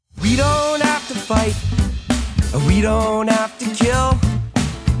fight. We don't have to kill.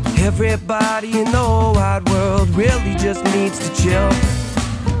 Everybody in the whole wide world really just needs to chill.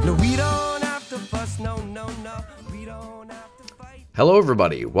 No, we don't have to fuss, no, we don't have to fight. Hello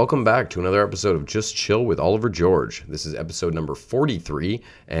everybody, welcome back to another episode of Just Chill with Oliver George. This is episode number 43,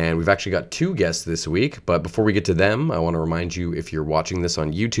 and we've actually got two guests this week, but before we get to them, I want to remind you, if you're watching this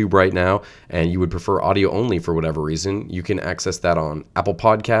on YouTube right now, and you would prefer audio only for whatever reason, you can access that on Apple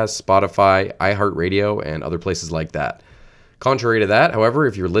Podcasts, Spotify, iHeartRadio, and other places like that. Contrary to that, however,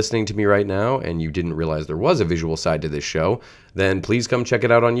 if you're listening to me right now and you didn't realize there was a visual side to this show, then please come check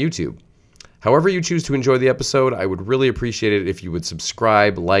it out on YouTube. However you choose to enjoy the episode, I would really appreciate it if you would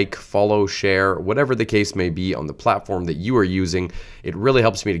subscribe, like, follow, share, whatever the case may be on the platform that you are using. It really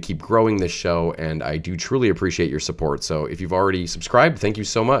helps me to keep growing this show, and I do truly appreciate your support. So if you've already subscribed, thank you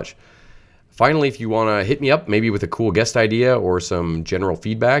so much. Finally, if you want to hit me up, maybe with a cool guest idea or some general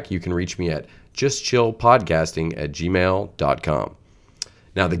feedback, you can reach me at justchillpodcasting@gmail.com.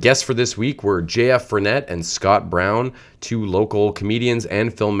 Now, the guests for this week were JF Frenette and Scott Brown, two local comedians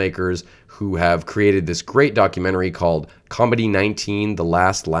and filmmakers who have created this great documentary called Comedy 19: The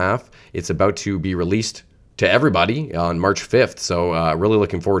Last Laugh. It's about to be released to everybody on March 5th, so really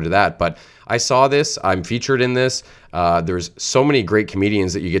looking forward to that. But I saw this, I'm featured in this. There's so many great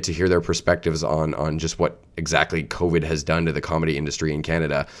comedians that you get to hear their perspectives on just what exactly COVID has done to the comedy industry in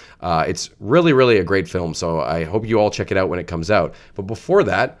Canada. It's really, really a great film, so I hope you all check it out when it comes out. But before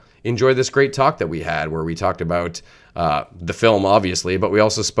that, enjoy this great talk that we had where we talked about the film, obviously, but we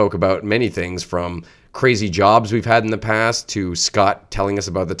also spoke about many things from crazy jobs we've had in the past to Scott telling us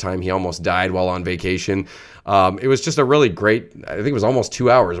about the time he almost died while on vacation. It was just a really great, I think it was almost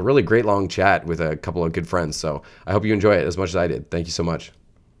 2 hours, a really great long chat with a couple of good friends. So I hope you enjoy it as much as I did. Thank you so much.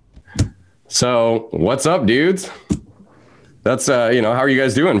 So what's up, dudes? That's, how are you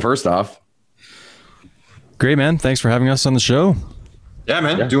guys doing first off? Great, man. Thanks for having us on the show. Yeah,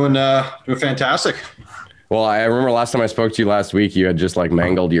 man. Yeah. Doing fantastic. Well, I remember last time I spoke to you last week, you had just like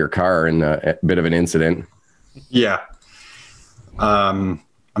mangled your car in a bit of an incident. Yeah. I'm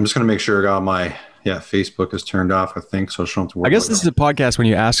just going to make sure I got my, Facebook is turned off, I think. So I don't have to worry. I guess this is a podcast when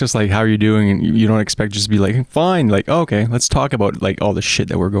you ask us like, how are you doing? And you don't expect just to be like, fine. Like, oh, okay, let's talk about like all the shit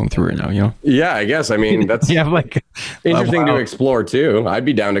that we're going through right now, you know? Yeah, I guess. I mean, that's like interesting to explore too. I'd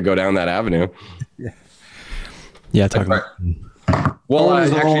be down to go down that avenue. Yeah. Talk about. Well,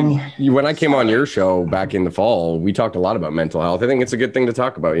 actually, when I came on your show back in the fall, we talked a lot about mental health. I think it's a good thing to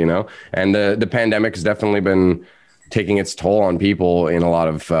talk about, and the pandemic has definitely been taking its toll on people in a lot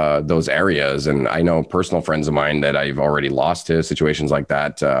of those areas. And I know personal friends of mine that I've already lost to situations like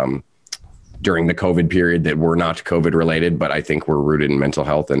that during the COVID period that were not COVID related, but I think were rooted in mental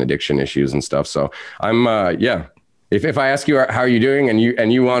health and addiction issues and stuff. So I'm, If I ask you how are you doing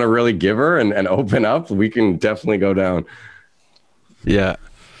and you want to really give her and open up, we can definitely go down. Yeah.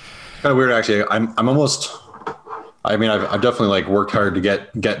 Kind of weird, actually. I've definitely like worked hard to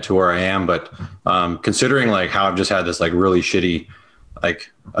get to where I am, but considering like how I've just had this like really shitty,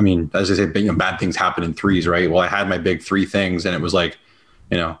 as I say, bad things happen in threes, right? Well, I had my big three things, and it was like,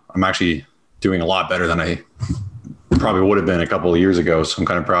 I'm actually doing a lot better than I probably would have been a couple of years ago. So I'm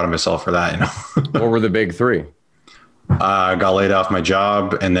kind of proud of myself for that. What were the big three? I got laid off my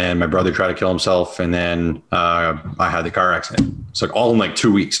job, and then my brother tried to kill himself, and then I had the car accident. It's like all in like 2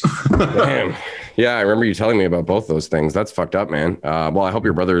 weeks. Damn. Yeah, I remember you telling me about both those things. That's fucked up, man. Well, I hope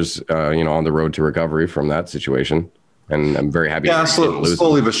your brother's on the road to recovery from that situation, and I'm very happy. Yeah,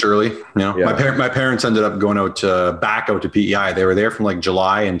 slowly but surely. Yeah. My parents ended up going back out to PEI. They were there from like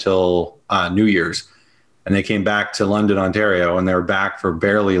July until New Year's. And they came back to London, Ontario, and they were back for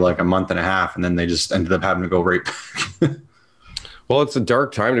barely like a month and a half. And then they just ended up having to go right back. Well, it's a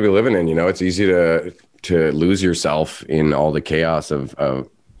dark time to be living in. It's easy to lose yourself in all the chaos of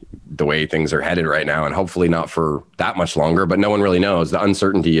the way things are headed right now. And hopefully not for that much longer, but no one really knows. The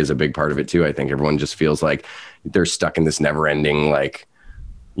uncertainty is a big part of it too. I think everyone just feels like they're stuck in this never ending,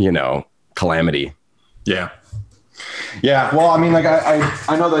 calamity. Yeah. Yeah. Well, I mean, like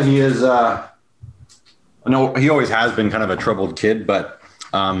I know that he is, I know he always has been kind of a troubled kid, but,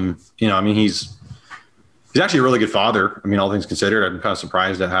 he's actually a really good father. I mean, all things considered, I'm kind of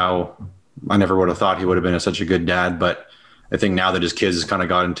surprised at how I never would have thought he would have been such a good dad. But I think now that his kids has kind of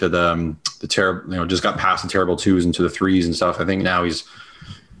got into the terrible, just got past the terrible twos into the threes and stuff. I think now he's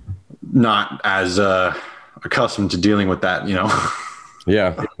not as accustomed to dealing with that,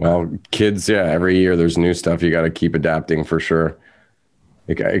 Yeah. Well, kids, every year there's new stuff. You got to keep adapting for sure.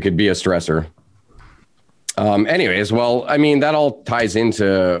 It could be a stressor. Anyways, well, I mean, that all ties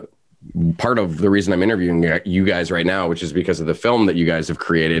into part of the reason I'm interviewing you guys right now, which is because of the film that you guys have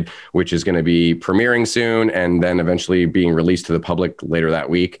created, which is going to be premiering soon and then eventually being released to the public later that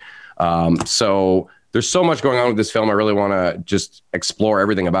week. So there's so much going on with this film. I really want to just explore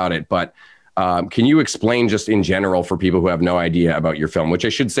everything about it. But can you explain just in general for people who have no idea about your film, which I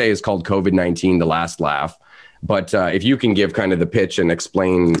should say is called COVID-19, The Last Laugh. But if you can give kind of the pitch and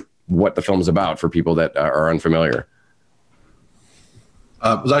explain what the film's about for people that are unfamiliar.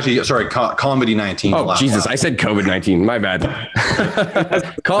 It was actually, sorry, Comedy 19. Oh, Jesus. I said COVID-19. My bad.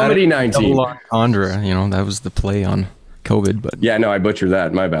 Comedy 19. Andra, you know, that was the play on COVID, but yeah, no, I butchered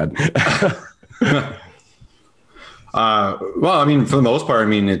that. My bad. Well, I mean, for the most part, I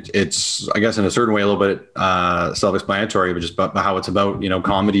mean, it's, I guess in a certain way, a little bit self-explanatory, but just about how it's about, you know,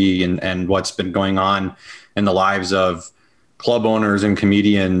 comedy and what's been going on in the lives of club owners and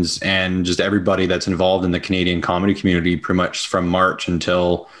comedians and just everybody that's involved in the Canadian comedy community pretty much from March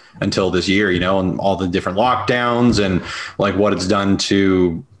until this year, you know, and all the different lockdowns and like what it's done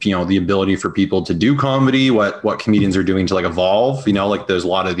to, you know, the ability for people to do comedy, what comedians are doing to like evolve, you know, like there's a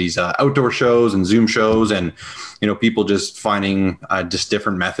lot of these outdoor shows and Zoom shows and, you know, people just finding just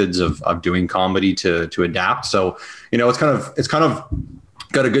different methods of doing comedy to adapt. So, you know, it's kind of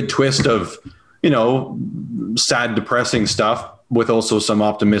got a good twist of, you know, sad, depressing stuff with also some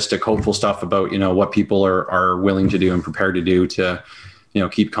optimistic, hopeful stuff about, you know, what people are willing to do and prepared to do to, you know,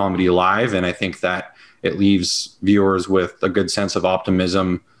 keep comedy alive. And I think that it leaves viewers with a good sense of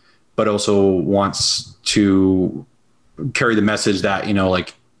optimism, but also wants to carry the message that, you know,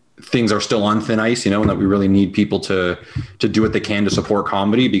 like things are still on thin ice, you know, and that we really need people to do what they can to support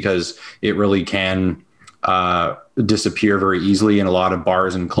comedy because it really can disappear very easily, and a lot of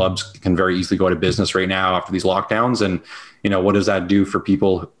bars and clubs can very easily go out of business right now after these lockdowns. And, you know, what does that do for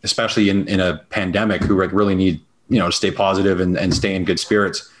people, especially in a pandemic, who really need, you know, to stay positive and stay in good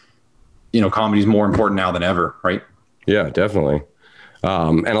spirits? You know, comedy is more important now than ever, right? Yeah, definitely.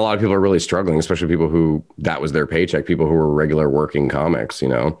 And a lot of people are really struggling, especially people who that was their paycheck, people who were regular working comics, you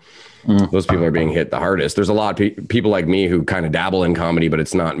know. Those people are being hit the hardest. There's a lot of people like me who kind of dabble in comedy, but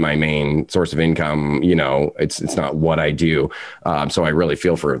it's not my main source of income. You know, it's not what I do. So I really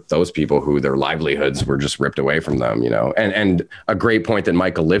feel for those people who their livelihoods were just ripped away from them, you know. And a great point that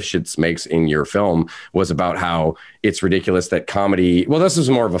Michael Lifshitz makes in your film was about how it's ridiculous that comedy, well, this is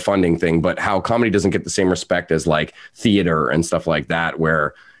more of a funding thing, but how comedy doesn't get the same respect as like theater and stuff like that,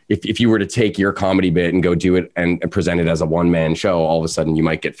 where if you were to take your comedy bit and go do it and present it as a one-man show, all of a sudden you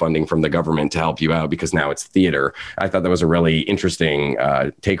might get funding from the government to help you out because now it's theater. I thought that was a really interesting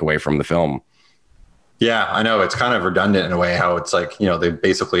takeaway from the film. Yeah, I know. It's kind of redundant in a way, how it's like, you know, they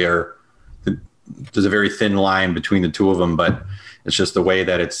basically are, there's a very thin line between the two of them, but it's just the way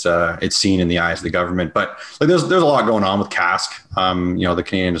that it's seen in the eyes of the government. But like there's a lot going on with Cask. You know, the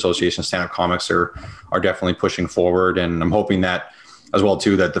Canadian Association of Stand-Up Comics are definitely pushing forward, and I'm hoping that as well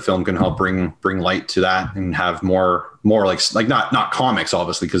too, that the film can help bring light to that and have more like not comics,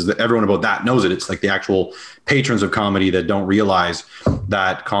 obviously, because everyone about that knows it. It's like the actual patrons of comedy that don't realize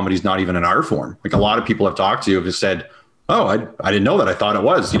that comedy is not even an art form. Like a lot of people I've talked to have just said, "Oh, I didn't know that. I thought it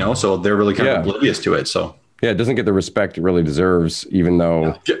was," you know. So they're really kind of oblivious to it. So yeah, it doesn't get the respect it really deserves, even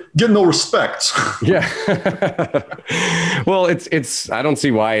though get no respect. Yeah. Well, it's I don't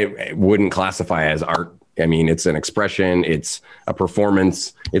see why it wouldn't classify as art. I mean, it's an expression, it's a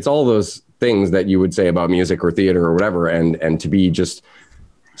performance, it's all those things that you would say about music or theater or whatever. And to be just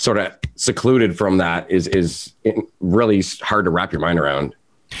sort of secluded from that is really hard to wrap your mind around.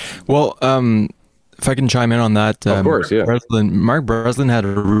 Well, if I can chime in on that. Of course, yeah. Mark Breslin had a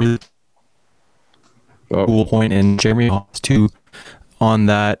really cool point, and Jeremy Haas too, on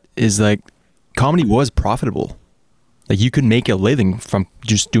that, is like comedy was profitable. Like you could make a living from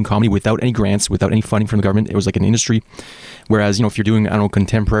just doing comedy without any grants, without any funding from the government. It was like an industry. Whereas, you know, if you're doing, I don't know,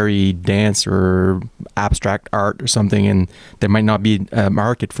 contemporary dance or abstract art or something, and there might not be a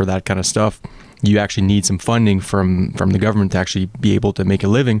market for that kind of stuff, you actually need some funding from the government to actually be able to make a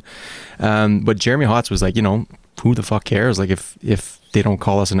living. But Jeremy Hotz was like, you know, who the fuck cares? Like if they don't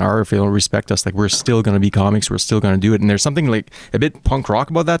call us an art, if they don't respect us, like we're still going to be comics, we're still going to do it. And there's something like a bit punk rock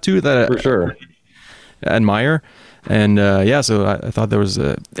about that too, that for sure I admire. And so I thought there was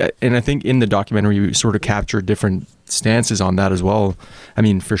and I think in the documentary you sort of captured different stances on that as well. I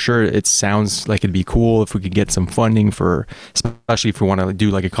mean, for sure, it sounds like it'd be cool if we could get some funding for, especially if we want to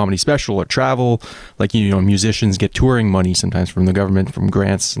do like a comedy special or travel. Like, you know, musicians get touring money sometimes from the government, from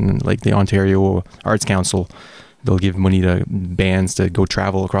grants, and like the Ontario Arts Council, they'll give money to bands to go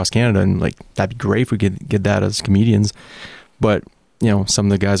travel across Canada, and like that'd be great if we could get that as comedians. But you know, some of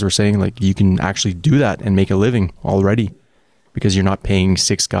the guys were saying like you can actually do that and make a living already. because you're not paying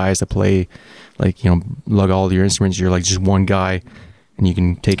 6 guys to play, like, you know, lug all your instruments. You're like just one guy, and you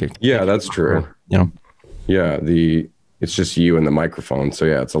can take it. Yeah, that's true. You know. Yeah, it's just you and the microphone. So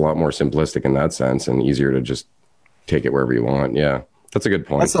yeah, it's a lot more simplistic in that sense and easier to just take it wherever you want. Yeah, that's a good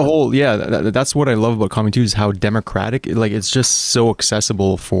point. That's the whole, yeah, that's what I love about comedy too, is how democratic, like, it's just so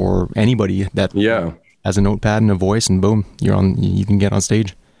accessible for anybody that has a notepad and a voice, and boom, you can get on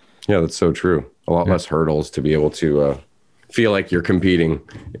stage. Yeah, that's so true. A lot less hurdles to be able to feel like you're competing,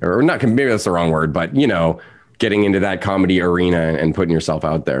 or not, maybe that's the wrong word, but, you know, getting into that comedy arena and putting yourself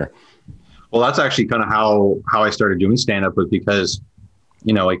out there. Well, that's actually kind of how I started doing stand-up, was because,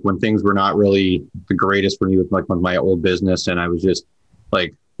 you know, like when things were not really the greatest for me with my old business, and I was just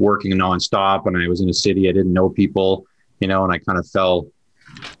like working nonstop, and I was in a city, I didn't know people, you know, and I kind of fell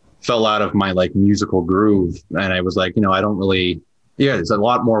out of my like musical groove. And I was like, you know, I don't really, there's a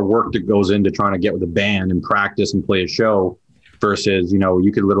lot more work that goes into trying to get with a band and practice and play a show versus, you know,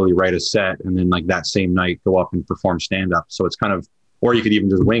 you could literally write a set and then like that same night go up and perform stand-up. So it's kind of, or you could even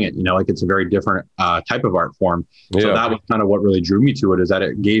just wing it, you know, like it's a very different type of art form. So that was kind of what really drew me to it, is that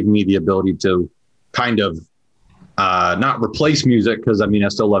it gave me the ability to kind of not replace music, because I mean, I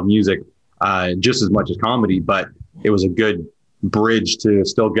still love music just as much as comedy, but it was a good bridge to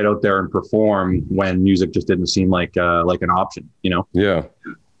still get out there and perform when music just didn't seem like an option, you know? Yeah.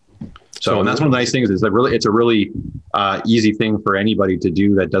 So, and that's one of the nice things, is that really, it's a really easy thing for anybody to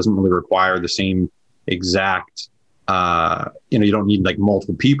do that doesn't really require the same exact, you know, you don't need like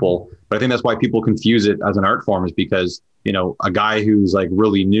multiple people. But I think that's why people confuse it as an art form, is because, you know, a guy who's like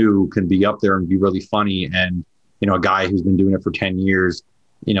really new can be up there and be really funny. And, you know, a guy who's been doing it for 10 years,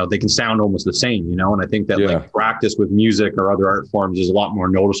 you know, they can sound almost the same, you know? And I think that like practice with music or other art forms is a lot more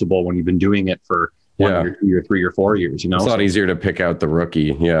noticeable when you've been doing it for 1 year, 2 year, 3 or 4 years, you know? It's a lot easier to pick out the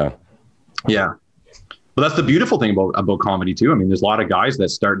rookie. Yeah. Yeah. But that's the beautiful thing about comedy too. I mean, there's a lot of guys that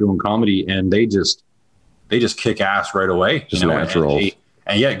start doing comedy and they just kick ass right away. Just natural.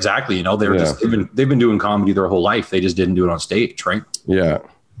 And yeah, exactly. You know, they've been doing comedy their whole life. They just didn't do it on stage, right? Yeah.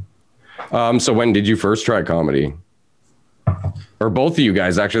 So when did you first try comedy? Or both of you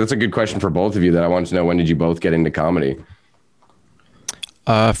guys, actually, that's a good question for both of you that I wanted to know. When did you both get into comedy?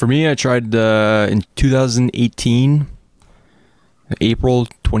 For me, I tried in 2018, April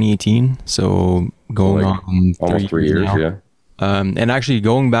 2018. So going on almost 3 years, now. And actually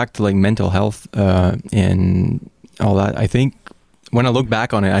going back to like mental health and all that, I think when I look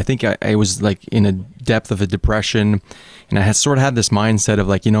back on it, I think I was like in a depth of a depression, and I had sort of had this mindset of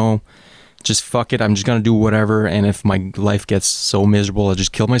like, you know, just fuck it, I'm just gonna do whatever, and if my life gets so miserable, I'll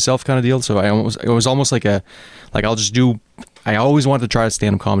just kill myself kind of deal. So it was almost like I'll just do. I always wanted to try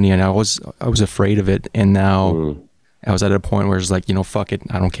stand-up comedy, and I was afraid of it, and now I was at a point where it's like, you know, fuck it,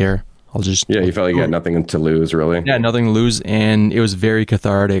 I don't care. I'll just you felt like you had nothing to lose, really. Yeah, nothing to lose, and it was very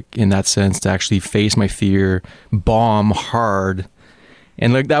cathartic in that sense to actually face my fear, bomb hard.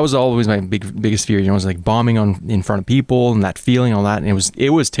 And like that was always my biggest fear, you know, it was like bombing in front of people and that feeling, all that. And it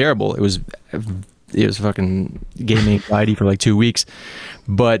was terrible. It was fucking gave me anxiety for like 2 weeks.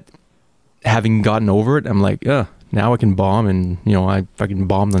 But having gotten over it, I'm like, now I can bomb. And, you know, I fucking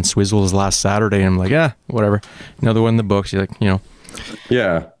bombed on Swizzles last Saturday, and I'm like, whatever. Another one in the books. You're like, you know.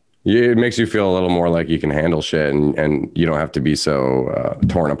 Yeah. It makes you feel a little more like you can handle shit, and you don't have to be so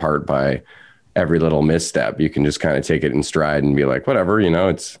torn apart by every little misstep. You can just kind of take it in stride and be like, whatever, you know,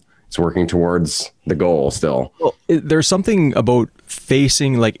 it's working towards the goal still. Well, there's something about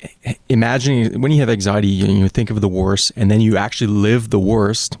facing, like imagining when you have anxiety, you think of the worst, and then you actually live the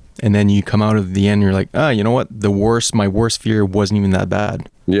worst, and then you come out of the end, you're like, you know what? My worst fear wasn't even that bad.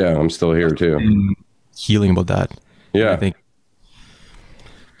 Yeah, I'm still here too. Healing about that. Yeah. I think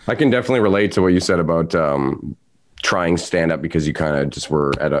I can definitely relate to what you said about trying stand-up, because you kind of just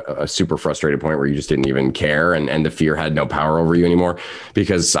were at a super frustrated point where you just didn't even care, and the fear had no power over you anymore.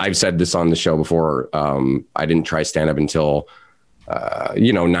 Because I've said this on the show before, I didn't try stand-up until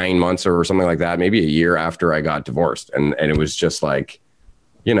 9 months or something like that, maybe a year after I got divorced, and it was just like,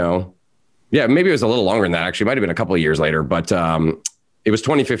 you know, maybe it was a little longer than that, actually. It might have been a couple of years later, but it was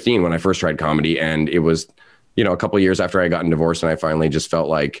 2015 when I first tried comedy, and it was, you know, a couple of years after I gotten divorced, and I finally just felt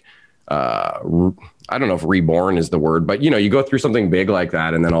like I don't know if reborn is the word, but, you know, you go through something big like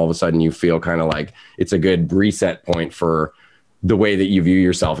that, and then all of a sudden you feel kind of like it's a good reset point for the way that you view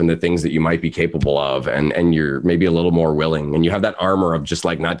yourself and the things that you might be capable of. And you're maybe a little more willing, and you have that armor of just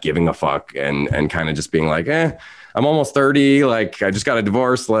like not giving a fuck and kind of just being like, I'm almost 30. Like, I just got a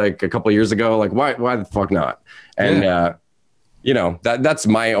divorce like a couple of years ago. Like, why the fuck not? And, you know, that's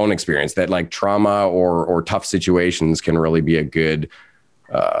my own experience, that like trauma or tough situations can really be a good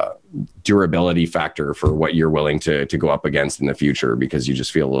durability factor for what you're willing to go up against in the future, because you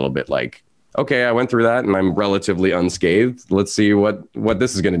just feel a little bit like, okay, I went through that and I'm relatively unscathed. Let's see what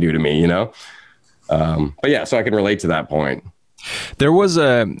this is going to do to me, you know? But yeah, so I can relate to that point. There was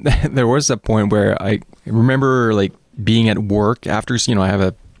a point where I remember like being at work after, you know, I have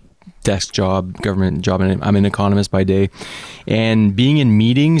a desk job, government job, and I'm an economist by day, and being in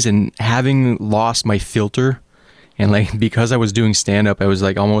meetings and having lost my filter. And like, because I was doing stand up, I was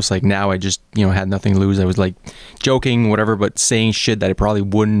like, almost like now I just, you know, had nothing to lose. I was like joking, whatever, but saying shit that I probably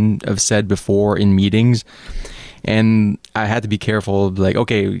wouldn't have said before in meetings. And I had to be careful, like,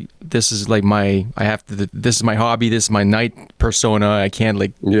 okay, this is like this is my hobby, this is my night persona. I can't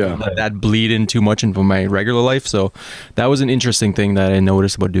like let that bleed in too much into my regular life. So that was an interesting thing that I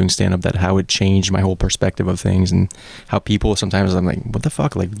noticed about doing stand up, that how it changed my whole perspective of things, and how people sometimes, I'm like, what the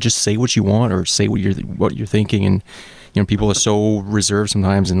fuck, like just say what you want, or say what you're thinking. And you know, people are so reserved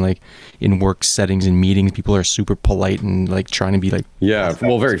sometimes, and like in work settings and meetings, people are super polite and like trying to be like,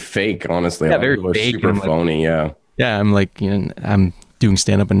 very fake, honestly. Yeah, very fake, super phony. I'm like, you know, I'm doing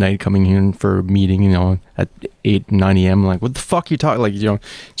stand up at night, coming in for a meeting, you know, at 8-9 a.m. Like, what the fuck you talking? Like, you know,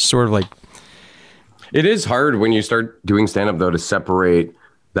 sort of like. It is hard when you start doing stand up though to separate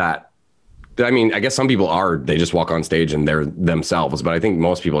that. I mean, I guess some people they just walk on stage and they're themselves, but I think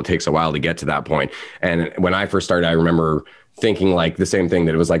most people, it takes a while to get to that point. And when I first started, I remember thinking like the same thing,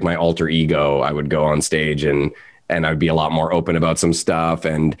 that it was like my alter ego. I would go on stage and I'd be a lot more open about some stuff.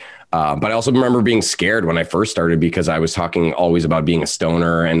 And, but I also remember being scared when I first started, because I was talking always about being a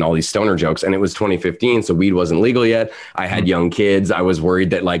stoner and all these stoner jokes. And it was 2015. So weed wasn't legal yet. I had young kids. I was worried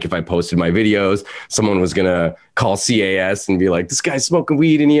that like, if I posted my videos, someone was going to call CAS and be like, this guy's smoking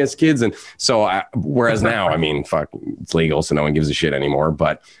weed and he has kids. And so whereas now, I mean, fuck, it's legal, so no one gives a shit anymore.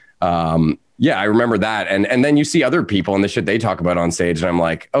 But, yeah, I remember that. And then you see other people and the shit they talk about on stage. And I'm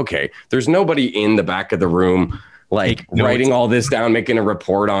like, okay, there's nobody in the back of the room like writing all this down, making a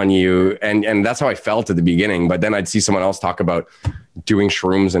report on you. And that's how I felt at the beginning. But then I'd see someone else talk about doing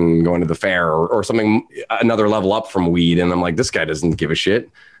shrooms and going to the fair or something, another level up from weed. And I'm like, this guy doesn't give a shit.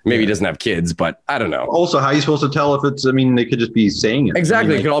 Maybe he doesn't have kids, but I don't know. Also, how are you supposed to tell if it's, I mean, they could just be saying it. Exactly. I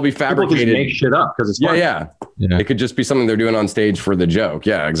mean, it could all be fabricated. People just make shit up because it's fun. Yeah. It could just be something they're doing on stage for the joke.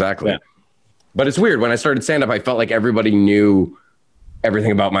 Yeah, exactly. Yeah. But it's weird. When I started stand up, I felt like everybody knew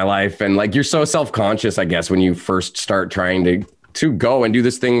everything about my life. And like, you're so self-conscious, I guess, when you first start trying to go and do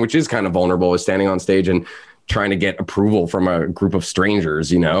this thing, which is kind of vulnerable, is standing on stage and trying to get approval from a group of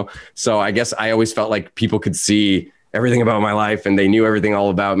strangers, you know? So I guess I always felt like people could see everything about my life and they knew everything all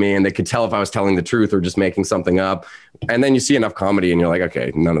about me, and they could tell if I was telling the truth or just making something up. And then you see enough comedy and you're like,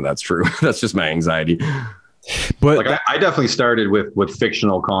 okay, none of that's true. That's just my anxiety. But like, I definitely started with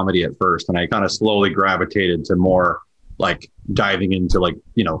fictional comedy at first, and I kind of slowly gravitated to more like diving into like,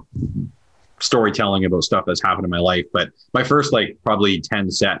 you know, storytelling about stuff that's happened in my life. But my first like probably 10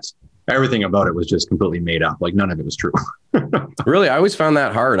 sets, everything about it was just completely made up. Like none of it was true. Really? I always found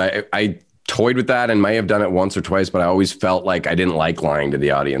that hard. I toyed with that and may have done it once or twice, but I always felt like I didn't like lying to the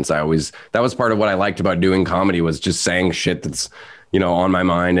audience. That was part of what I liked about doing comedy, was just saying shit that's, you know, on my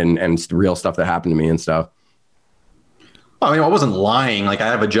mind and real stuff that happened to me and stuff. I mean, I wasn't lying. Like I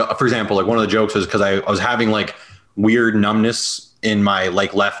have a joke, for example, like one of the jokes was because I was having like weird numbness in my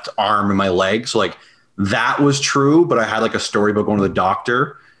like left arm and my leg. So like that was true, but I had like a story about going to the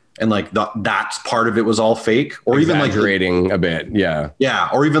doctor, and like that's part of it was all fake, or even like exaggerating a bit. Yeah.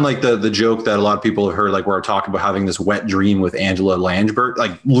 Or even like the joke that a lot of people have heard, like where I talk about having this wet dream with Angela Langebert,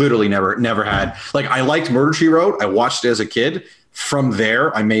 like literally never had. Like I liked Murder, She Wrote. I watched it as a kid. From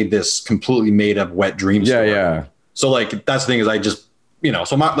there, I made this completely made up wet dream story. Yeah. So like that's the thing, is I just, you know,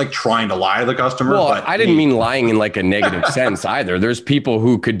 so I'm not like trying to lie to the customer. Well, but I didn't mean lying in like a negative sense either. There's people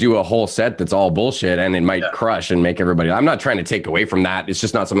who could do a whole set that's all bullshit and it might crush and make everybody. I'm not trying to take away from that. It's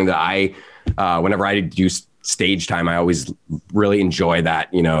just not something that I, whenever I do stage time, I always really enjoy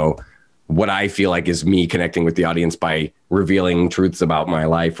that, you know, what I feel like is me connecting with the audience by revealing truths about my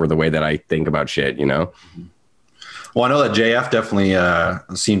life or the way that I think about shit, you know? Well, I know that JF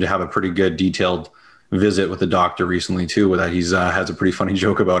definitely seemed to have a pretty good detailed visit with the doctor recently too, with that he's has a pretty funny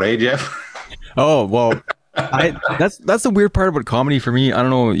joke about, hey Jeff. Oh well, that's the weird part about comedy for me. I don't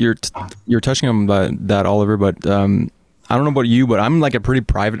know, you're touching on that, Oliver, but I don't know about you, but I'm like a pretty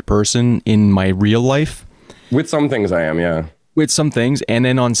private person in my real life. With some things I am, yeah. With some things, and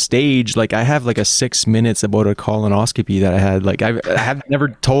then on stage, like I have like a 6 minutes about a colonoscopy that I had. Like I have never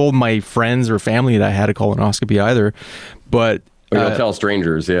told my friends or family that I had a colonoscopy either, but you'll tell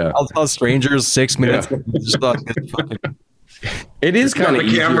strangers, yeah. I'll tell strangers 6 minutes. Just thought, It is He's got kind of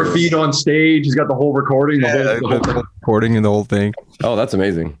the camera feed on stage. He's got the whole recording. The whole recording and the whole thing. Oh, that's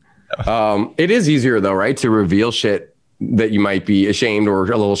amazing. It is easier though, right, to reveal shit that you might be ashamed or a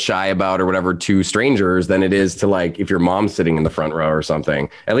little shy about or whatever to strangers than it is to, like, if your mom's sitting in the front row or something.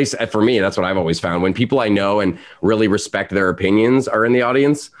 At least for me, that's what I've always found. When people I know and really respect their opinions are in the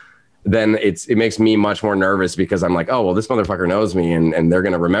audience, then it makes me much more nervous because I'm like, oh, well, this motherfucker knows me and they're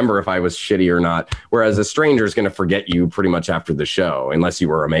going to remember if I was shitty or not. Whereas a stranger is going to forget you pretty much after the show, unless you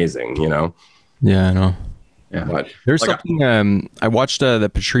were amazing, you know? Yeah, I know. Yeah. But there's like something, I watched the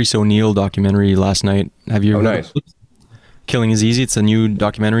Patrice O'Neal documentary last night. Have you? Oh, nice. Killing is Easy. It's a new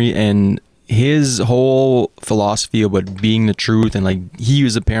documentary, and his whole philosophy about being the truth, and like he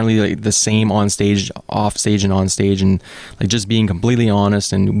was apparently like the same on stage, off stage, and on stage, and like just being completely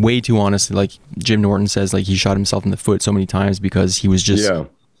honest and way too honest. Like Jim Norton says, like he shot himself in the foot so many times because he was just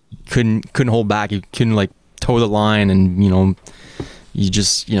couldn't hold back. He couldn't like toe the line, and you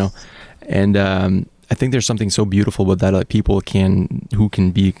just and I think there's something so beautiful about that. Like people who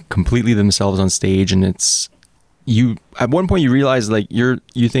can be completely themselves on stage, and it's. You at one point you realize like you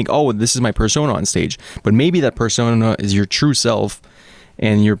think, oh, this is my persona on stage, but maybe that persona is your true self,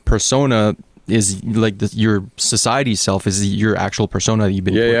 and your persona is like your society self is your actual persona that you've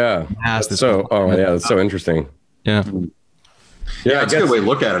been that's so interesting. Yeah, that's a good way to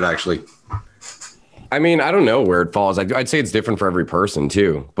look at it, actually. I mean, I don't know where it falls. I'd say it's different for every person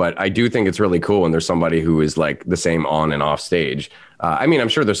too, but I do think it's really cool when there's somebody who is like the same on and off stage. I mean, I'm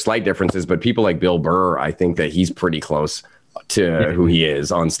sure there's slight differences, but people like Bill Burr, I think that he's pretty close to who he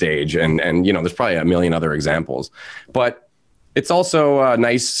is on stage. And there's probably a million other examples, but it's also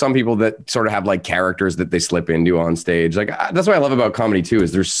nice. Some people that sort of have like characters that they slip into on stage. Like that's what I love about comedy too,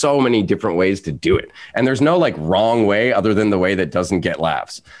 is there's so many different ways to do it. And there's no like wrong way other than the way that doesn't get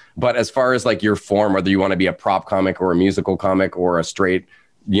laughs. But as far as like your form, whether you want to be a prop comic or a musical comic or a straight,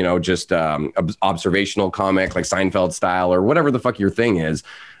 just observational comic like Seinfeld style or whatever the fuck your thing is,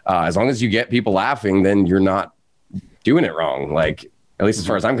 as long as you get people laughing, then you're not doing it wrong. Like, at least as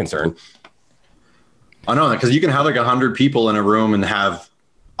far as I'm concerned. I know that because you can have like 100 people in a room and have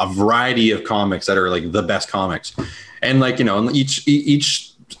a variety of comics that are like the best comics. And like, each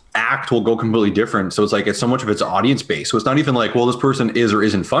act will go completely different. So it's so much of it's audience based. So it's not even like, well, this person is or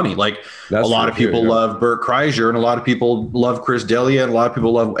isn't funny. Like a lot of people love Bert Kreischer and a lot of people love Chris D'Elia and a lot of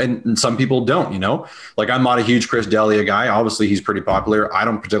people love, and some people don't, like I'm not a huge Chris D'Elia guy. Obviously he's pretty popular. I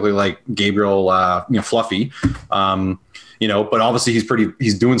don't particularly like Gabriel, Fluffy. But obviously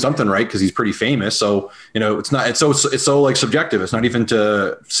he's doing something right because he's pretty famous. So, it's so like subjective. It's not even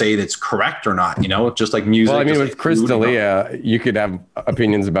to say that's correct or not, just like music. Well, I mean, with Chris D'Elia, you could have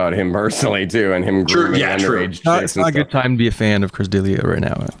opinions about him personally too, and him grooming underage chicks. It's not a good time to be a fan of Chris D'Elia right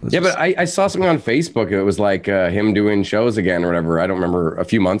now. But I saw something on Facebook. It was like him doing shows again or whatever. I don't remember, a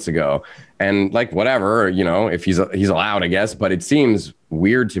few months ago. And like, whatever, if he's allowed, I guess. But it seems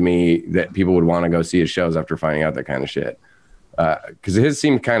weird to me that people would want to go see his shows after finding out that kind of shit. Because his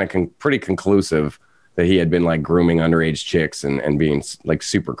seemed kind of pretty conclusive that he had been like grooming underage chicks and being like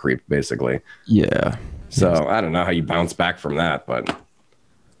super creep, basically. Yeah. So I don't know how you bounce back from that, but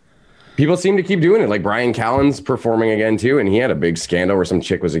people seem to keep doing it. Like Brian Callen's performing again too, and he had a big scandal where some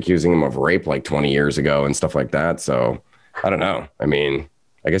chick was accusing him of rape like 20 years ago and stuff like that. So I don't know. I mean,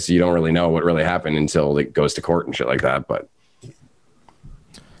 I guess you don't really know what really happened until it goes to court and shit like that, but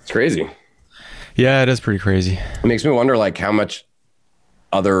it's crazy. Yeah, it is pretty crazy. It makes me wonder like how much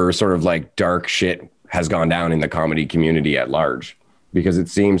other sort of like dark shit has gone down in the comedy community at large, because it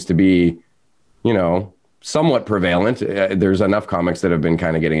seems to be, somewhat prevalent. There's enough comics that have been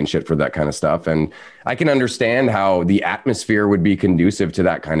kind of getting in shit for that kind of stuff. And I can understand how the atmosphere would be conducive to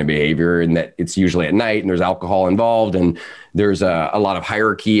that kind of behavior, and that it's usually at night and there's alcohol involved and there's a lot of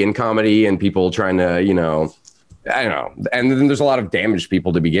hierarchy in comedy and people trying to, I don't know. And then there's a lot of damaged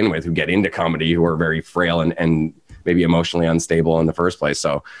people to begin with who get into comedy who are very frail and maybe emotionally unstable in the first place.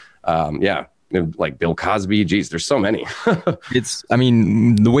 So, like Bill Cosby, geez, there's so many.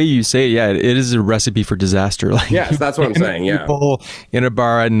 The way you say it, it is a recipe for disaster. Like, yes, that's what I'm saying. Yeah. People in a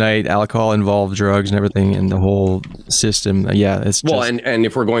bar at night, alcohol involved, drugs and everything, and the whole system. Yeah. It's just... Well, and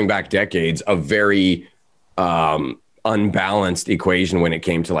if we're going back decades, a very unbalanced equation when it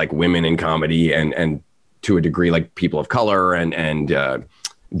came to like women in comedy and to a degree, like people of color and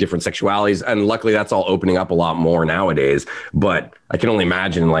different sexualities. And luckily that's all opening up a lot more nowadays. But I can only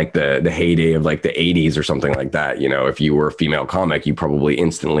imagine like the heyday of like the 80s or something like that. If you were a female comic, you probably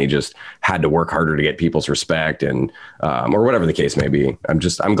instantly just had to work harder to get people's respect and or whatever the case may be.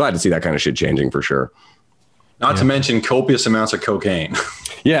 I'm glad to see that kind of shit changing for sure. Not to mention copious amounts of cocaine.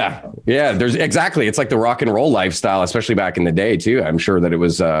 Yeah. There's exactly. It's like the rock and roll lifestyle, especially back in the day too. I'm sure that it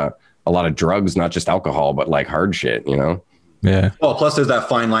was a lot of drugs, not just alcohol, but like hard shit, you know? Yeah. Well, plus there's that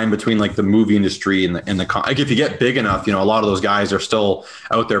fine line between like the movie industry and like if you get big enough, you know, a lot of those guys are still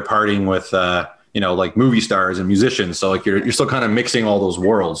out there partying with, you know, like movie stars and musicians. So like you're still kind of mixing all those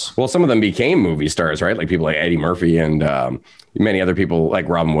worlds. Well, some of them became movie stars, right? Like people like Eddie Murphy and many other people like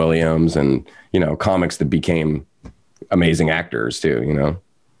Robin Williams and, you know, comics that became amazing actors too, you know?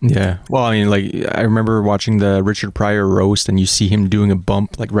 Yeah. Well, I mean, like I remember watching the Richard Pryor roast, and you see him doing a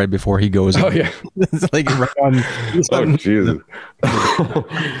bump like right before he goes. Oh yeah. It's like right on. Oh Jesus.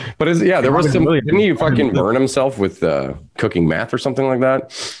 But there was some. Didn't he fucking burn himself with cooking meth or something like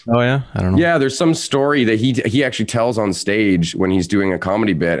that? Oh yeah, I don't know. Yeah, there's some story that he actually tells on stage when he's doing a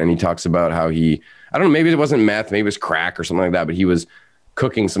comedy bit, and he talks about how I don't know, maybe it wasn't meth, maybe it was crack or something like that, but he was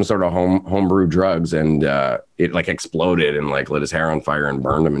cooking some sort of homebrew drugs, and it like exploded and like lit his hair on fire and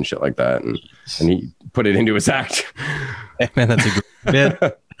burned him and shit like that, and he put it into his act. Hey, man, that's a good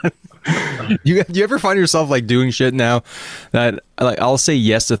bit. Do you ever find yourself like doing shit now that like I'll say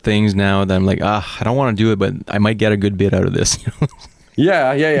yes to things now that I'm like, I don't want to do it, but I might get a good bit out of this.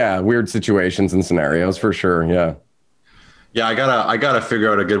 Yeah. Weird situations and scenarios for sure. Yeah, I gotta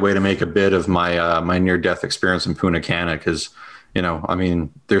figure out a good way to make a bit of my my near death experience in Punta Cana, because, you know, I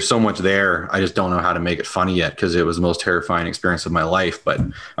mean, there's so much there. I just don't know how to make it funny yet, because it was the most terrifying experience of my life. But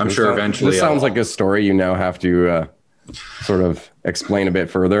I'm sure eventually. This sounds like a story you now have to sort of explain a bit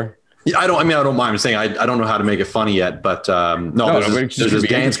further. Yeah, I don't mind. I'm saying I don't know how to make it funny yet, but there's this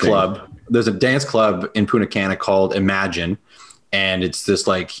dance club. There's a dance club in Punta Cana called Imagine, and it's this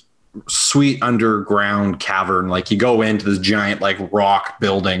like sweet underground cavern. Like you go into this giant like rock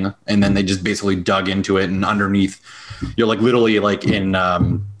building, and then they just basically dug into it, and underneath you're like literally like in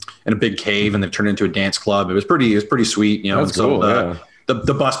a big cave, and they've turned it into a dance club. It was pretty sweet, you know. That's cool.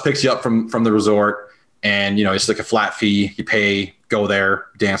 The bus picks you up from the resort, and you know it's like a flat fee. You pay, go there,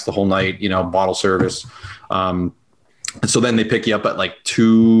 dance the whole night. You know, bottle service. And so then they pick you up at like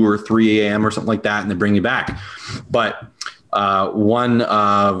 2 or 3 a.m. or something like that, and they bring you back. But one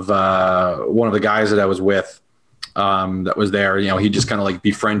of the guys that I was with that was there, you know, he just kind of like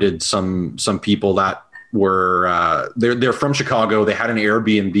befriended some people that were they're from Chicago. They had an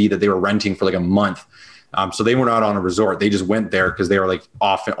Airbnb that they were renting for like a month. So they were not on a resort. They just went there because they were like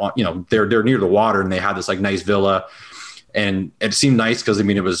off, you know, they're near the water, and they had this like nice villa, and it seemed nice because I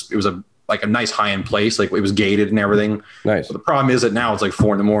mean it was a like a nice high end place, like it was gated and everything. Nice. But the problem is that now it's like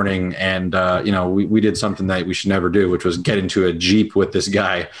 4 a.m, and you know we did something that we should never do, which was get into a Jeep with this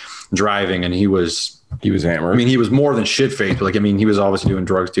guy driving, and he was hammered. I mean, he was more than shit faced. Like I mean, he was obviously doing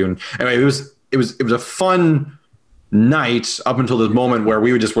drugs too. And anyway, it was a fun night up until this moment where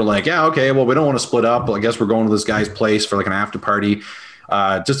we were like, yeah, okay, well, we don't want to split up. Well, I guess we're going to this guy's place for like an after party.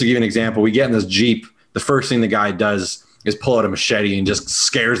 Just to give you an example, we get in this Jeep. The first thing the guy does is pull out a machete and just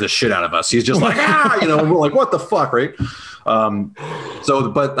scares the shit out of us. He's just like, you know, we're like, what the fuck, right?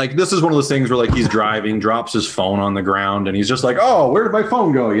 But like, this is one of those things where like he's driving, drops his phone on the ground, and he's just like, oh, where did my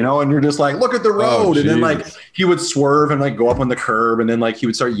phone go? You know, and you're just like, look at the road. And then like he would swerve and like go up on the curb, and then like he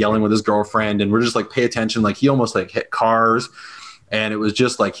would start yelling with his girlfriend, and we're just like, pay attention. Like he almost like hit cars. And it was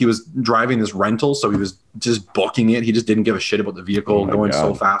just like he was driving this rental, so he was just booking it. He just didn't give a shit about the vehicle going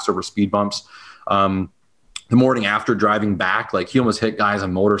so fast over speed bumps. The morning after driving back, like he almost hit guys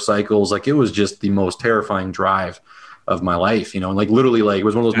on motorcycles. Like it was just the most terrifying drive of my life, you know. And like literally, like it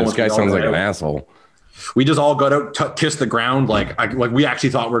was one of those moments. This guy sounds like an asshole. We just all got out, kissed the ground, like we actually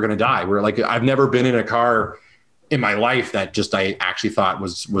thought we were gonna die. We're like, I've never been in a car in my life that just I actually thought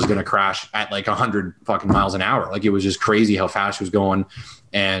was gonna crash at like 100 fucking miles an hour. Like it was just crazy how fast it was going.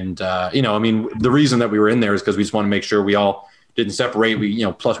 And you know, I mean, the reason that we were in there is because we just want to make sure we all didn't separate. We, you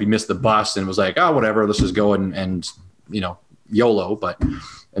know, plus we missed the bus, and it was like, oh, whatever, let's just go and you know, YOLO. But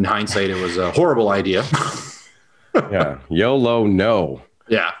in hindsight, it was a horrible idea. Yeah. YOLO. No.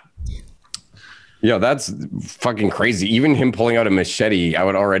 Yeah. Yeah. That's fucking crazy. Even him pulling out a machete, I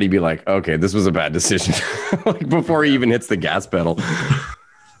would already be like, okay, this was a bad decision. Like before he even hits the gas pedal.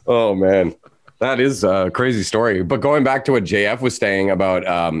 Oh man, that is a crazy story. But going back to what JF was saying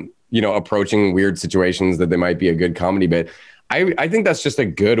about, you know, approaching weird situations that they might be a good comedy bit. I think that's just a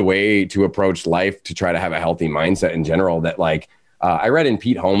good way to approach life, to try to have a healthy mindset in general. That like, I read in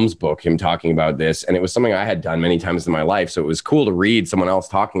Pete Holmes' book, him talking about this, and it was something I had done many times in my life. So it was cool to read someone else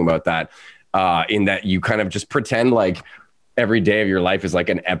talking about that, in that you kind of just pretend like every day of your life is like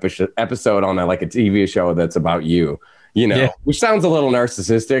an episode on like a TV show that's about you, you know, which sounds a little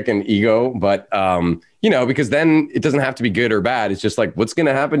narcissistic and ego, but because then it doesn't have to be good or bad. It's just like, what's going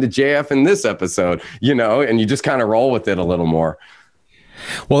to happen to JF in this episode, and you just kind of roll with it a little more.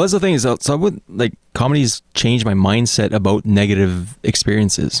 Well, that's the thing is, so I would like comedies change my mindset about negative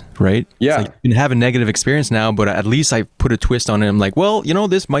experiences, right? Yeah. It's like, you can have a negative experience now, but at least I put a twist on it. I'm like, well,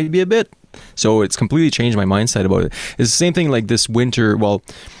 this might be a bit. So it's completely changed my mindset about it. It's the same thing like this winter. Well,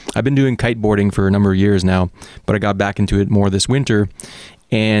 I've been doing kiteboarding for a number of years now, but I got back into it more this winter.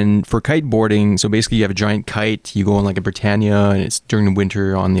 And for kiteboarding, so basically you have a giant kite, you go on like a Britannia, and it's during the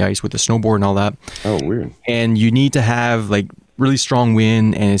winter on the ice with the snowboard and all that. Oh, weird. And you need to have like really strong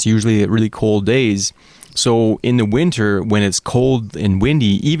wind, and it's usually at really cold days. So in the winter, when it's cold and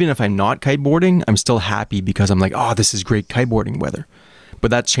windy, even if I'm not kiteboarding, I'm still happy because I'm like, oh, this is great kiteboarding weather. But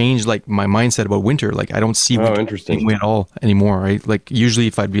that changed like my mindset about winter. Like I don't see winter at all anymore, right? Like usually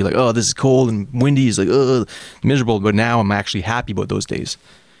if I'd be like, oh, this is cold and windy, it's like, oh, miserable. But now I'm actually happy about those days.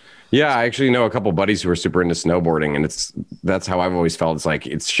 Yeah, I actually know a couple buddies who are super into snowboarding, and that's how I've always felt. It's like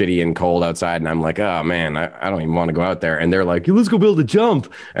it's shitty and cold outside, and I'm like, oh man, I don't even want to go out there. And they're like, let's go build a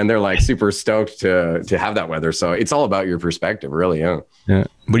jump, and they're like super stoked to have that weather. So it's all about your perspective, really. Yeah.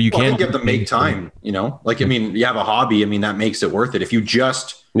 But you can't. You have to make time. Like I mean, you have a hobby. I mean, that makes it worth it. If you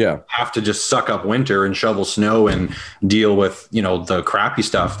just have to just suck up winter and shovel snow and deal with the crappy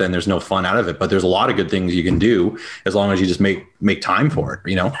stuff, then there's no fun out of it. But there's a lot of good things you can do as long as you just make time for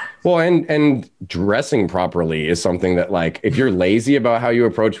it. Well, and dressing properly is something that, like, if you're lazy about how you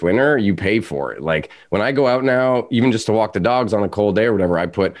approach winter, you pay for it. Like when I go out now, even just to walk the dogs on a cold day or whatever, I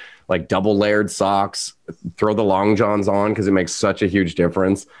put like double layered socks, throw the long johns on because it makes such a huge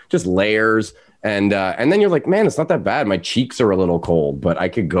difference. Just layers. And then you're like, man, it's not that bad. My cheeks are a little cold, but I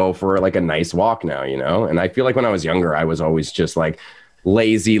could go for like a nice walk now, And I feel like when I was younger, I was always just like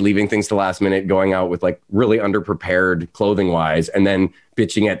lazy, leaving things to last minute, going out with like really underprepared clothing wise, and then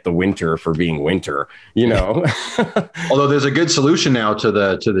bitching at the winter for being winter, Although there's a good solution now to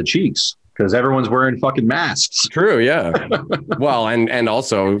the cheeks, because everyone's wearing fucking masks. True, yeah. Well, and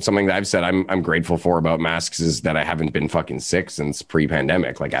also something that I've said I'm grateful for about masks is that I haven't been fucking sick since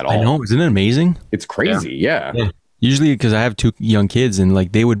pre-pandemic, like at all. I know, isn't it amazing? It's crazy, yeah. Usually, because I have 2 young kids, and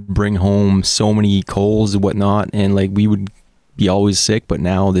like they would bring home so many colds and whatnot, and like we would be always sick. But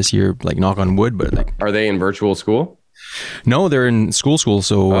now this year, like knock on wood, but like, are they in virtual school? No, they're in school.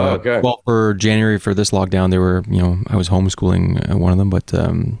 So, well, for January for this lockdown, they were, I was homeschooling one of them, but.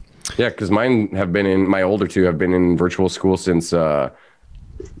 Yeah, because my older 2 have been in virtual school since, I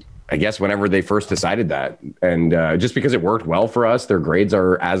guess, whenever they first decided that. And just because it worked well for us, their grades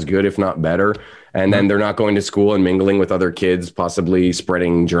are as good, if not better. And then they're not going to school and mingling with other kids, possibly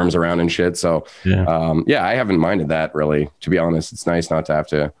spreading germs around and shit. So, I haven't minded that, really, to be honest. It's nice not to have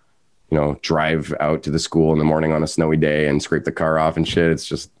to, drive out to the school in the morning on a snowy day and scrape the car off and shit. It's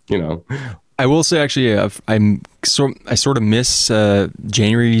just, I will say, actually, I sort of miss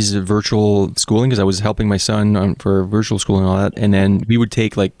January's virtual schooling because I was helping my son for virtual school and all that. And then we would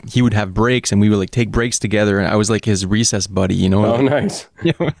he would have breaks, and we would like take breaks together. And I was like his recess buddy, Oh, nice.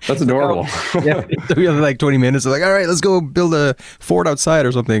 That's adorable. Yeah. So we had like 20 minutes. Like, all right, let's go build a fort outside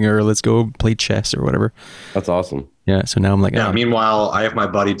or something, or let's go play chess or whatever. That's awesome. Yeah. So now I'm like, yeah. Meanwhile, I have my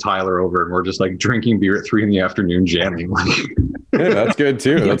buddy Tyler over, and we're just like drinking beer at 3 p.m, jamming. Yeah, that's good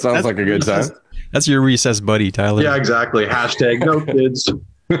too. That sounds like a good time. That's your recess buddy, Tyler. Yeah, exactly. Hashtag no kids.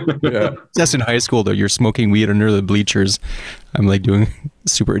 Yeah. That's in high school though. You're smoking weed under the bleachers. I'm like doing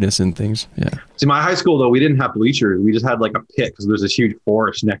super innocent things. Yeah. See, my high school though, we didn't have bleachers. We just had like a pit because there's this huge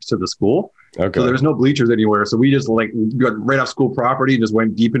forest next to the school. Okay. So there's no bleachers anywhere. So we just like got right off school property and just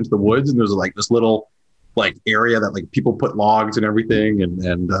went deep into the woods. And there's like this little like area that like people put logs and everything. And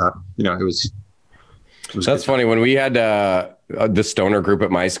it was that's funny. When we had the stoner group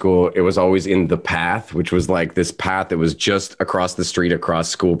at my school, it was always in the path, which was like this path that was just across the street, across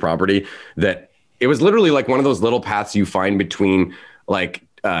school property, that it was literally like one of those little paths you find between like,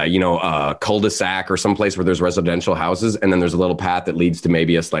 a cul-de-sac or someplace where there's residential houses. And then there's a little path that leads to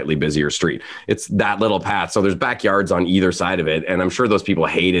maybe a slightly busier street. It's that little path. So there's backyards on either side of it. And I'm sure those people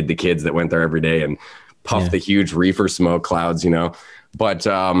hated the kids that went there every day and puffed the huge reefer smoke clouds, But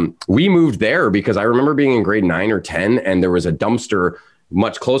we moved there because I remember being in grade 9 or 10, and there was a dumpster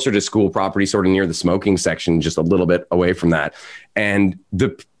much closer to school property, sort of near the smoking section, just a little bit away from that. And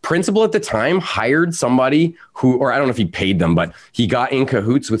the principal at the time hired somebody or I don't know if he paid them, but he got in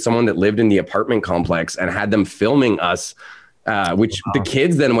cahoots with someone that lived in the apartment complex and had them filming us, which the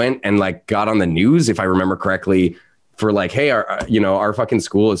kids then went and like got on the news, if I remember correctly, for like, hey, our fucking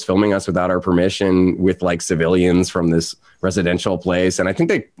school is filming us without our permission with like civilians from this residential place. And I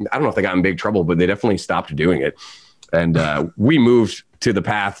think I don't know if they got in big trouble, but they definitely stopped doing it. And we moved to the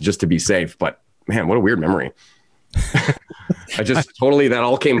path just to be safe. But man, what a weird memory. I just totally, that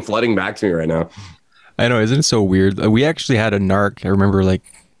all came flooding back to me right now. I know, isn't it so weird? We actually had a narc. I remember, like,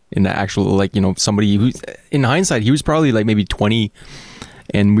 in the actual, like, you know, somebody who's, in hindsight, he was probably like maybe 20,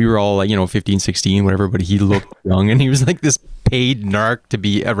 and we were all like, you know, 15, 16, whatever, but he looked young, and he was like this paid narc to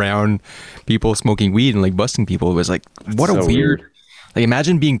be around people smoking weed and like busting people. It was like, what a so weird. Like,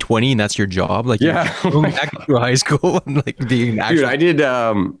 imagine being 20 and that's your job. Like, Yeah. you're going back to high school and like being Dude,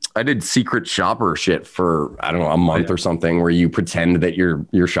 I did secret shopper shit for, I don't know, a month or something, where you pretend that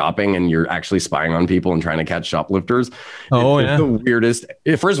you're shopping and you're actually spying on people and trying to catch shoplifters. It's the weirdest.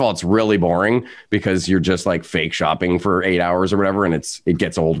 First of all, it's really boring because you're just like fake shopping for 8 hours or whatever, and it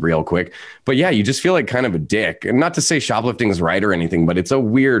gets old real quick. But yeah, you just feel like kind of a dick. And not to say shoplifting is right or anything, but it's a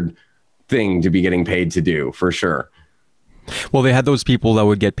weird thing to be getting paid to do, for sure. Well, they had those people that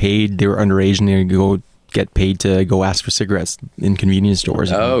would get paid. They were underage and they would go get paid to go ask for cigarettes in convenience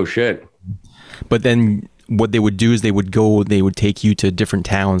stores. Oh, shit. But then what they would do is they would take you to different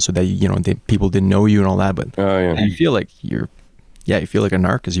towns so that, you know, people didn't know you and all that. But you feel like you feel like a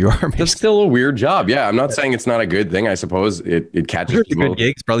narc as you are. Basically. That's still a weird job. Yeah, I'm not saying it's not a good thing. I suppose it catches Sure, people. good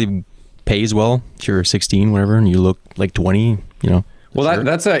gigs, probably pays well if you're 16, whatever, and you look like 20, you know. Well,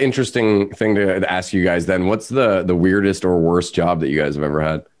 that's an interesting thing to ask you guys then. What's the weirdest or worst job that you guys have ever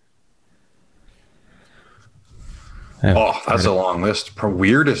had? Oh, that's a long list.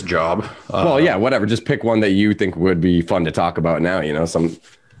 Weirdest job. Well, yeah, whatever. Just pick one that you think would be fun to talk about now. You know,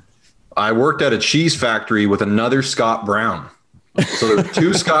 I worked at a cheese factory with another Scott Brown. So there were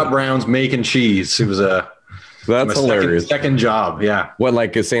two Scott Browns making cheese. It was that's hilarious. Second job, yeah. What,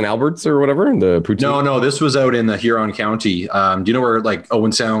 like St. Albert's or whatever? The poutine? No, this was out in the Huron County. Do you know where like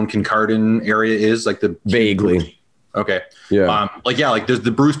Owen Sound, Kincardine area is? Like the vaguely. Okay. Yeah. Like there's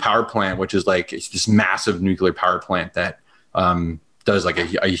the Bruce Power Plant, which is like it's this massive nuclear power plant that does like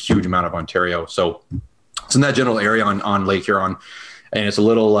a huge amount of Ontario. So it's in that general area on Lake Huron. And it's a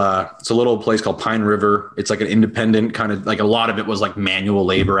little place called Pine River. It's like an independent kind of, like, a lot of it was like manual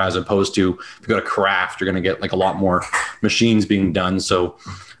labor, as opposed to if you go to craft, you're going to get like a lot more machines being done. So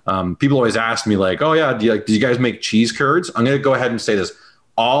people always ask me like, oh yeah, do you guys make cheese curds? I'm going to go ahead and say this.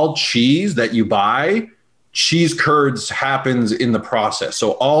 All cheese that you buy, cheese curds happens in the process.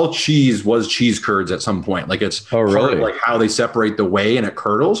 So all cheese was cheese curds at some point. Like it's part of like how they separate the whey and it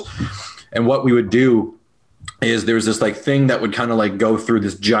curdles. And what we would do is there's this like thing that would kind of like go through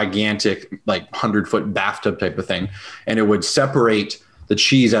this gigantic like 100-foot bathtub type of thing, and it would separate the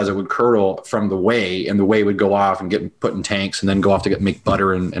cheese as it would curdle from the whey, and the whey would go off and get put in tanks and then go off to make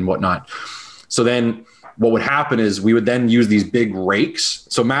butter and whatnot. So then what would happen is we would then use these big rakes.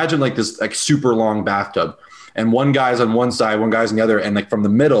 So imagine like this like super long bathtub, and one guy's on one side, one guy's on the other, and like from the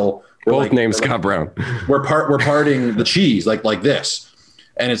middle, both named Scott Brown. We're parting the cheese like this,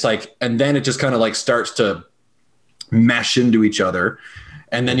 and it's like, and then it just kind of like starts to mesh into each other,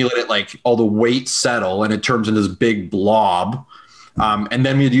 and then you let it like all the weight settle and it turns into this big blob, and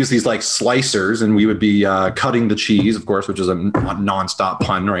then we'd use these like slicers and we would be cutting the cheese, of course, which is a non-stop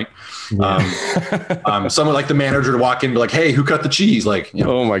pun, right? Someone like the manager to walk in and be like, hey, who cut the cheese? Like, you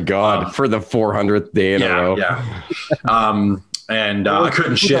know, oh my god, for the 400th day in a row. And I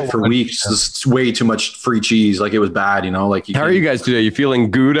couldn't shit for weeks. Just way too much free cheese. Like it was bad, you know. Like how are you guys today? You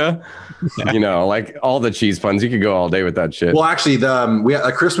feeling Gouda? You know, like all the cheese puns. You could go all day with that shit. Well, actually, we had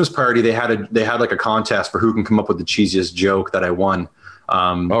a Christmas party. They had like a contest for who can come up with the cheesiest joke that I won.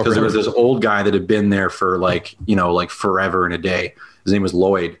 Because there was this old guy that had been there for like, you know, like forever and a day. His name was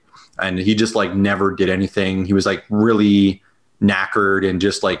Lloyd, and he just like never did anything. He was like really knackered and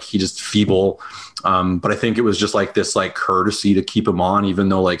just like feeble. But I think it was just like this like courtesy to keep him on, even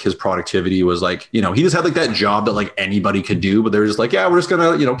though like his productivity was like, you know, he just had like that job that like anybody could do, but they're just like, yeah, we're just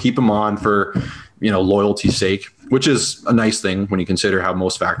gonna, you know, keep him on for, you know, loyalty's sake, which is a nice thing when you consider how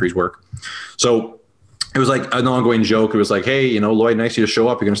most factories work. So it was like an ongoing joke. It was like, hey, you know, Lloyd, nice of you to show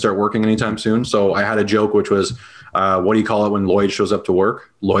up. You're gonna start working anytime soon. So I had a joke, which was, what do you call it when Lloyd shows up to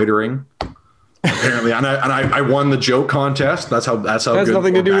work? Loitering. Apparently, and I won the joke contest. That's how has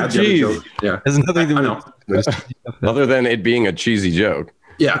nothing to do with cheese. Yeah, has nothing to do with other than it being a cheesy joke.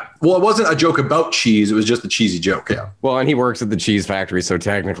 Yeah, well, it wasn't a joke about cheese. It was just a cheesy joke. Yeah. Well, and he works at the cheese factory, so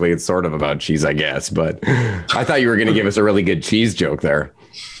technically it's sort of about cheese, I guess. But I thought you were going to give us a really good cheese joke there.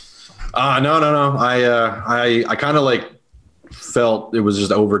 No. I kind of like felt it was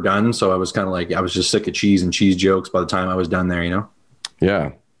just overdone, so I was kind of like, I was just sick of cheese and cheese jokes by the time I was done there. You know.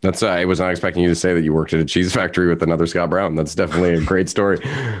 Yeah. That's I was not expecting you to say that you worked at a cheese factory with another Scott Brown. That's definitely a great story.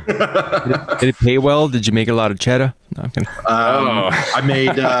 Did it pay well? Did you make a lot of cheddar? No, I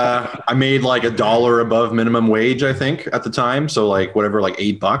made like $1 above minimum wage, I think, at the time. So like whatever, like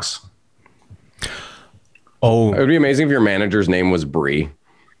 $8. Oh, It would be amazing if your manager's name was Brie.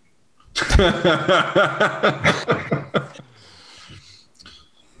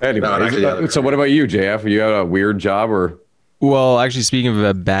 Anyway, so what about you, JF? You got a weird job or? well, actually, speaking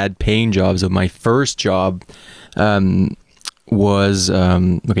of bad paying jobs, my first job was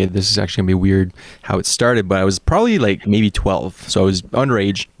okay. This is actually gonna be weird how it started, but I was probably like maybe 12, so I was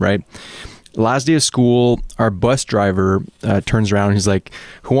underage, right? Last day of school, our bus driver turns around and he's like,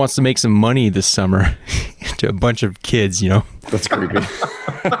 "Who wants to make some money this summer?" to a bunch of kids, That's creepy.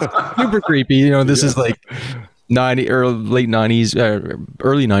 super creepy. This is like 90 or late 90s,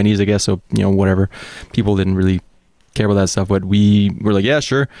 early 90s, I guess. So whatever. People didn't really care about that stuff, but we were like, yeah,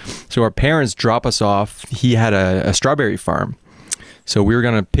 sure. So our parents drop us off. He had a strawberry farm, so we were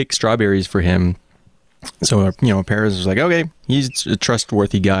gonna pick strawberries for him. So our parents was like, okay, he's a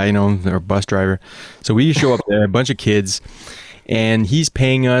trustworthy guy, our bus driver. So we show up there, a bunch of kids, and he's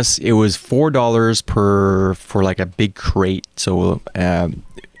paying us. It was $4 for like a big crate. So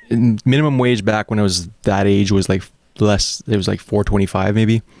minimum wage back when I was that age was like less. It was like $4.25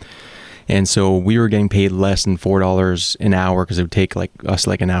 maybe. And so we were getting paid less than $4 an hour because it would take us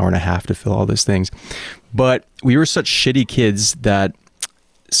an hour and a half to fill all these things. But we were such shitty kids that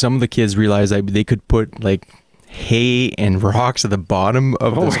some of the kids realized that they could put like hay and rocks at the bottom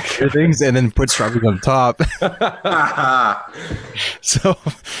of the things and then put strawberries on top. So,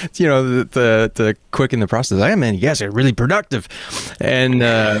 to quicken the process. I mean, you guys are really productive. And,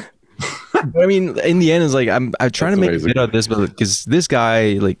 I mean, in the end, it's like I'm trying to make a bit out of this, but because this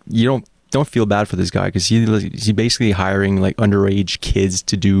guy, like, you don't feel bad for this guy because he's basically hiring like underage kids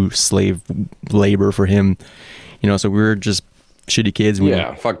to do slave labor for him. So we were just shitty kids.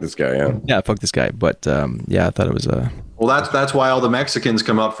 Fuck this guy. Yeah, fuck this guy. But I thought it was well, that's why all the Mexicans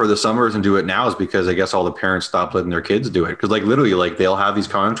come up for the summers and do it now, is because I guess all the parents stop letting their kids do it. Because like literally, like they'll have these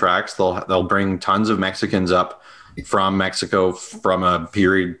contracts. They'll bring tons of Mexicans up from Mexico from a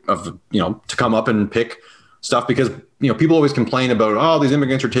period of to come up and pick stuff, because people always complain about, oh, these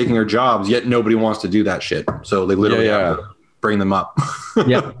immigrants are taking our jobs, yet nobody wants to do that shit. So they literally have to bring them up.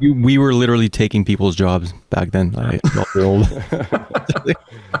 Yeah, we were literally taking people's jobs back then. I felt old.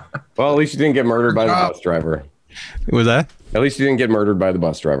 Well, at least you didn't get murdered by the bus driver. Was that? At least you didn't get murdered by the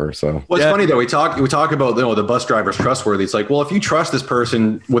bus driver. So well, it's funny though. We talk about the bus driver's trustworthy. It's like, well, if you trust this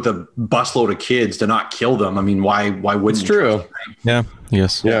person with a busload of kids to not kill them, I mean, why wouldn't? It's true. Yeah.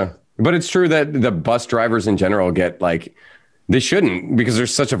 Yes. Yeah. But it's true that the bus drivers in general get like, they shouldn't, because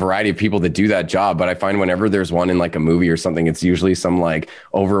there's such a variety of people that do that job. But I find whenever there's one in like a movie or something, it's usually some like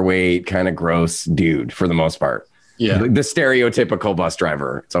overweight, kind of gross dude for the most part. Yeah. The stereotypical bus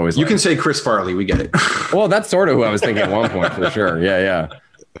driver. It's always you can say Chris Farley. We get it. Well, that's sort of who I was thinking at one point for sure. Yeah.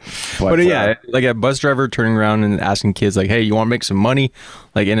 But yeah, like a bus driver turning around and asking kids like, hey, you want to make some money?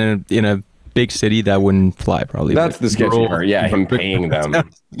 Like in a big city, that wouldn't fly probably. That's the sketchy part. Yeah, him paying them.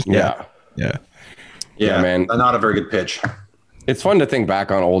 Yeah, man. Not a very good pitch. It's fun to think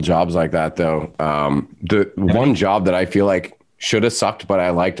back on old jobs like that, though. The one job that I feel like should have sucked, but I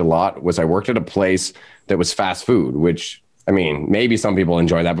liked a lot, was I worked at a place that was fast food, which, I mean, maybe some people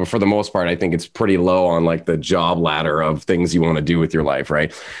enjoy that, but for the most part, I think it's pretty low on like the job ladder of things you want to do with your life,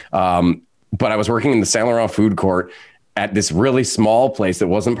 right? But I was working in the Saint Laurent food court at this really small place that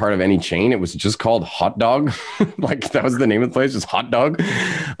wasn't part of any chain. It was just called Hot Dog. Like that was the name of the place, just Hot Dog.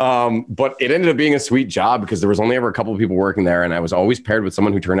 But it ended up being a sweet job because there was only ever a couple of people working there. And I was always paired with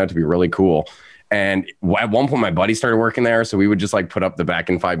someone who turned out to be really cool. And at one point my buddy started working there. So we would just like put up the back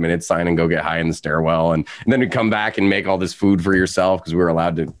in 5 minutes sign and go get high in the stairwell. And then we'd come back and make all this food for yourself, because we were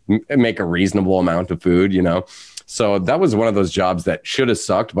allowed to make a reasonable amount of food, So that was one of those jobs that should have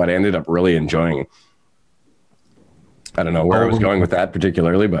sucked, but I ended up really enjoying. I don't know where I was going with that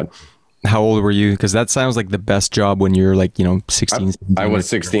particularly, but how old were you? Because that sounds like the best job when you're like, 16. I was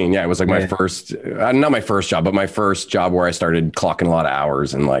 16. Yeah. It was like my first, not my first job, but my first job where I started clocking a lot of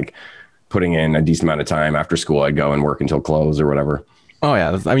hours and like putting in a decent amount of time after school. I'd go and work until close or whatever. Oh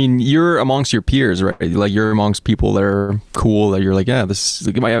yeah. I mean, you're amongst your peers, right? Like you're amongst people that are cool, that you're like, yeah, this is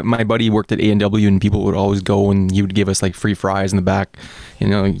like my buddy worked at A&W and people would always go and he would give us like free fries in the back,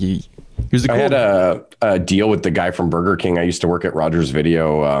 I had a deal with the guy from Burger King. I used to work at Rogers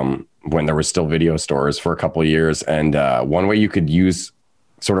Video when there was still video stores for a couple of years. And one way you could use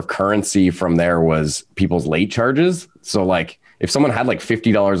sort of currency from there was people's late charges. So like if someone had like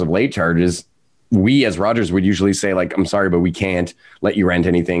 $50 of late charges, we as Rogers would usually say like, I'm sorry, but we can't let you rent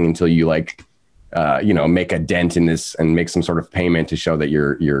anything until you like, make a dent in this and make some sort of payment to show that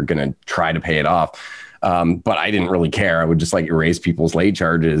you're going to try to pay it off. But I didn't really care. I would just like erase people's late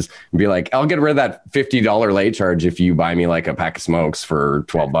charges and be like, I'll get rid of that $50 late charge if you buy me like a pack of smokes for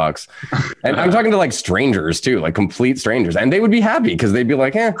 $12. And I'm talking to like strangers too, like complete strangers. And they would be happy because they'd be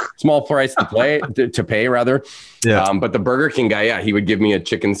like, small price to pay rather. Yeah. But the Burger King guy, he would give me a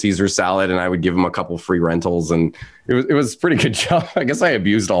chicken Caesar salad and I would give him a couple free rentals. And it was a pretty good job. I guess I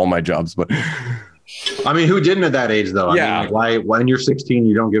abused all my jobs, but I mean, who didn't at that age though? Yeah. I mean, like, why when you're 16,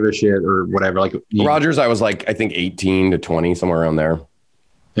 you don't give a shit or whatever. Like Rogers, I was like, I think 18 to 20, somewhere around there.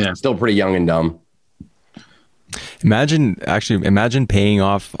 Yeah. Still pretty young and dumb. Imagine paying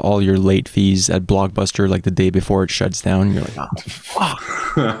off all your late fees at Blockbuster like the day before it shuts down. You're like,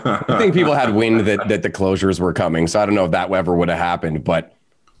 I think people had wind that the closures were coming. So I don't know if that ever would have happened, but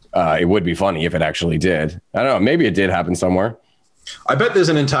it would be funny if it actually did. I don't know. Maybe it did happen somewhere. I bet there's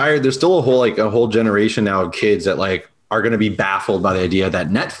still a whole generation now of kids that like are going to be baffled by the idea that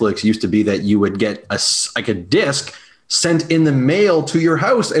Netflix used to be that you would get a disc sent in the mail to your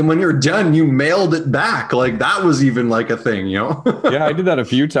house. And when you're done, you mailed it back. Like that was even like a thing, you know? Yeah, I did that a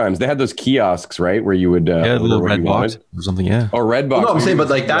few times. They had those kiosks, right? Where you would a little red box or something. Yeah. Or red box. Well, no, I'm saying, but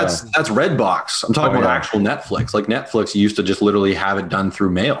like that's Redbox. I'm talking about actual Netflix. Like Netflix used to just literally have it done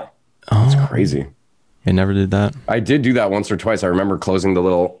through mail. Oh, that's crazy. I never did that. I did do that once or twice. I remember closing the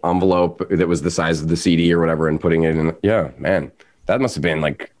little envelope that was the size of the CD or whatever and putting it in. Yeah, man, that must have been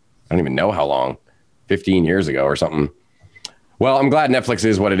like, I don't even know how long, 15 years ago or something. Well, I'm glad Netflix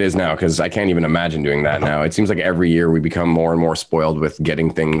is what it is now because I can't even imagine doing that now. It seems like every year we become more and more spoiled with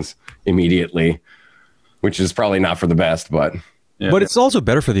getting things immediately, which is probably not for the best, but. Yeah. But it's also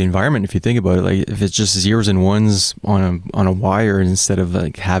better for the environment if you think about it. Like if it's just zeros and ones on a wire instead of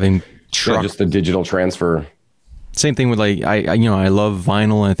like having just the digital transfer. Same thing with like I love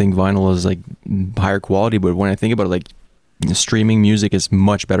vinyl and I think vinyl is like higher quality. But when I think about it, like streaming music is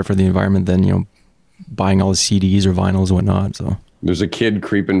much better for the environment than buying all the CDs or vinyls and whatnot. So there's a kid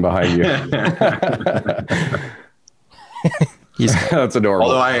creeping behind you. That's adorable.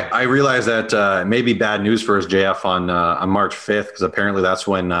 Although I realize that it may be bad news for us, JF, on March 5th, because apparently that's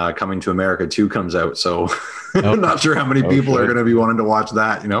when Coming to America 2 comes out. So I'm not sure how many people are going to be wanting to watch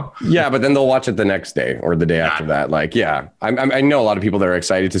that, Yeah, but then they'll watch it the next day or the day after that. Like, yeah, I know a lot of people that are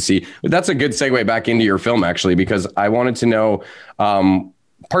excited to see. But that's a good segue back into your film, actually, because I wanted to know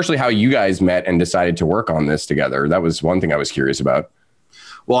partially how you guys met and decided to work on this together. That was one thing I was curious about.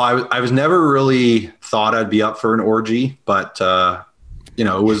 Well, I was never really thought I'd be up for an orgy, but it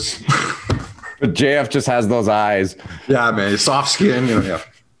was. But JF just has those eyes. Yeah, man, soft skin.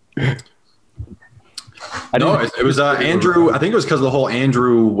 Yeah. It was Andrew. I think it was because of the whole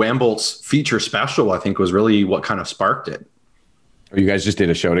Andrew Wambolt's feature special. I think was really what kind of sparked it. You guys just did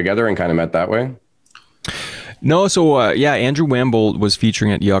a show together and kind of met that way. No, so Andrew Wambolt was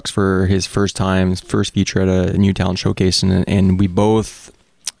featuring at Yucks for his first feature at a New Talent Showcase, and we both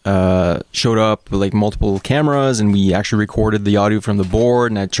showed up with like multiple cameras, and we actually recorded the audio from the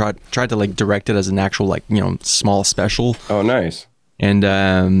board, and I tried to like direct it as an actual like small special. Oh, nice. And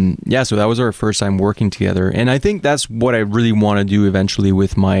so that was our first time working together, and I think that's what I really want to do eventually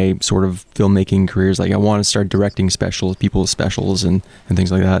with my sort of filmmaking careers. Like I want to start directing people's specials and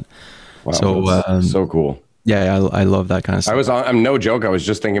things like that. Wow, so so cool. Yeah, I love that kind of stuff. I'm no joke. I was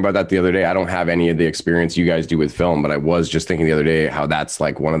just thinking about that the other day. I don't have any of the experience you guys do with film, but I was just thinking the other day how that's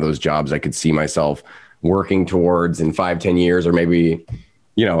like one of those jobs I could see myself working towards in 5-10 years, or maybe,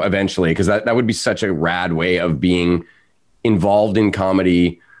 eventually, because that would be such a rad way of being involved in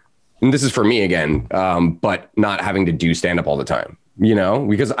comedy. And this is for me again, but not having to do stand-up all the time,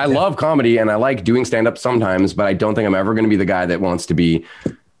 because I love comedy and I like doing stand-up sometimes, but I don't think I'm ever going to be the guy that wants to be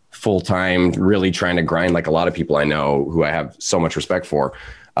full-time, really trying to grind like a lot of people I know who I have so much respect for.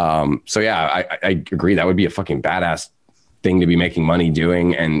 I agree. That would be a fucking badass thing to be making money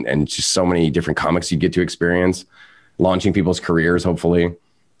doing, and just so many different comics you get to experience, launching people's careers, hopefully.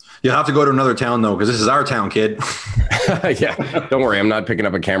 You'll have to go to another town though, because this is our town, kid. Yeah, don't worry. I'm not picking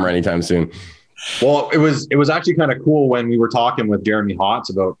up a camera anytime soon. Well, it was actually kind of cool when we were talking with Jeremy Hotz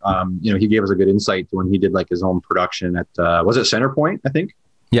about, he gave us a good insight to when he did like his own production at, was it Centerpoint, I think?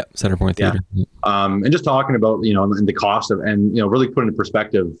 Yeah, Centerpoint Theater. Yeah. And just talking about, and the cost of, and, really put into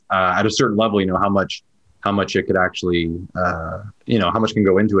perspective at a certain level, how much it could actually, how much can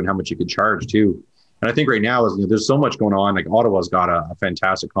go into it and how much you could charge too. And I think right now is, there's so much going on. Like Ottawa's got a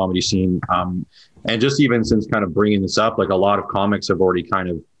fantastic comedy scene. And just even since kind of bringing this up, like a lot of comics have already kind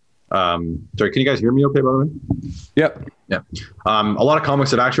of, sorry, can you guys hear me okay, by the way? Yep. Yeah. A lot of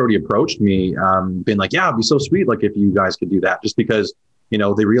comics have actually already approached me, been like, yeah, it'd be so sweet. Like if you guys could do that, just because,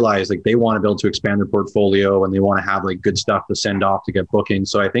 they realize like they want to be able to expand their portfolio and they want to have like good stuff to send off to get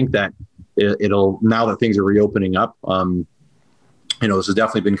bookings. So I think that, it'll, now that things are reopening up, this has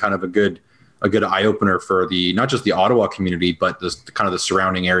definitely been kind of a good eye opener for not just the Ottawa community, but kind of the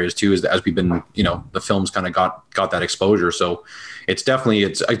surrounding areas too, as we've been, the films kind of got that exposure. So it's definitely,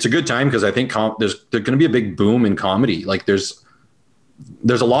 it's a good time, because I think there's going to be a big boom in comedy. Like there's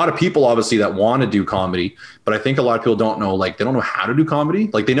a lot of people obviously that want to do comedy, but I think a lot of people don't know, like, they don't know how to do comedy.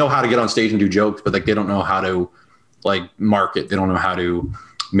 Like they know how to get on stage and do jokes, but like they don't know how to like market. They don't know how to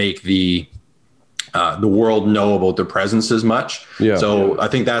make the world know about their presence as much. Yeah. So I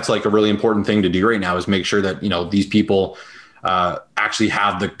think that's like a really important thing to do right now, is make sure that, these people actually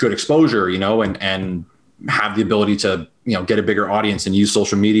have the good exposure, and have the ability to, get a bigger audience and use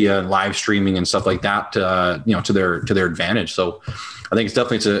social media and live streaming and stuff like that to their advantage. So I think it's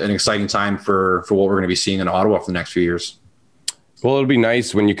definitely an exciting time for what we're going to be seeing in Ottawa for the next few years. Well, it'll be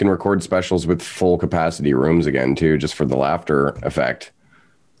nice when you can record specials with full capacity rooms again too, just for the laughter effect.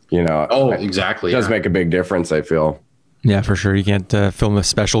 Oh, exactly. It does make a big difference, I feel. Yeah, for sure. You can't film a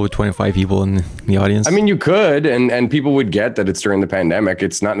special with 25 people in the audience. I mean, you could, and people would get that it's during the pandemic.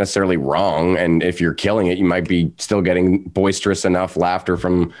 It's not necessarily wrong. And if you're killing it, you might be still getting boisterous enough laughter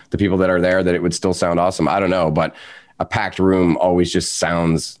from the people that are there that it would still sound awesome. I don't know, but a packed room always just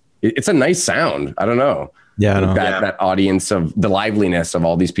sounds, it's a nice sound. I don't know. Yeah, I know. That audience of the liveliness of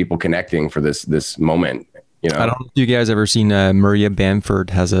all these people connecting for this moment. I don't know if you guys ever seen Maria Bamford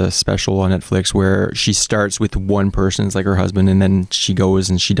has a special on Netflix where she starts with one person, it's like her husband, and then she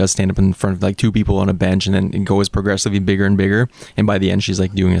goes and she does stand up in front of like two people on a bench, and then it goes progressively bigger and bigger, and by the end she's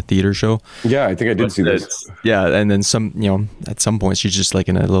like doing a theater show. Yeah, I think I did see this. Yeah, and then at some point she's just like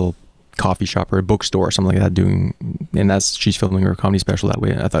in a little coffee shop or a bookstore or something like that and she's filming her comedy special that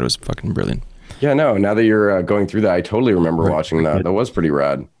way. I thought it was fucking brilliant. Yeah, no, now that you're going through that, I totally remember watching that. That was pretty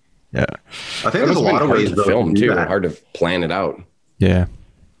rad. Yeah, I think there's a lot of ways to film too. Hard to plan it out. Yeah,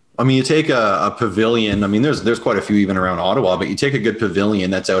 I mean, you take a pavilion. I mean, there's quite a few even around Ottawa, but you take a good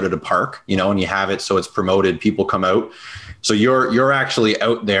pavilion that's out at a park, and you have it so it's promoted. People come out, so you're actually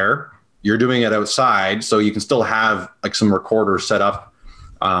out there. You're doing it outside, so you can still have like some recorders set up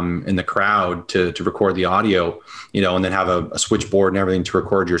in the crowd to record the audio, and then have a switchboard and everything to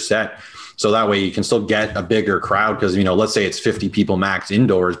record your set. So that way you can still get a bigger crowd, because, let's say it's 50 people max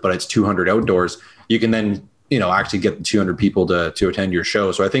indoors, but it's 200 outdoors. You can then, actually get the 200 people to attend your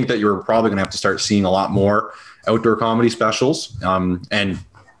show. So I think that you're probably going to have to start seeing a lot more outdoor comedy specials. And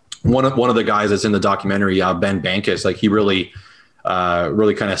one of the guys that's in the documentary, Ben Bankus, like he really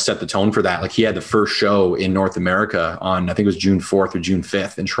kind of set the tone for that. Like he had the first show in North America on, I think it was June 4th or June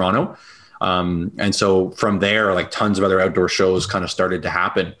 5th in Toronto. And so from there, like tons of other outdoor shows kind of started to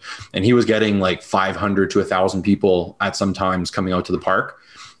happen, and he was getting like 500 to 1,000 people at some times coming out to the park.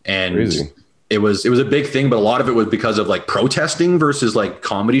 And Crazy. It was a big thing, but a lot of it was because of like protesting versus like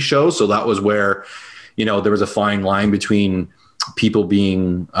comedy shows. So that was where, there was a fine line between people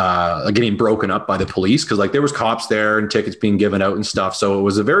being, getting broken up by the police. Cause like there was cops there and tickets being given out and stuff. So it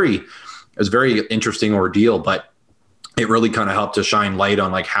was a very interesting ordeal, but it really kind of helped to shine light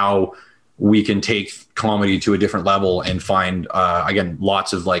on like how we can take comedy to a different level and find, again,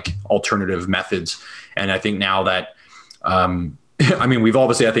 lots of like alternative methods. And I think now that, we've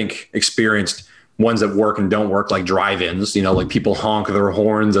obviously, I think, experienced ones that work and don't work, like drive-ins, like people honk their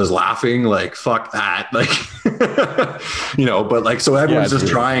horns as laughing, like, fuck that. Like, but like, so everyone's just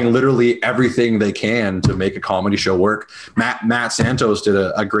trying literally everything they can to make a comedy show work. Matt Santos did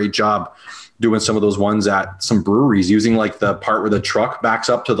a great job doing some of those ones at some breweries, using like the part where the truck backs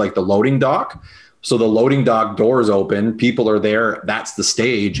up to like the loading dock. So the loading dock doors open, people are there, that's the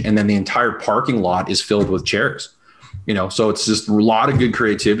stage. And then the entire parking lot is filled with chairs, so it's just a lot of good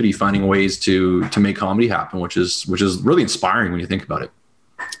creativity, finding ways to make comedy happen, which is really inspiring when you think about it.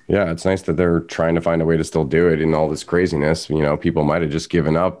 Yeah. It's nice that they're trying to find a way to still do it in all this craziness. People might've just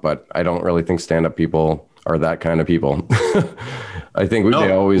given up, but I don't really think stand-up people are that kind of people. I think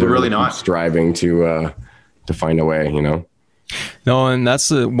they always are really not striving to find a way, No, and that's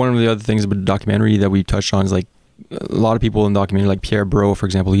one of the other things about the documentary that we touched on is like a lot of people in the documentary, like Pierre Bro, for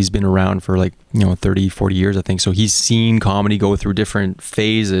example, he's been around for like, 30, 40 years, I think. So he's seen comedy go through different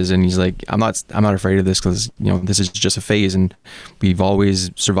phases, and he's like, I'm not afraid of this because, this is just a phase, and we've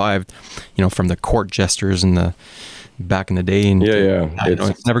always survived, from the court jesters and the back in the day. And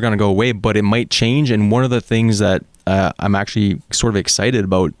it's never going to go away, but it might change. And one of the things that I'm actually sort of excited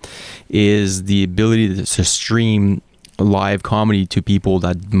about is the ability to stream live comedy to people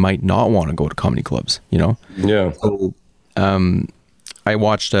that might not want to go to comedy clubs, Yeah. So, I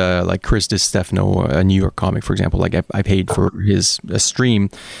watched like Chris DiStefano, a New York comic, for example. Like I paid for his stream,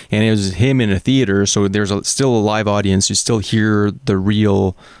 and it was him in a theater. So there's still a live audience. You still hear the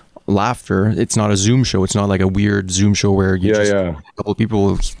real laughter. It's not a Zoom show. It's not like a weird Zoom show where you a couple of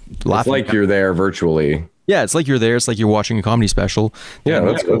people laughing. It's like you're there virtually. Yeah, it's like you're there. It's like you're watching a comedy special. Yeah,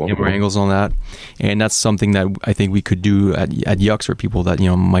 that's cool. More angles on that, and that's something that I think we could do at Yucks for people that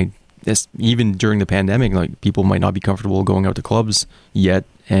might, even during the pandemic, like people might not be comfortable going out to clubs yet,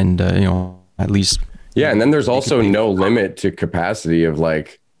 and at least. Yeah, and then there's also no limit to capacity of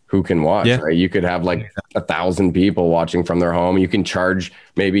like who can watch. Yeah. Right? You could have like 1,000 people watching from their home. You can charge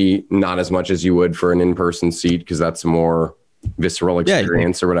maybe not as much as you would for an in-person seat because that's a more visceral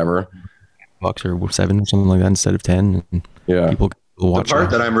experience or whatever. Bucks or 7 or something like that instead of 10. And people watch. The part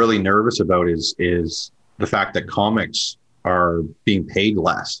that I'm really nervous about is the fact that comics are being paid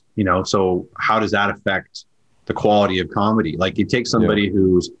less. So how does that affect the quality of comedy? Like you take somebody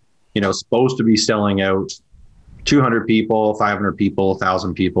who's supposed to be selling out 200 people, 500 people,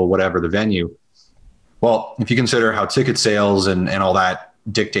 1,000 people, whatever the venue. Well, if you consider how ticket sales and all that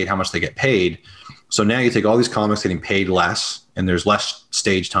dictate how much they get paid. So now you take all these comics getting paid less and there's less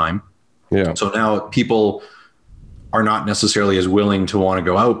stage time. Yeah. So now people are not necessarily as willing to want to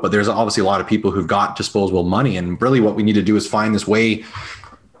go out, but there's obviously a lot of people who've got disposable money. And really what we need to do is find this way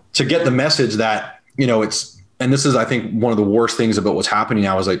to get the message that, and this is, I think, one of the worst things about what's happening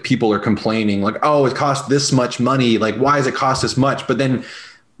now is like people are complaining like, oh, it costs this much money. Like, why does it cost this much? But then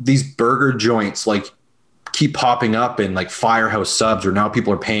these burger joints like keep popping up and like Firehouse Subs, or now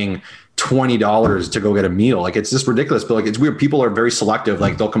people are paying $20 to go get a meal. Like it's just ridiculous, but like it's weird. People are very selective.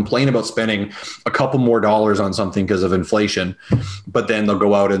 Like they'll complain about spending a couple more dollars on something because of inflation, but then they'll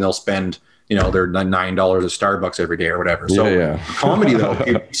go out and they'll spend, their $9 at Starbucks every day or whatever. So comedy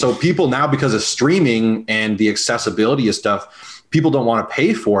though, so people now, because of streaming and the accessibility of stuff, people don't want to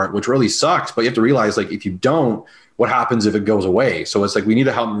pay for it, which really sucks. But you have to realize like, if you don't, what happens if it goes away? So it's like, we need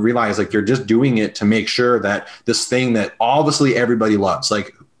to help them realize like, you're just doing it to make sure that this thing that obviously everybody loves,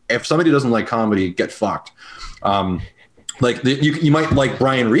 like, if somebody doesn't like comedy, get fucked. You might like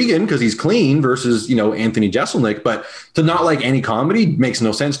Brian Regan because he's clean versus, Anthony Jeselnik, but to not like any comedy makes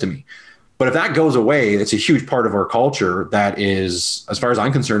no sense to me. But if that goes away, it's a huge part of our culture that is, as far as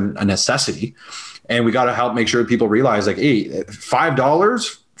I'm concerned, a necessity. And we got to help make sure people realize like, hey,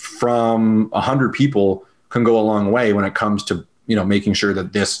 $5 from 100 people can go a long way when it comes to, making sure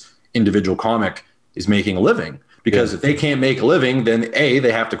that this individual comic is making a living. Because if they can't make a living, then A,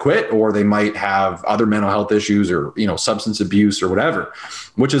 they have to quit, or they might have other mental health issues or, substance abuse or whatever,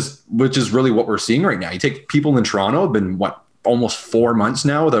 which is really what we're seeing right now. You take people in Toronto, have been almost 4 months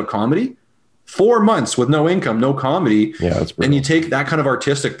now without comedy, 4 months with no income, no comedy. Yeah, that's brutal. And you take that kind of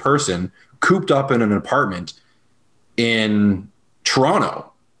artistic person cooped up in an apartment in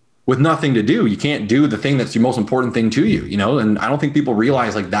Toronto with nothing to do. You can't do the thing that's the most important thing to you, and I don't think people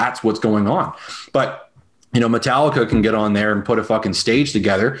realize like that's what's going on. But Metallica can get on there and put a fucking stage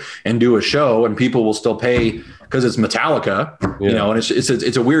together and do a show, and people will still pay because it's Metallica, and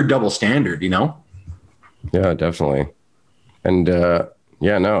it's a weird double standard, Yeah, definitely. And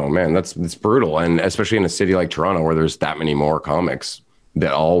it's brutal. And especially in a city like Toronto where there's that many more comics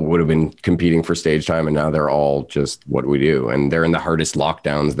that all would have been competing for stage time, and now they're all just what we do. And they're in the hardest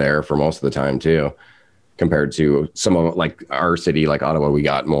lockdowns there for most of the time too, compared to some of like our city, like Ottawa, we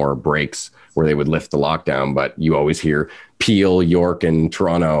got more breaks where they would lift the lockdown, but you always hear Peel, York, and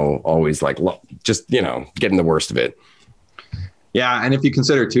Toronto always like just, getting the worst of it. Yeah. And if you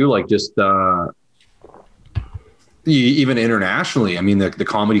consider too, like just even internationally, I mean, the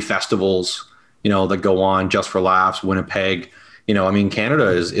comedy festivals, that go on Just for Laughs, Winnipeg, Canada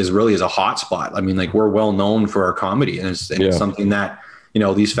is really a hot spot. I mean, like we're well known for our comedy, and it's something that,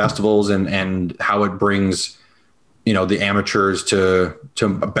 these festivals and how it brings, the amateurs to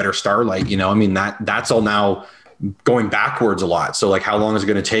a better starlight, that's all now going backwards a lot. So like, how long is it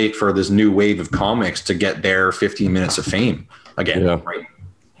going to take for this new wave of comics to get their 15 minutes of fame again? Yeah. Right.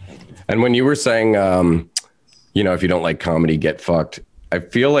 And when you were saying, if you don't like comedy, get fucked, I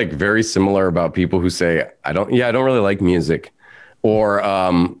feel like very similar about people who say, I don't really like music, or,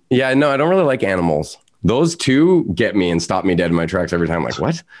 I don't really like animals. Those two get me and stop me dead in my tracks every time. Like,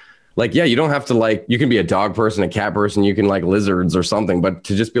 what? Like, yeah, you don't have to you can be a dog person, a cat person, you can like lizards or something, but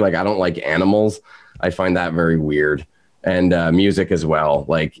to just be like, I don't like animals, I find that very weird. And music as well.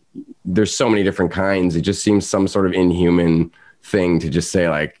 Like there's so many different kinds. It just seems some sort of inhuman thing to just say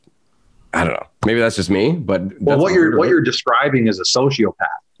like, I don't know, maybe that's just me, but what you're describing is a sociopath.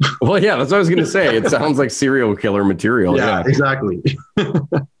 Well, yeah, that's what I was going to say. It sounds like serial killer material. Yeah. Exactly.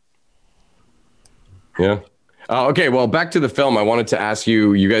 Yeah. Okay, well, back to the film. I wanted to ask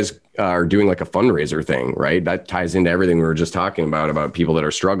you, you guys are doing like a fundraiser thing, right? That ties into everything we were just talking about people that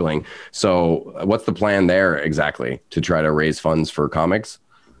are struggling. So what's the plan there exactly to try to raise funds for comics?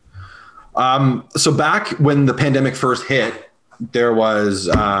 So back when the pandemic first hit, there was,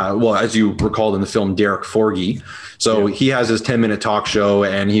 as you recalled in the film, Derek Forgy. So he has his 10-minute talk show,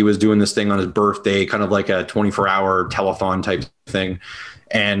 and he was doing this thing on his birthday, kind of like a 24-hour telethon type thing.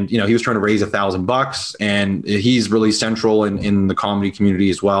 And, he was trying to raise $1,000, and he's really central in the comedy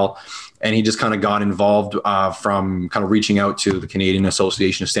community as well. And he just kind of got involved from kind of reaching out to the Canadian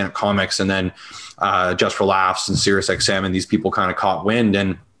Association of Stand-Up Comics, and then Just for Laughs and SiriusXM, and these people kind of caught wind,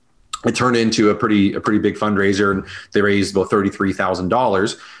 and it turned into a pretty big fundraiser, and they raised about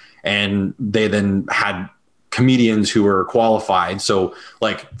 $33,000. And they then had comedians who were qualified. So,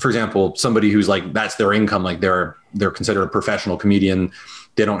 like, for example, somebody who's like, that's their income, like they're considered a professional comedian.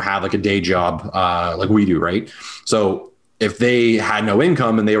 They don't have like a day job like we do, right? So if they had no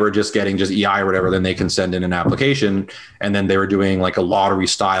income and they were just getting just EI or whatever, then they can send in an application. And then they were doing like a lottery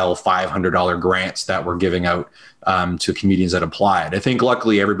style $500 grants that were giving out to comedians that applied. I think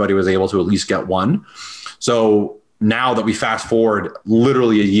luckily everybody was able to at least get one. So now that we fast forward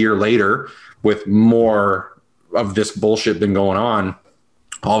literally a year later, with more of this bullshit been going on,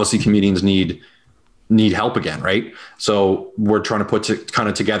 obviously comedians need help again, right? So we're trying to put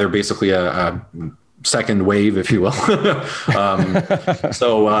together basically a second wave, if you will. So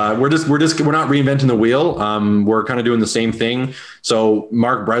we're not reinventing the wheel. We're kind of doing the same thing. So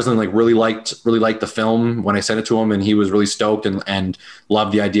Mark Breslin really liked the film when I sent it to him, and he was really stoked and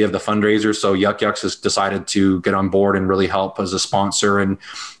loved the idea of the fundraiser. So Yuck Yucks has decided to get on board and really help as a sponsor. And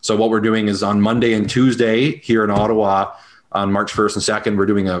so what we're doing is on Monday and Tuesday here in Ottawa on March 1st and 2nd, we're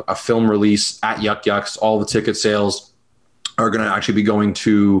doing a film release at Yuck Yucks. All the ticket sales are going to actually be going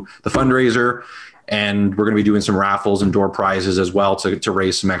to the fundraiser. And we're going to be doing some raffles and door prizes as well to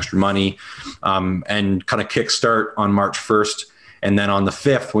raise some extra money and kind of kickstart on March 1st. And then on the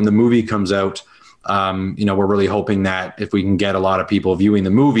 5th, when the movie comes out, we're really hoping that if we can get a lot of people viewing the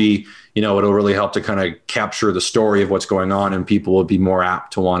movie, it'll really help to kind of capture the story of what's going on, and people will be more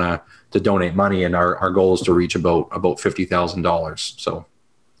apt to want to donate money. And our goal is to reach about $50,000. So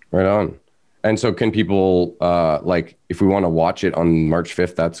right on. And so can people, if we want to watch it on March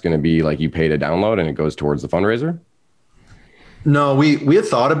 5th, that's going to be like you pay to download and it goes towards the fundraiser? No, we had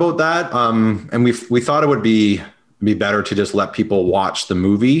thought about that. And we thought it would be better to just let people watch the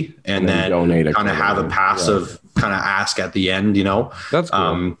movie and then donate, kind of have a passive kind of ask at the end, That's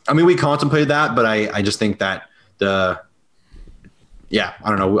cool. We contemplated that, but I just think that I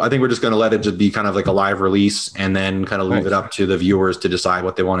don't know. I think we're just going to let it just be kind of like a live release and then kind of leave it up to the viewers to decide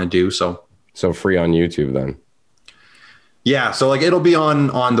what they want to do. So free on YouTube then. Yeah. So it'll be on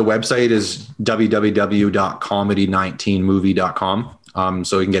the website is www.comedy19movie.com.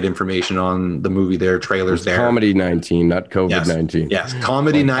 So you can get information on the movie there, trailers there. Comedy 19, not COVID-19. Yes.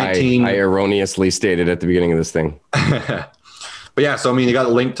 Comedy 19. I erroneously stated at the beginning of this thing. But yeah, so you got a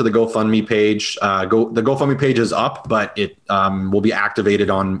link to the GoFundMe page. The GoFundMe page is up, but it will be activated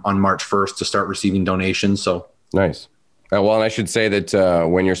on March 1st to start receiving donations. So nice. Well, and I should say that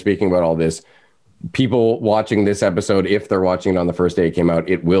when you're speaking about all this, people watching this episode, if they're watching it on the first day it came out,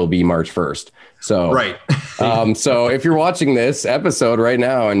 it will be March 1st. So, right. So if you're watching this episode right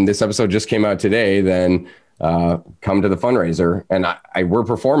now and this episode just came out today, then come to the fundraiser. And we're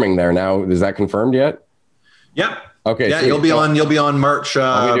performing there now. Is that confirmed yet? Yep. Okay. Yeah, so you'll be on March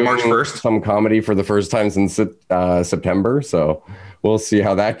 1st. Some comedy for the first time since September. So we'll see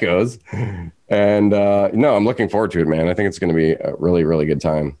how that goes. And I'm looking forward to it, man. I think it's going to be a really, really good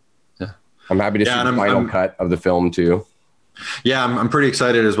time. Yeah. I'm happy to see the final cut of the film too. Yeah, I'm pretty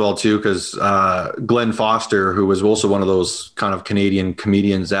excited as well too, because Glenn Foster, who was also one of those kind of Canadian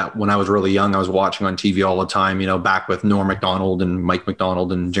comedians that when I was really young, I was watching on TV all the time, back with Norm Macdonald and Mike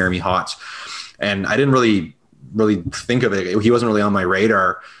McDonald and Jeremy Hotz. And I didn't really think of it. He wasn't really on my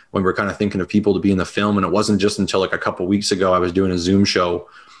radar when we were kind of thinking of people to be in the film. And it wasn't just until a couple of weeks ago, I was doing a Zoom show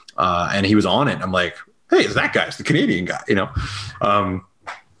and he was on it. I'm like, hey, it's that guy. It's the Canadian guy,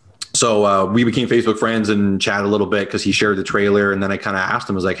 So we became Facebook friends and chatted a little bit because he shared the trailer. And then I kind of asked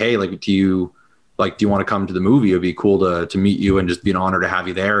him, I was like, hey, do you want to come to the movie? It'd be cool to meet you and just be an honor to have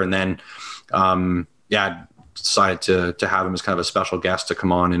you there. And then, decided to have him as kind of a special guest to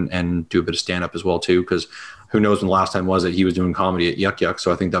come on and do a bit of stand up as well too. Cause who knows when the last time was that he was doing comedy at Yuck Yuck.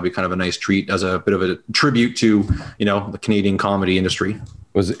 So I think that'll be kind of a nice treat as a bit of a tribute to, the Canadian comedy industry.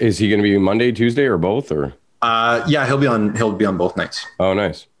 Is he going to be Monday, Tuesday or both or? Yeah, he'll be on both nights. Oh,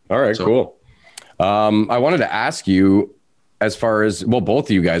 nice. All right, cool. I wanted to ask you, as far as, both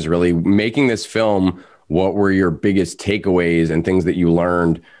of you guys really, making this film, what were your biggest takeaways and things that you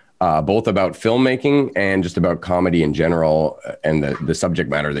learned, both about filmmaking and just about comedy in general and the subject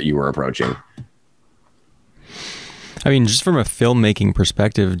matter that you were approaching? I mean, just from a filmmaking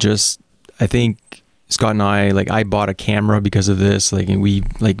perspective, just I think Scott and I, like, I bought a camera because of this. Like, and we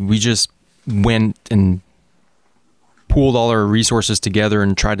just went and pooled all our resources together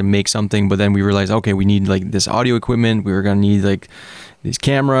and tried to make something. But then we realized, okay, we need like this audio equipment. We were gonna need like these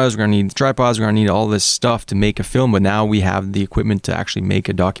cameras. We're gonna need tripods. We're gonna need all this stuff to make a film. But now we have the equipment to actually make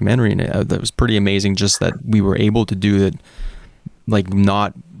a documentary, and that was pretty amazing. Just that we were able to do it. Like, we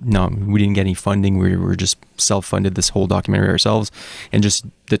didn't get any funding. We were just self-funded this whole documentary ourselves, and just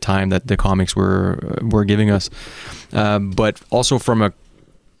the time that the comics were giving us. But also from a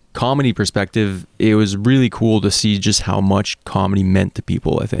comedy perspective, it was really cool to see just how much comedy meant to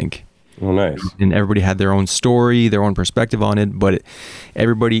people, I think. Oh, nice. And everybody had their own story, their own perspective on it, but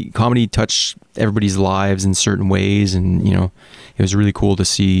comedy touched everybody's lives in certain ways, and it was really cool to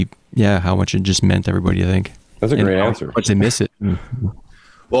see how much it just meant to everybody, I think. That's a great answer. How much they miss it.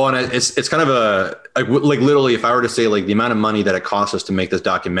 Well, and it's kind of like literally, if I were to say like the amount of money that it cost us to make this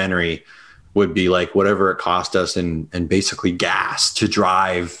documentary would be like whatever it cost us and basically gas to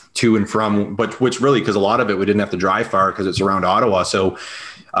drive to and from, but which really, because a lot of it we didn't have to drive far because it's around Ottawa. So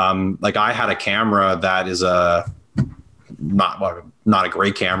like I had a camera that is not a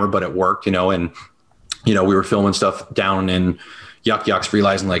great camera, but it worked, and we were filming stuff down in Yuck Yucks,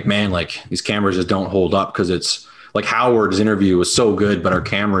 realizing like, man, like these cameras just don't hold up, because it's like Howard's interview was so good, but our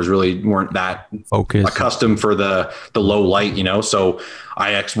cameras really weren't that accustomed for the low light, So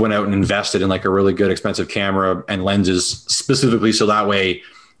I went out and invested in like a really good expensive camera and lenses specifically so that way,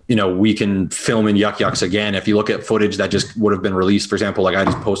 we can film in Yuck Yucks again. If you look at footage that just would have been released, for example, like I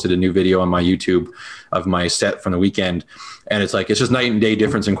just posted a new video on my YouTube of my set from the weekend, and it's just night and day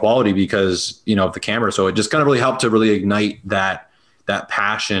difference in quality because, of the camera. So it just kind of really helped to really ignite that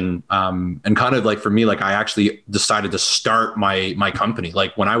passion. And kind of like for me, like I actually decided to start my company.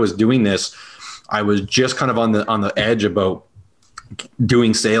 Like when I was doing this, I was just kind of on the edge about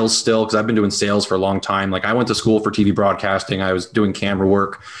doing sales still, because I've been doing sales for a long time. Like I went to school for TV broadcasting. I was doing camera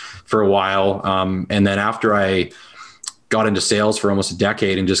work for a while. And then after I got into sales for almost a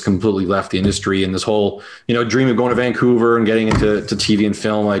decade and just completely left the industry, and this whole, dream of going to Vancouver and getting into TV and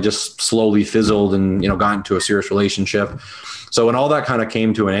film, I just slowly fizzled and, got into a serious relationship. So when all that kind of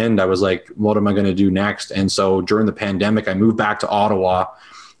came to an end, I was like, what am I going to do next? And so during the pandemic, I moved back to Ottawa,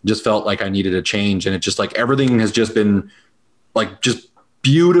 just felt like I needed a change. And it just like everything has just been like just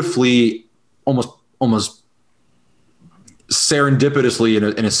beautifully, almost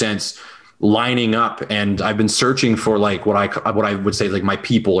serendipitously in a sense, lining up. And I've been searching for like what I would say like my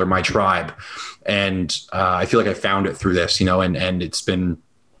people or my tribe. And I feel like I found it through this, and it's been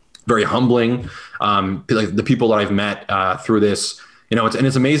very humbling. Like the people that I've met through this,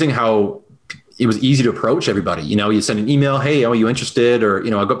 it's amazing how it was easy to approach everybody. You send an email, hey, are you interested? Or, I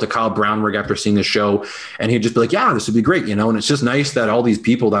go up to Kyle Brownberg after seeing the show, and he'd just be like, yeah, this would be great. And it's just nice that all these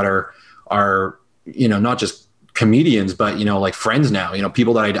people that are, not just comedians, but, like friends now,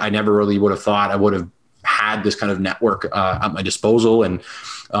 people that I never really would have thought I would have had this kind of network at my disposal. And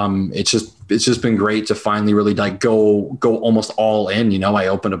it's just been great to finally really like go almost all in. I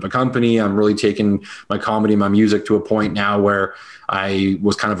opened up a company. I'm really taking my comedy, my music to a point now where I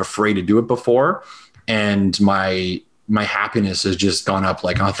was kind of afraid to do it before. And my happiness has just gone up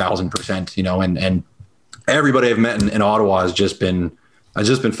like 1,000%, and everybody I've met in Ottawa has just been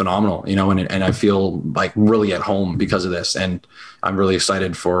phenomenal, and I feel like really at home because of this. And I'm really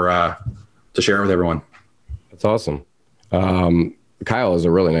excited to share it with everyone. That's awesome. Kyle is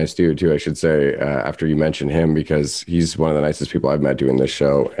a really nice dude too, I should say, after you mentioned him, because he's one of the nicest people I've met doing this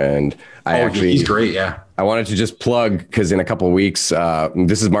show. And he's great. Yeah. I wanted to just plug, because in a couple of weeks,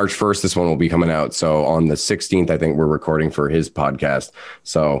 this is March 1st, this one will be coming out. So on the 16th, I think we're recording for his podcast.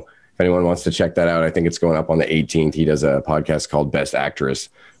 So if anyone wants to check that out, I think it's going up on the 18th. He does a podcast called Best Actress,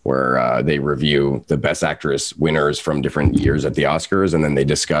 where they review the Best Actress winners from different years at the Oscars, and then they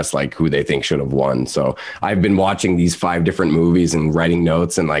discuss like who they think should have won. So I've been watching these 5 different movies and writing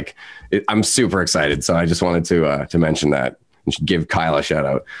notes, and like I'm super excited. So I just wanted to mention that and give Kyle a shout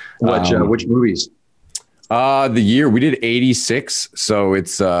out. Which movies? The year we did 86, so it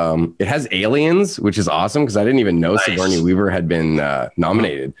has Aliens, which is awesome because I didn't even know Sigourney Weaver had been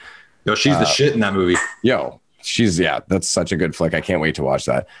nominated. Yo, she's the shit in that movie. That's such a good flick. I can't wait to watch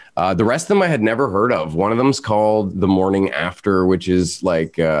that. The rest of them I had never heard of. One of them's called The Morning After, which is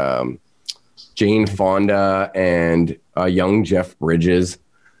like Jane Fonda and young Jeff Bridges,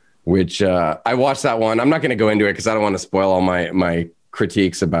 which I watched that one. I'm not going to go into it because I don't want to spoil all my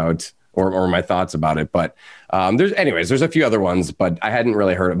critiques about or my thoughts about it. But there's a few other ones, but I hadn't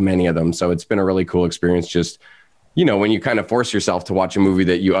really heard of many of them. So it's been a really cool experience just you know, when you kind of force yourself to watch a movie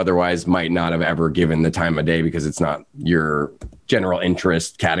that you otherwise might not have ever given the time of day because it's not your general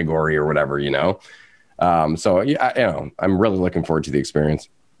interest category or whatever, you know? So, yeah, you know, I'm really looking forward to the experience.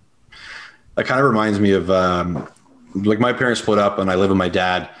 That kind of reminds me of, like my parents split up and I live with my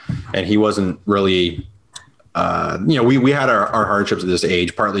dad, and he wasn't really, you know, we had our hardships at this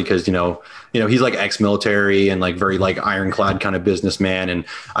age, partly because, you know, he's like ex-military and like very like ironclad kind of businessman. And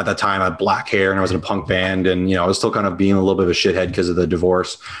at that time I had black hair and I was in a punk band, and, you know, I was still kind of being a little bit of a shithead because of the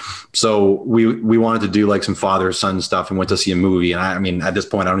divorce. So we wanted to do like some father son stuff and went to see a movie. And I mean, at this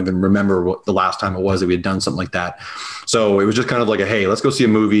point, I don't even remember what the last time it was that we had done something like that. So it was just kind of like hey, let's go see a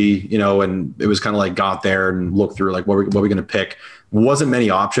movie, you know, and it was kind of like got there and looked through like what are we going to pick? Wasn't many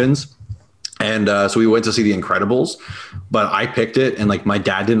options. And so we went to see The Incredibles, but I picked it, and like my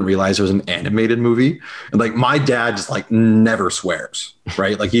dad didn't realize it was an animated movie. And like my dad just like never swears,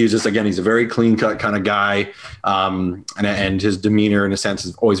 right? Like he was just, again, he's a very clean cut kind of guy, and his demeanor in a sense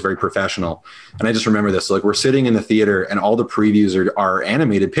is always very professional. And I just remember this, like we're sitting in the theater and all the previews are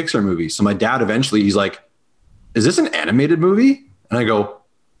animated Pixar movies. So my dad eventually, he's like, "Is this an animated movie?" And I go,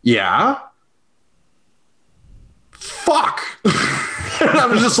 "Yeah." Fuck. And I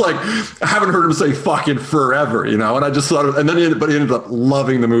was just like, I haven't heard him say fucking forever, you know? And I just thought, and then he ended up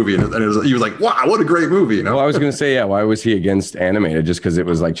loving the movie. And he was like, wow, what a great movie, you know? Well, I was going to say, yeah, why was he against animated? Just because it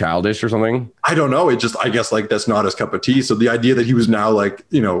was like childish or something? I don't know. I guess like that's not his cup of tea. So the idea that he was now like,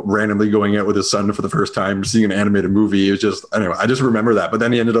 you know, randomly going out with his son for the first time, seeing an animated movie, it was just, anyway, I just remember that. But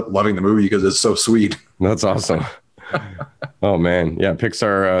then he ended up loving the movie because it's so sweet. That's awesome. Oh, man. Yeah,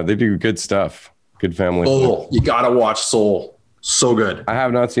 Pixar, they do good stuff. Good family. Soul. You got to watch Soul. So good. I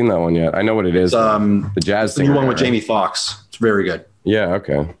have not seen that one yet. I know what it is. The jazz singer. The new one with Jamie Foxx. It's very good. Yeah.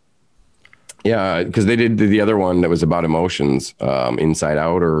 Okay. Yeah, because they did the other one that was about emotions, Inside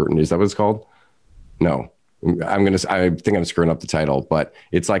Out, or is that what it's called? No, I think I'm screwing up the title, but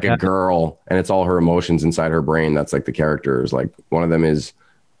it's like a girl and it's all her emotions inside her brain. That's like the characters. Like one of them is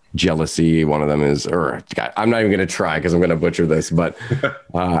jealousy. One of them is, I'm not even going to try because I'm going to butcher this, but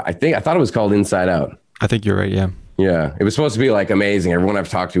I thought it was called Inside Out. I think you're right. Yeah. Yeah, it was supposed to be like amazing. Everyone I've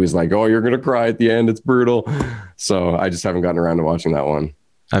talked to is like, "Oh, you're gonna cry at the end. It's brutal." So I just haven't gotten around to watching that one.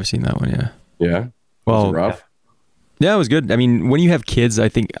 I've seen that one. Yeah. Yeah. Well, was it rough? Yeah, it was good. I mean, when you have kids, I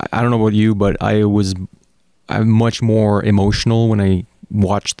think, I don't know about you, but I'm much more emotional when I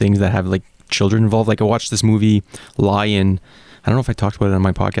watch things that have like children involved. Like I watched this movie Lion. I don't know if I talked about it on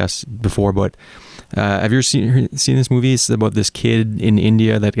my podcast before, but have you ever seen this movie? It's about this kid in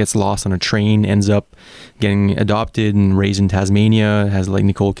India that gets lost on a train, ends up getting adopted and raised in Tasmania. It has like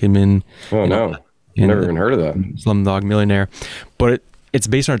Nicole Kidman. Oh no, never even heard of that. Slumdog Millionaire, but it's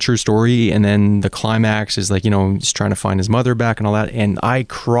based on a true story. And then the climax is like, you know, he's trying to find his mother back and all that. And I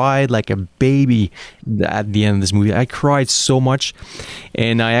cried like a baby at the end of this movie. I cried so much,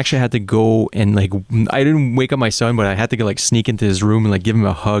 and I actually had to go and like, I didn't wake up my son, but I had to go like sneak into his room and like give him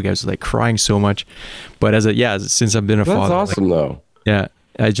a hug. I was like crying so much. But since I've been a father, that's awesome though. Yeah.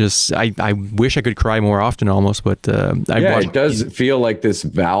 I wish I could cry more often almost, but it does feel like this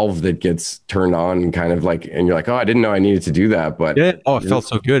valve that gets turned on kind of like, and you're like, oh, I didn't know I needed to do that. But yeah, it felt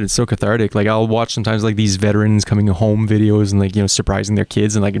so good. It's so cathartic. Like I'll watch sometimes like these veterans coming home videos and like, you know, surprising their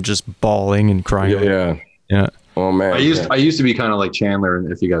kids and like just bawling and crying. Yeah. Oh man. I used to be kind of like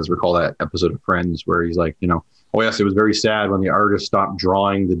Chandler, if you guys recall that episode of Friends where he's like, you know, oh yes, it was very sad when the artist stopped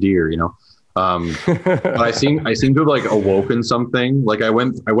drawing the deer, you know. But I seem to have like awoken something. Like I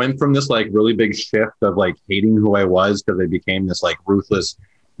went from this like really big shift of like hating who I was because I became this like ruthless,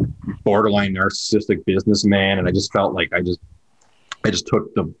 borderline narcissistic businessman, and I just felt like I just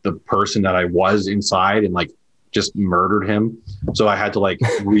took the person that I was inside and like just murdered him. So I had to like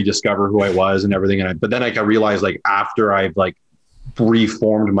rediscover who I was and everything. But then like I realized like after I've like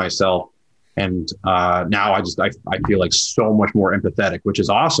reformed myself, and now I feel like so much more empathetic, which is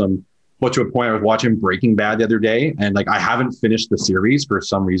awesome. But to a point, I was watching Breaking Bad the other day, and like I haven't finished the series for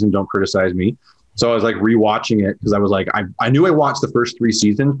some reason. Don't criticize me. So I was like rewatching it because I was like, I knew I watched the first 3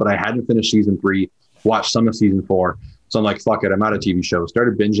 seasons, but I hadn't finished season 3. Watched some of season 4. So I'm like, fuck it, I'm out of TV show.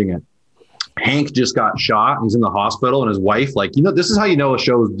 Started binging it. Hank just got shot. He's in the hospital, and his wife, like, you know, this is how you know a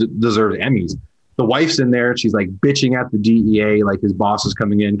show deserves Emmys. The wife's in there. She's like bitching at the DEA, like his boss is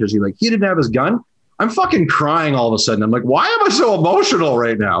coming in because he didn't have his gun. I'm fucking crying all of a sudden. I'm like, why am I so emotional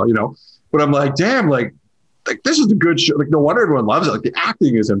right now? You know. But I'm like, damn, like this is a good show. Like, no wonder everyone loves it. Like, the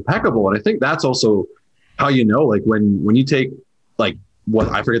acting is impeccable. And I think that's also how you know, like, when you take, like, what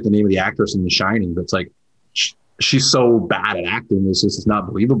I forget the name of the actress in The Shining, but it's like, she's so bad at acting. It's not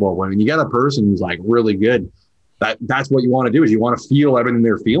believable. When you got a person who's, like, really good, that's what you want to do is you want to feel everything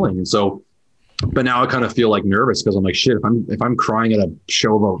they're feeling. And so but now I kind of feel like nervous because I'm like, shit, if I'm crying at a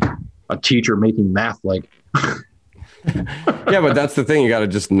show about a teacher making meth, like. Yeah, but that's the thing. You got to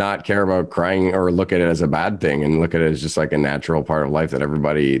just not care about crying or look at it as a bad thing and look at it as just like a natural part of life that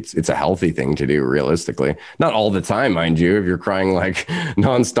everybody, it's a healthy thing to do realistically. Not all the time, mind you. If you're crying like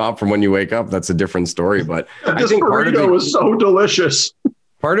nonstop from when you wake up, that's a different story. But I think part of it was so delicious.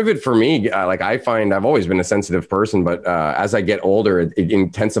 Part of it for me, like I find I've always been a sensitive person, but as I get older, it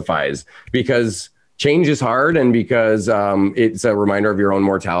intensifies because change is hard. And because it's a reminder of your own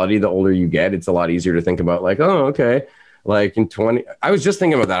mortality. The older you get, it's a lot easier to think about like, oh, okay. Like in 20, I was just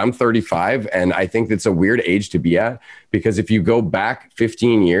thinking about that. I'm 35 and I think it's a weird age to be at because if you go back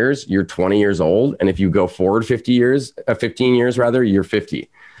 15 years, you're 20 years old. And if you go forward 15 years rather, you're 50.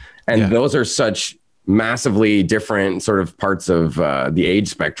 And those are such massively different sort of parts of the age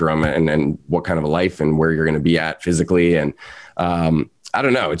spectrum and what kind of a life and where you're going to be at physically. And I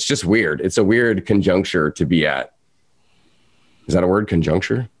don't know. It's just weird. It's a weird conjuncture to be at. Is that a word?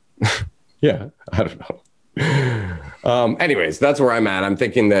 Conjuncture? Yeah. I don't know. Anyways, that's where I'm at. I'm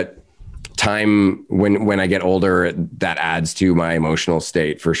thinking that time when I get older, that adds to my emotional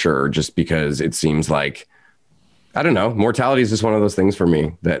state for sure. Just because it seems like, I don't know, mortality is just one of those things for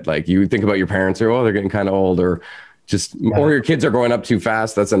me that like you think about your parents or, oh, they're getting kind of old or just, or your kids are growing up too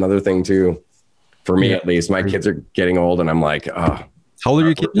fast. That's another thing too. For me, at least, my kids are getting old and I'm like, oh. How old are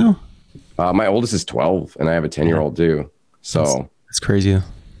your kids now? My oldest is 12 and I have a 10-year-old too. So that's crazy.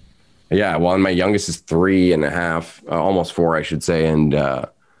 Yeah. Well, and my youngest is 3.5, almost 4, I should say. And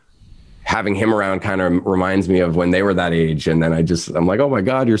having him around kind of reminds me of when they were that age. And then I'm like, oh my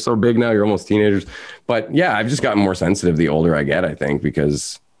God, you're so big now. You're almost teenagers. But yeah, I've just gotten more sensitive the older I get, I think,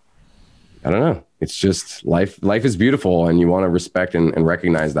 because I don't know. It's just life is beautiful and you want to respect and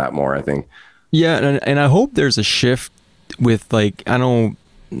recognize that more, I think. Yeah. And I hope there's a shift with like,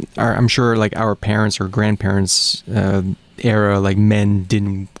 I'm sure like our parents or grandparents era, like men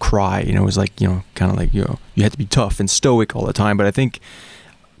didn't cry, it was like, kind of like, you had to be tough and stoic all the time. But I think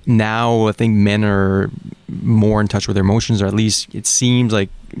now men are more in touch with their emotions, or at least it seems like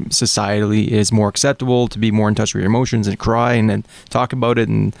societally is more acceptable to be more in touch with your emotions and cry and then talk about it.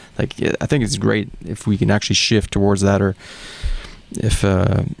 And like, I think it's great if we can actually shift towards that, or if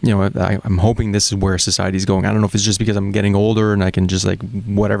I'm hoping this is where society is going. I don't know if it's just because I'm getting older and I can just like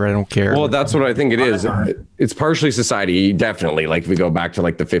whatever, I don't care. Well, that's what I think it is. It's partially society, definitely. Like if we go back to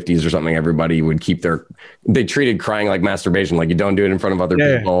like the 50s or something, everybody would they treated crying like masturbation, like you don't do it in front of other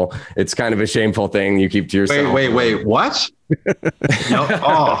people. Yeah. It's kind of a shameful thing you keep to yourself. Wait, what? No.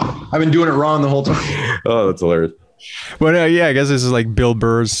 Oh, I've been doing it wrong the whole time. Oh, that's hilarious. But yeah, I guess this is like Bill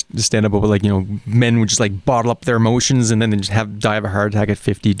Burr's stand up, but like, men would just like bottle up their emotions and then they just die of a heart attack at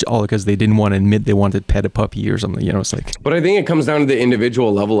 50, all because they didn't want to admit they wanted to pet a puppy or something, it's like. But I think it comes down to the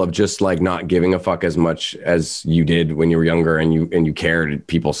individual level of just like not giving a fuck as much as you did when you were younger and you cared.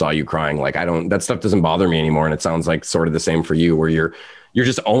 People saw you crying. Like that stuff doesn't bother me anymore. And it sounds like sort of the same for you, where you're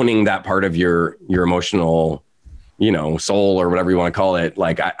just owning that part of your emotional, soul or whatever you want to call it.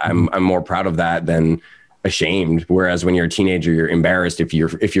 Like I'm more proud of that than ashamed. Whereas when you're a teenager, you're embarrassed if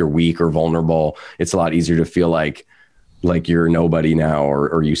you're weak or vulnerable. It's a lot easier to feel like you're nobody now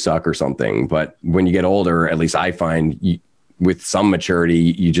or you suck or something. But when you get older, at least I find with some maturity,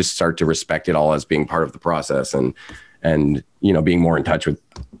 you just start to respect it all as being part of the process and being more in touch with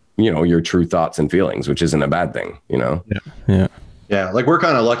your true thoughts and feelings, which isn't a bad thing. Yeah. Like we're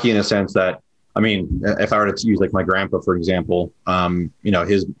kind of lucky in a sense that, I mean, if I were to use like my grandpa, for example,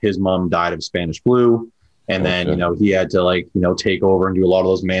 his mom died of Spanish flu. And then, he had to take over and do a lot of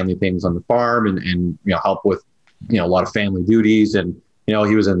those manly things on the farm and help with, a lot of family duties. And, he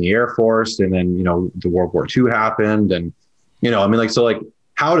was in the Air Force and then, the World War II happened. And,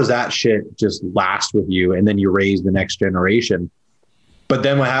 how does that shit just last with you? And then you raise the next generation. But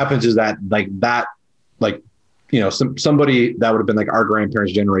then what happens is that somebody that would have been like our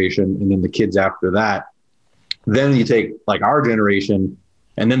grandparents' generation and then the kids after that, then you take like our generation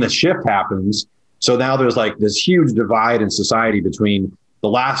and then the shift happens. So now there's like this huge divide in society between the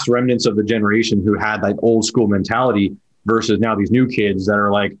last remnants of the generation who had like old school mentality versus now these new kids that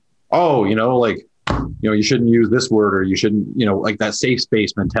are like, oh, you shouldn't use this word or you shouldn't, like that safe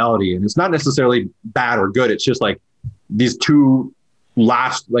space mentality. And it's not necessarily bad or good. It's just like these two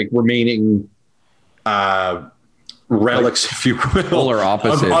last like remaining relics, if you will, polar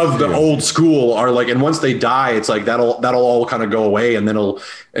opposite of the old school are like, and once they die, it's like that'll all kind of go away. And then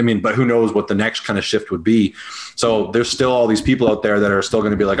but who knows what the next kind of shift would be. So there's still all these people out there that are still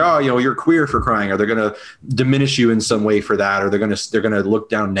going to be like, oh, you're queer for crying, or they're going to diminish you in some way for that, or they're going to look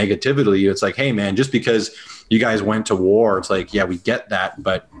down negatively. It's like, hey man, just because you guys went to war, it's like, yeah, we get that,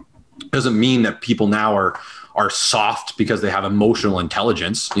 but doesn't mean that people now are soft because they have emotional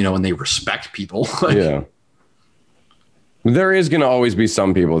intelligence, you know, and they respect people. Like, yeah. There is going to always be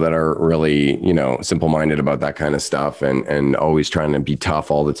some people that are really, you know, simple-minded about that kind of stuff and always trying to be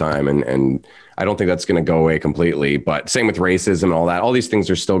tough all the time. And I don't think that's going to go away completely, but same with racism and all that. All these things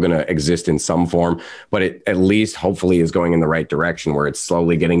are still going to exist in some form, but it at least hopefully is going in the right direction where it's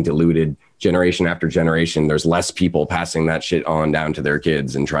slowly getting diluted generation after generation. There's less people passing that shit on down to their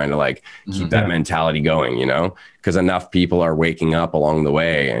kids and trying to like keep that mentality going, you know, because enough people are waking up along the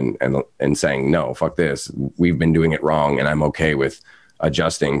way and saying, no, fuck this. We've been doing it wrong. And I'm okay with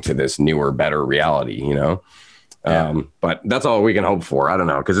adjusting to this newer, better reality, you know? But that's all we can hope for. I don't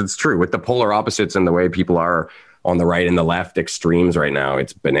know. Because it's true with the polar opposites and the way people are on the right and the left extremes right now.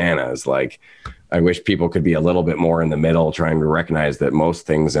 It's bananas. Like, I wish people could be a little bit more in the middle, trying to recognize that most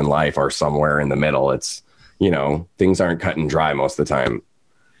things in life are somewhere in the middle. It's, you know, things aren't cut and dry most of the time.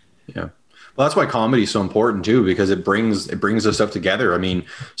 Yeah. Well, that's why comedy is so important too, because it brings this stuff together. I mean,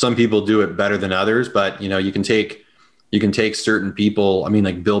 some people do it better than others, but you know, you can take certain people. I mean,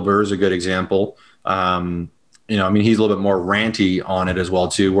 like Bill Burr is a good example. You know, I mean, he's a little bit more ranty on it as well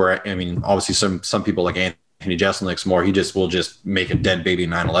too, where, I mean, obviously some people like Anthony Jeselnik's more, he will just make a dead baby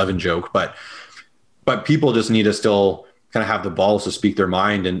 9/11 joke, but people just need to still kind of have the balls to speak their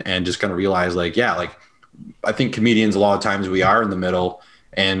mind and just kind of realize like, yeah, like I think comedians, a lot of times we are in the middle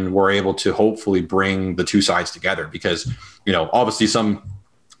and we're able to hopefully bring the two sides together because, you know, obviously some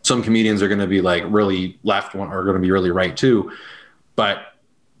comedians are going to be like really left, one are going to be really right too, but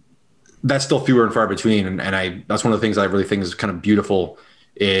that's still fewer and far between. And that's one of the things I really think is kind of beautiful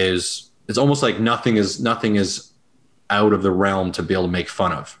is it's almost like nothing is out of the realm to be able to make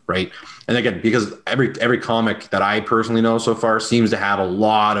fun of. Right. And again, because every comic that I personally know so far seems to have a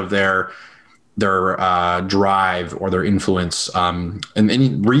lot of their drive or their influence and any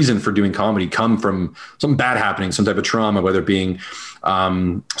reason for doing comedy come from some bad happening, some type of trauma, whether it being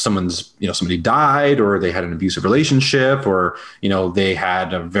somebody died or they had an abusive relationship or, you know, they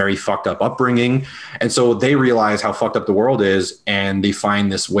had a very fucked up upbringing. And so they realize how fucked up the world is and they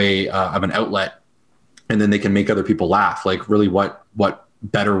find this way of an outlet and then they can make other people laugh. Like really what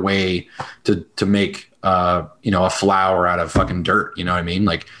better way to make, a flower out of fucking dirt. You know what I mean?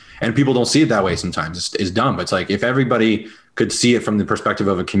 Like, and people don't see it that way sometimes. It's dumb. It's like if everybody could see it from the perspective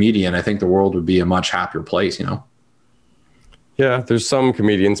of a comedian, I think the world would be a much happier place, you know? Yeah, there's some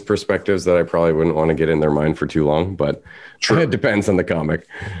comedians' perspectives that I probably wouldn't want to get in their mind for too long, but it depends on the comic.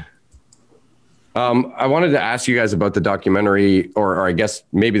 I wanted to ask you guys about the documentary, or I guess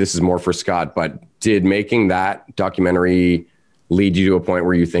maybe this is more for Scott, but did making that documentary lead you to a point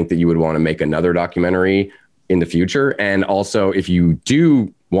where you think that you would want to make another documentary in the future? And also, if you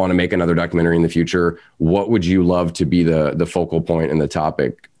do want to make another documentary in the future, what would you love to be the focal point and the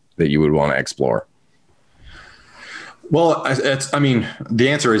topic that you would want to explore? Well, the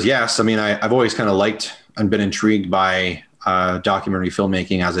answer is yes. I mean, I've always kind of liked and been intrigued by documentary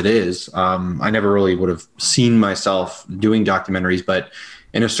filmmaking as it is. I never really would have seen myself doing documentaries, but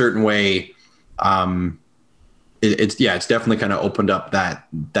in a certain way, it's definitely kind of opened up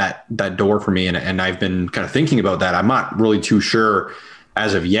that door for me. And I've been kind of thinking about that. I'm not really too sure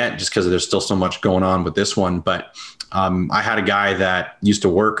as of yet, just because there's still so much going on with this one. But I had a guy that used to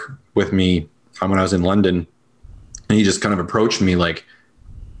work with me when I was in London, and he just kind of approached me like,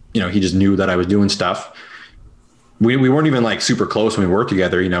 you know, he just knew that I was doing stuff. We weren't even like super close when we worked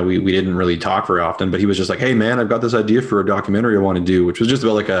together. You know, we didn't really talk very often, but he was just like, hey man, I've got this idea for a documentary I want to do, which was just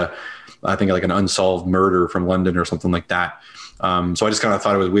about I think an unsolved murder from London or something like that. So I just kind of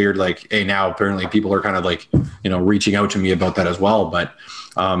thought it was weird. Like, hey, now apparently people are kind of like, you know, reaching out to me about that as well. But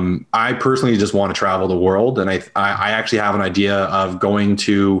I personally just want to travel the world. And I actually have an idea of going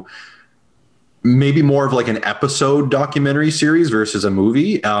to maybe more of like an episode documentary series versus a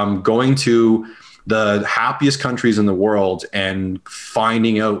movie, going to the happiest countries in the world and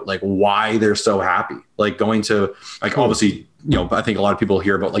finding out like why they're so happy. Like going to like, obviously, you know, I think a lot of people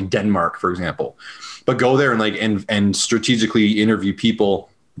hear about like Denmark, for example, but go there and like, and strategically interview people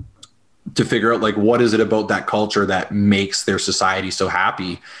to figure out like, what is it about that culture that makes their society so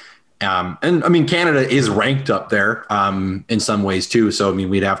happy? And I mean, Canada is ranked up there in some ways too. So, I mean,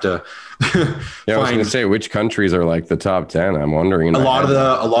 we'd have to I was going to say, which countries are like the top 10? I'm wondering. A lot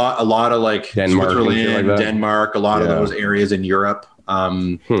of like Denmark, Switzerland, like Denmark, a lot of those areas in Europe.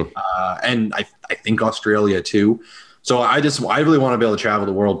 And I think Australia too. So I really want to be able to travel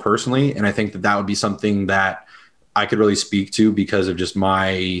the world personally. And I think that would be something that I could really speak to because of just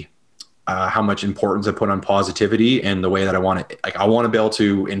my how much importance I put on positivity and the way that I want to, like, I want to be able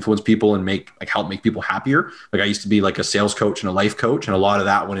to influence people and help make people happier. Like I used to be like a sales coach and a life coach. And a lot of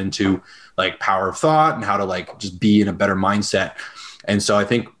that went into like power of thought and how to like just be in a better mindset. And so I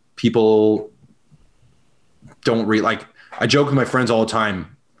think people don't like, I joke with my friends all the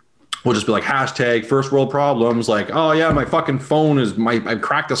time. We'll just be like hashtag first world problems. Like, oh yeah, my fucking phone I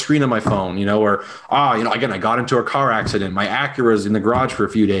cracked the screen on my phone, or, again, I got into a car accident. My Acura's in the garage for a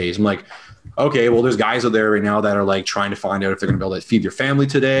few days. I'm like, okay, well, there's guys out there right now that are like trying to find out if they're going to be able to feed their family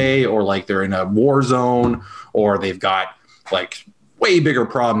today, or like they're in a war zone, or they've got like way bigger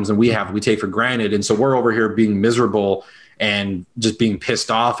problems than we take for granted. And so we're over here being miserable and just being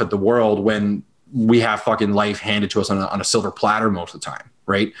pissed off at the world when we have fucking life handed to us on a silver platter most of the time.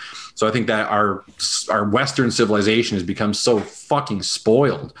 Right. So I think that our Western civilization has become so fucking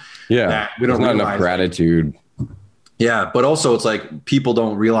spoiled. Yeah. That we don't There's not enough gratitude. Yeah. But also it's like people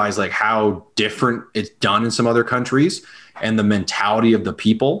don't realize like how different it's done in some other countries, and the mentality of the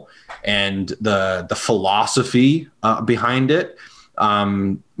people and the philosophy behind it,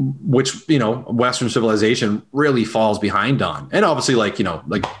 which, Western civilization really falls behind on. And obviously like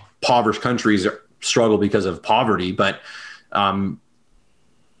impoverished countries struggle because of poverty, but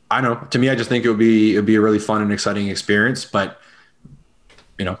I don't know. To me, I just think it'd be a really fun and exciting experience. But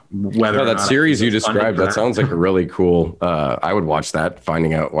whether that series you described, that sounds like a really cool. I would watch that,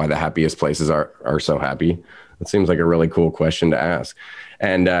 finding out why the happiest places are so happy. It seems like a really cool question to ask.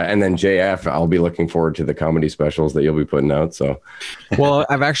 And then JF, I'll be looking forward to the comedy specials that you'll be putting out. So, well,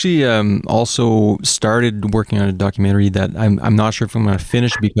 I've actually also started working on a documentary that I'm not sure if I'm going to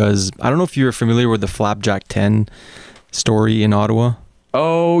finish, because I don't know if you're familiar with the Flapjack 10 story in Ottawa.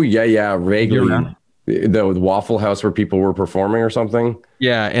 Oh, yeah, vaguely. The Waffle House where people were performing or something.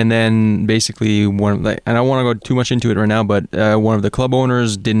 Yeah, and then basically and I don't want to go too much into it right now, but one of the club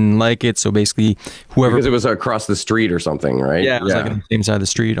owners didn't like it, so basically whoever... Because it was across the street or something, right? Yeah, it was like on the same side of the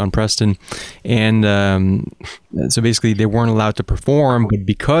street on Preston. And so basically they weren't allowed to perform, but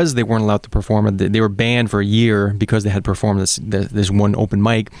because they weren't allowed to perform, they were banned for a year because they had performed this one open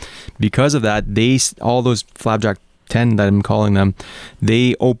mic. Because of that, all those Flapjack 10 that I'm calling them,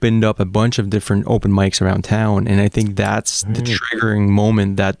 they opened up a bunch of different open mics around town, and I think that's the triggering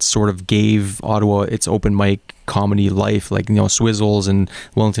moment that sort of gave Ottawa its open mic comedy life. Like Swizzles and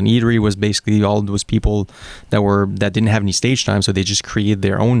Wellington Eatery was basically all those people that didn't have any stage time, so they just created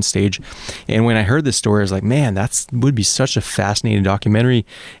their own stage. And when I heard this story, I was like, man, would be such a fascinating documentary.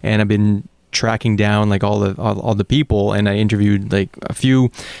 And I've been tracking down like all the people, and I interviewed like a few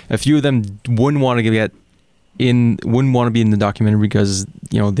of them wouldn't want to be in the documentary because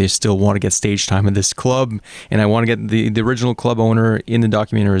they still want to get stage time in this club, and I want to get the original club owner in the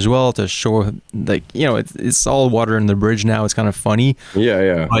documentary as well to show like it's all water in the bridge now. It's kind of funny,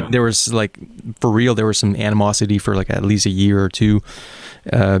 yeah, but there was like, for real, there was some animosity for like at least a year or two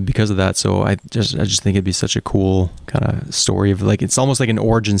because of that. So I just think it'd be such a cool kind of story of like, it's almost like an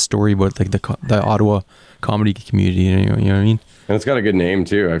origin story, but like the Ottawa comedy community, you know what I mean? And it's got a good name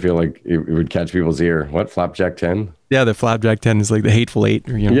too. I feel like it would catch people's ear. What, Flapjack 10? Yeah, the Flapjack 10 is like the Hateful Eight.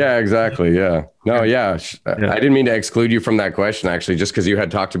 Yeah, exactly. Yeah. No, yeah. I didn't mean to exclude you from that question, actually, just because you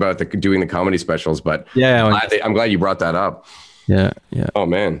had talked about doing the comedy specials. But yeah, I'm glad you brought that up. Yeah. Oh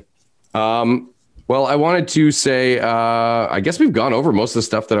man. Well, I wanted to say, I guess we've gone over most of the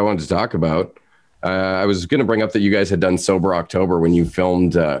stuff that I wanted to talk about. I was going to bring up that you guys had done Sober October when you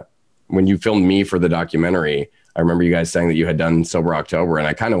filmed me for the documentary. I remember you guys saying that you had done Sober October, and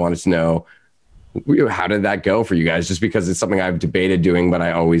I kind of wanted to know, how did that go for you guys? Just because it's something I've debated doing, but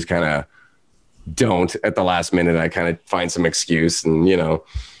I always kind of don't at the last minute. I kind of find some excuse, and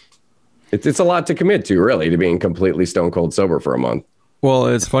it's a lot to commit to, really, to being completely stone cold sober for a month. Well,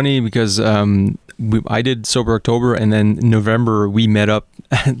 it's funny because I did Sober October, and then in November we met up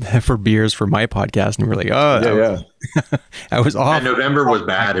for beers for my podcast, and we were like, I was off. And November was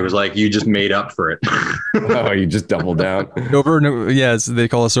bad. It was like you just made up for it. Oh, you just doubled down. Yes, they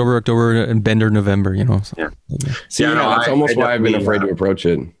call it Sober October and Bender November. So. Yeah. See, that's almost why I've been afraid to approach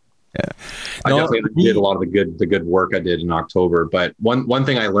it. Yeah, I definitely did a lot of the good work I did in October. But one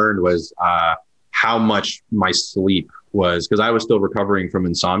thing I learned was how much my sleep was, because I was still recovering from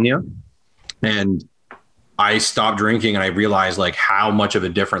insomnia, and I stopped drinking, and I realized like how much of a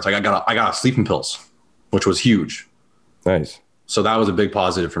difference. Like I got sleeping pills, which was huge. Nice. So that was a big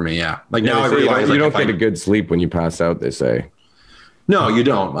positive for me. Yeah. Like now I realize you don't get a good sleep when you pass out, they say. No, you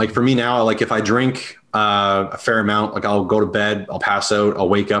don't. Like for me now, like if I drink a fair amount, like I'll go to bed, I'll pass out, I'll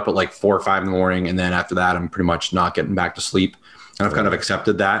wake up at like 4 or 5 in the morning, and then after that, I'm pretty much not getting back to sleep. And I've kind of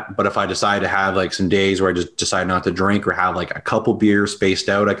accepted that. But if I decide to have like some days where I just decide not to drink or have like a couple beers spaced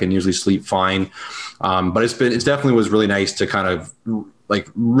out, I can usually sleep fine. But it's definitely was really nice to kind of like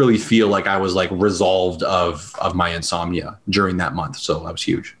really feel like I was like resolved of my insomnia during that month. So that was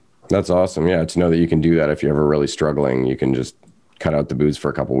huge. That's awesome. Yeah. To know that you can do that. If you're ever really struggling, you can just cut out the booze for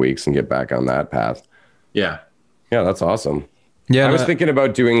a couple of weeks and get back on that path. Yeah. Yeah. That's awesome. Yeah, I was thinking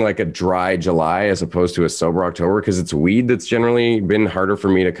about doing like a dry July as opposed to a sober October, because it's weed that's generally been harder for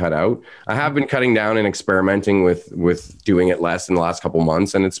me to cut out. I have been cutting down and experimenting with doing it less in the last couple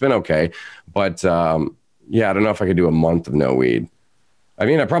months, and it's been okay. But yeah, I don't know if I could do a month of no weed. I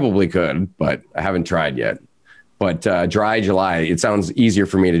mean, I probably could, but I haven't tried yet. But dry July, it sounds easier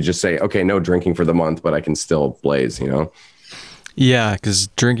for me to just say, okay, no drinking for the month, but I can still blaze, you know? Yeah, because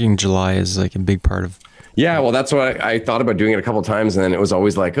drinking July is like a big part of. Yeah, well, that's what I thought about doing it a couple of times, and then it was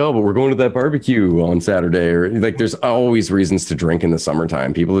always like, oh, but we're going to that barbecue on Saturday, or like, there's always reasons to drink in the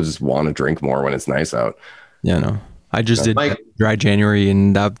summertime. People just want to drink more when it's nice out. Yeah, no, I just did dry January,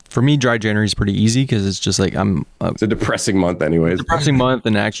 and for me, dry January is pretty easy because it's just like it's a depressing month, anyways. Depressing month,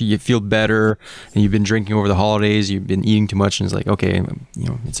 and actually you feel better, and you've been drinking over the holidays, you've been eating too much, and it's like, okay, you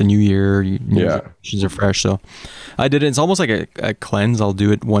know, it's a new year, resolutions are fresh, so I did it. It's almost like a cleanse. I'll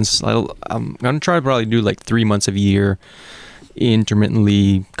do it once. I'm gonna try to probably do like 3 months of a year,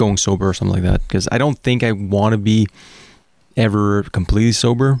 intermittently going sober or something like that, because I don't think I want to be ever completely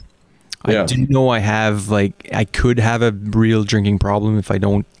sober. I do know I could have a real drinking problem if I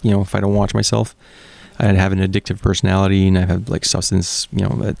don't watch myself. I have an addictive personality, and I have like substance,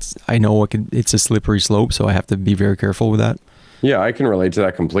 I know it's a slippery slope, so I have to be very careful with that. Yeah, I can relate to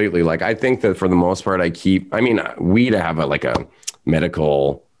that completely. Like, I think that for the most part, weed, I have a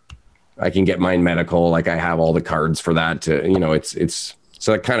medical, I can get mine medical. Like, I have all the cards for that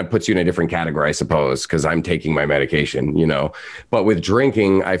so it kind of puts you in a different category, I suppose, because I'm taking my medication, But with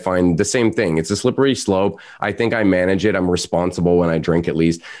drinking, I find the same thing. It's a slippery slope. I think I manage it. I'm responsible when I drink, at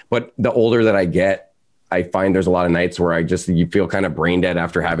least. But the older that I get, I find there's a lot of nights where you feel kind of brain dead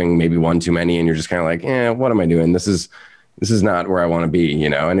after having maybe one too many, and you're just kind of like, what am I doing? This is not where I want to be,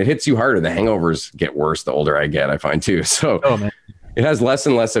 and it hits you harder. The hangovers get worse the older I get, I find too. So it has less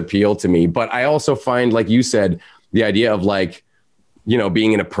and less appeal to me. But I also find, like you said, the idea of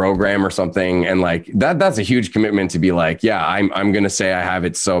being in a program or something, and that's a huge commitment to be like, yeah, I'm going to say I have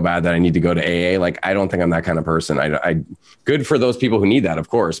it so bad that I need to go to AA. Like, I don't think I'm that kind of person. I good for those people who need that, of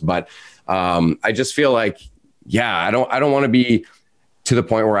course. But I just feel like, I don't want to be to the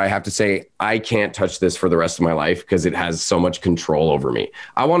point where I have to say, I can't touch this for the rest of my life because it has so much control over me.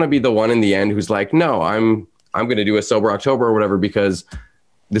 I want to be the one in the end who's like, no, I'm going to do a sober October or whatever, because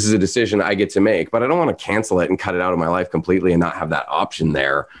this is a decision I get to make, but I don't want to cancel it and cut it out of my life completely and not have that option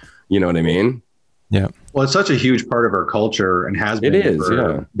there. You know what I mean? Yeah. Well, it's such a huge part of our culture and has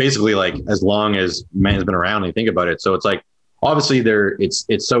been basically like as long as man has been around. And think about it. So it's like, obviously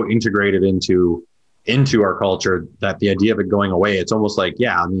it's so integrated into our culture that the idea of it going away, it's almost like,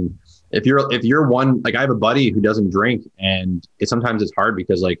 if you're one, like I have a buddy who doesn't drink, and sometimes it's hard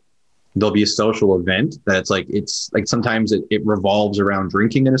because like there'll be a social event that's it's like sometimes it revolves around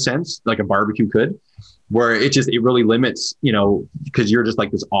drinking in a sense, like a barbecue could, where it really limits, because you're just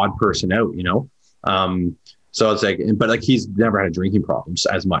like this odd person out, so it's like, but like he's never had drinking problems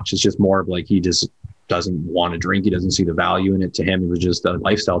as much. It's just more of like, he just doesn't want to drink. He doesn't see the value in it. To him, it was just a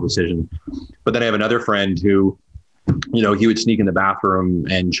lifestyle decision. But then I have another friend who, he would sneak in the bathroom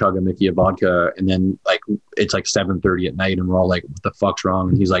and chug a Mickey of vodka, and then like it's like 7:30 at night, and we're all like, what the fuck's wrong?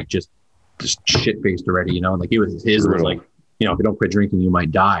 And he's like just shit-faced already, and like was like, if you don't quit drinking, you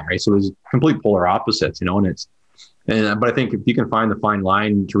might die, right? So it was complete polar opposites, but I think if you can find the fine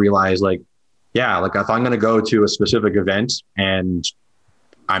line to realize like, like if I'm going to go to a specific event and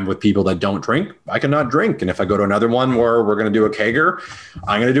I'm with people that don't drink, I cannot drink. And if I go to another one where we're going to do a kegger,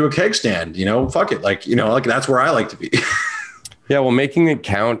 I'm going to do a keg stand, fuck it. Like, like that's where I like to be. Yeah. Well, making it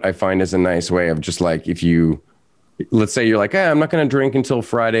count, I find, is a nice way of just like, if you, let's say you're like, I'm not going to drink until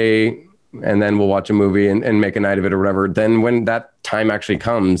Friday, and then we'll watch a movie and make a night of it or whatever. Then when that time actually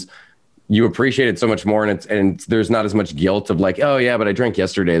comes, you appreciate it so much more. And there's not as much guilt of like, oh yeah, but I drank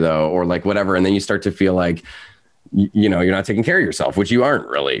yesterday though, or like whatever. And then you start to feel like, you're not taking care of yourself, which you aren't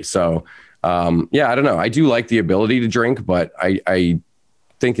really. So, I don't know. I do like the ability to drink, but I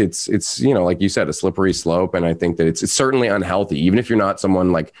think it's, like you said, a slippery slope. And I think that it's certainly unhealthy. Even if you're not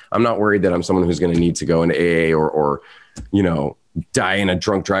someone like, I'm not worried that I'm someone who's going to need to go into AA or die in a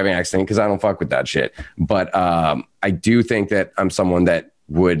drunk driving accident, because I don't fuck with that shit. But I do think that I'm someone that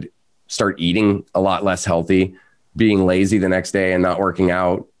would start eating a lot less healthy, being lazy the next day and not working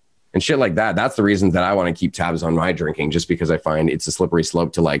out, and shit like that. That's the reason that I want to keep tabs on my drinking, just because I find it's a slippery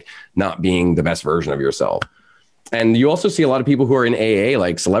slope to like not being the best version of yourself. And you also see a lot of people who are in AA,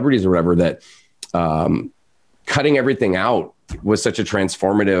 like celebrities or whatever, that cutting everything out was such a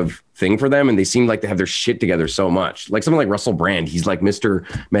transformative thing for them. And they seem like they have their shit together so much. Like someone like Russell Brand, he's like Mr.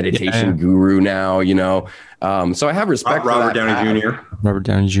 Meditation guru now, you know? So I have respect for Robert that Downey path. Jr. Robert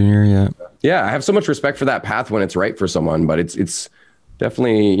Downey Jr. Yeah. Yeah, I have so much respect for that path when it's right for someone, but it's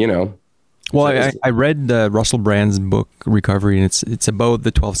definitely, you know. Well, I read Russell Brand's book Recovery, and it's about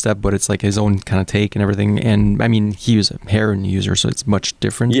the 12 step, but it's like his own kind of take and everything. And I mean, he was a heroin user, so it's much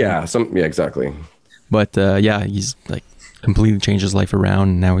different. Yeah, exactly. But yeah, he's like completely changed his life around.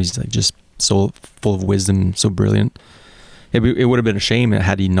 And now he's like just so full of wisdom, so brilliant. It would have been a shame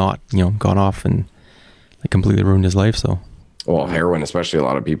had he not, you know, gone off and like completely ruined his life. So. Well, heroin, especially, a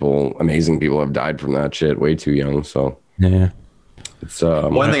lot of people, amazing people, have died from that shit way too young. So yeah. It's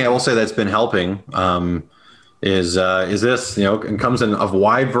one thing I will say that's been helping is this, you know, it comes in a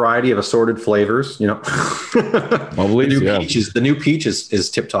wide variety of assorted flavors, you know. The new peach is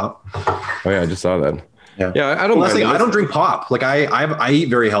tip top. Oh yeah, I just saw that. Yeah, I don't. Well, I don't drink pop. Like I eat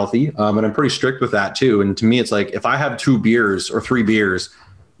very healthy, and I'm pretty strict with that too. And to me, it's like if I have 2 beers or 3 beers,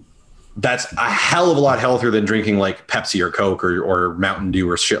 that's a hell of a lot healthier than drinking like Pepsi or Coke or Mountain Dew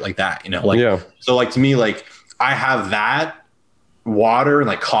or shit like that. You know, like so like to me, like I have that. Water and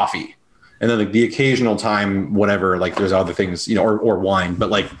like coffee, and then like the occasional time whatever, like there's other things, you know, or wine, but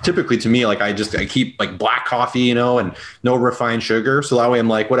like typically to me, like I keep like black coffee, you know, and no refined sugar, so that way I'm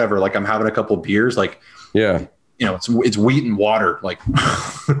like whatever, like I'm having a couple of beers, like you know, it's wheat and water, like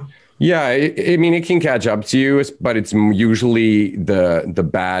yeah, I mean it can catch up to you, but it's usually the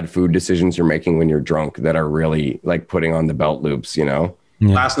bad food decisions you're making when you're drunk that are really like putting on the belt loops, you know.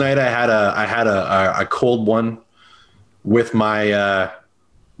 Last night I had a cold one with my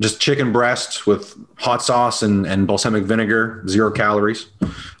just chicken breast with hot sauce and balsamic vinegar, 0 calories,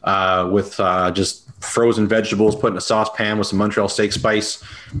 with just frozen vegetables put in a saucepan with some Montreal steak spice.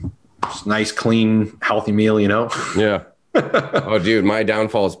 Just nice, clean, healthy meal, you know? Yeah. Oh, dude, my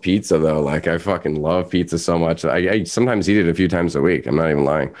downfall is pizza, though. Like, I fucking love pizza so much. I sometimes eat it a few times a week. I'm not even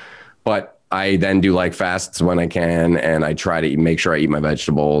lying. But I then do like fasts when I can, and I try to make sure I eat my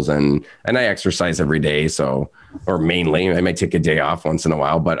vegetables, and I exercise every day. So, or mainly, I might take a day off once in a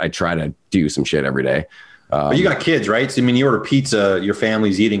while, but I try to do some shit every day. But you got kids, right? So, I mean, you order pizza, your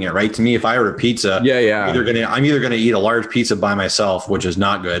family's eating it, right? To me, if I order pizza, I'm either gonna eat a large pizza by myself, which is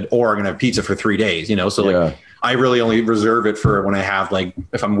not good, or I'm gonna have pizza for 3 days, you know? So like, I really only reserve it for when I have like,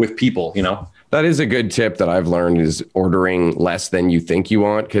 if I'm with people, you know? That is a good tip that I've learned, is ordering less than you think you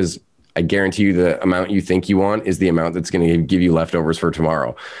want, because I guarantee you the amount you think you want is the amount that's going to give you leftovers for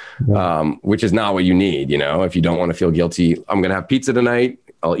tomorrow, which is not what you need. You know, if you don't want to feel guilty, I'm going to have pizza tonight.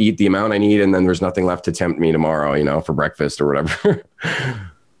 I'll eat the amount I need, and then there's nothing left to tempt me tomorrow, you know, for breakfast or whatever.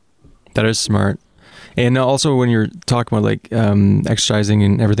 That is smart. And also when you're talking about like exercising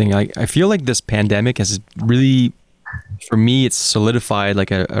and everything, like I feel like this pandemic has really, for me, it's solidified like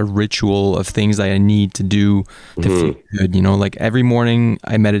a ritual of things that I need to do to feel good. You know, like every morning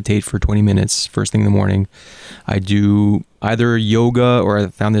I meditate for 20 minutes, first thing in the morning. I do either yoga, or I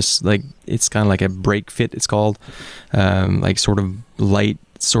found this, like, it's kind of like a break fit, it's called, like sort of light,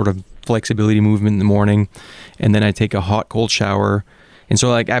 sort of flexibility movement in the morning. And then I take a hot, cold shower. And so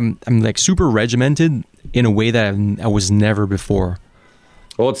like, I'm like super regimented in a way that I was never before.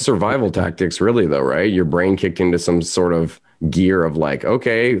 Well, it's survival tactics, really, though, right? Your brain kicked into some sort of gear of like,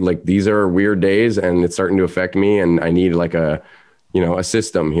 okay, like these are weird days and it's starting to affect me, and I need like a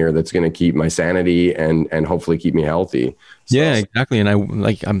system here that's going to keep my sanity and hopefully keep me healthy. So, yeah, exactly. And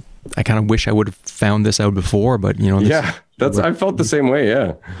I kind of wish I would have found this out before, but you know. I felt the same way.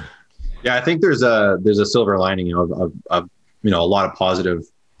 Yeah. Yeah, I think there's a silver lining, you know, of you know, a lot of positive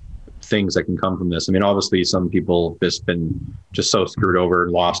things that can come from this. I mean, obviously some people just been just so screwed over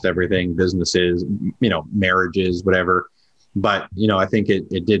and lost everything, businesses, you know, marriages, whatever. But, you know, I think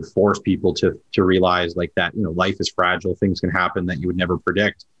it did force people to realize like that, you know, life is fragile, things can happen that you would never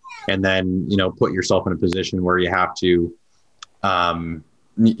predict. And then, you know, put yourself in a position where you have to,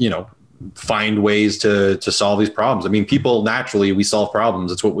 you know, find ways to solve these problems. I mean, people naturally, we solve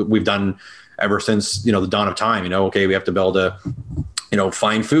problems. It's what we've done ever since, you know, the dawn of time. You know, okay, we have to build you know,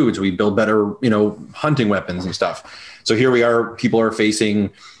 find foods, we build better, you know, hunting weapons and stuff. So here we are, people are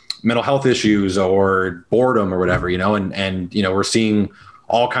facing mental health issues or boredom or whatever, you know, and, you know, we're seeing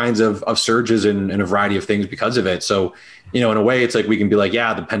all kinds of surges in a variety of things because of it. So, you know, in a way it's like, we can be like,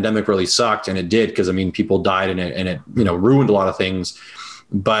 yeah, the pandemic really sucked. And it did. Cause I mean, people died and it, you know, ruined a lot of things,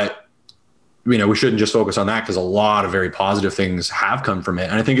 but we shouldn't just focus on that, because a lot of very positive things have come from it.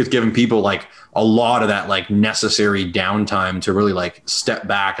 And I think it's given people like a lot of that like necessary downtime to really like step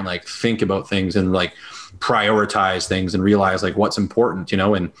back and like think about things and like prioritize things and realize like what's important,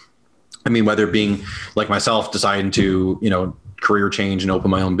 and I mean, whether it being like myself deciding to, career change and open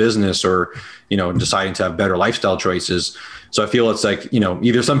my own business, or, deciding to have better lifestyle choices. So I feel it's like,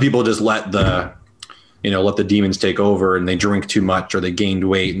 either some people just let the demons take over and they drink too much, or they gained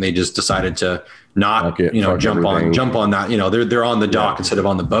weight and they just decided to not, jump on that, they're on the dock instead of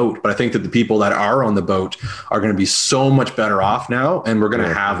on the boat. But I think that the people that are on the boat are going to be so much better off now. And we're going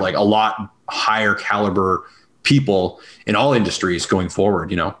to have like a lot higher caliber people in all industries going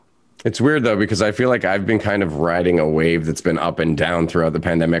forward, It's weird though, because I feel like I've been kind of riding a wave that's been up and down throughout the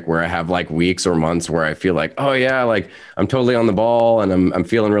pandemic, where I have like weeks or months where I feel like, oh yeah, like I'm totally on the ball and I'm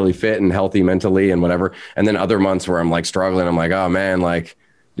feeling really fit and healthy mentally and whatever. And then other months where I'm like struggling. I'm like, oh man, like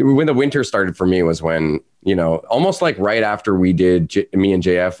when the winter started for me was when, almost like right after we did me and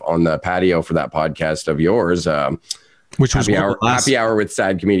JF on the patio for that podcast of yours, which was happy hour with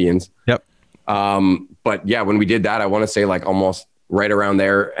sad comedians. Yep. But yeah, when we did that, I want to say like almost right around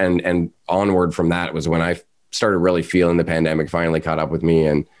there and onward from that was when I started really feeling the pandemic finally caught up with me.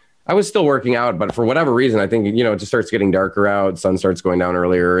 And I was still working out, but for whatever reason, I think, it just starts getting darker out. Sun starts going down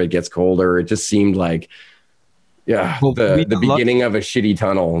earlier. It gets colder. It just seemed like, the beginning of a shitty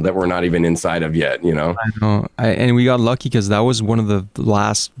tunnel that we're not even inside of yet, I know. And we got lucky because that was one of the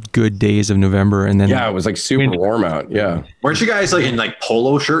last good days of November. And then it was like super warm out. Yeah. Weren't you guys like in like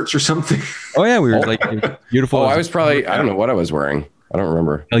polo shirts or something? Oh yeah. We were like beautiful. I was probably, I don't know what I was wearing. I don't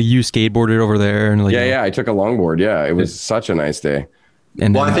remember. You skateboarded over there. And I took a longboard. Yeah. It was such a nice day.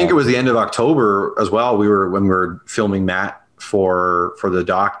 And I think it was the end of October as well. When we were filming Matt for the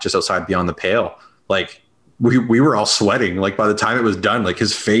doc just outside Beyond the Pale, like we were all sweating. Like by the time it was done, like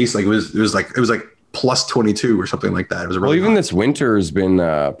his face, like it was like plus 22 or something like that. It was really even this winter has been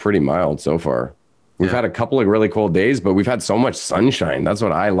pretty mild so far. We've had a couple of really cold days, but we've had so much sunshine. That's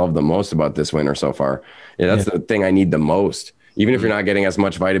what I love the most about this winter so far. That's the thing I need the most. Even if you're not getting as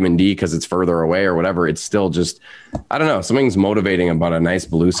much vitamin D because it's further away or whatever, it's still just, I don't know, something's motivating about a nice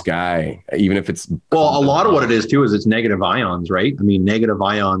blue sky, even if it's... Well, a lot of what it is too is it's negative ions, right? I mean, negative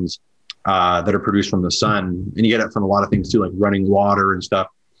ions that are produced from the sun, and you get it from a lot of things too, like running water and stuff,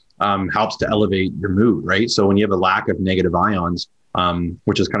 helps to elevate your mood, right? So when you have a lack of negative ions,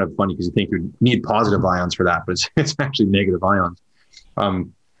 which is kind of funny because you think you need positive ions for that, but it's actually negative ions.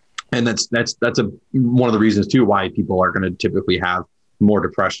 And that's one of the reasons too why people are going to typically have more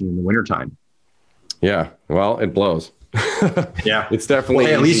depression in the wintertime. Yeah, well, it blows. Yeah, it's definitely.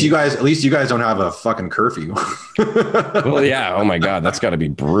 Well, hey, at least you guys don't have a fucking curfew. Well, yeah. Oh my God, that's got to be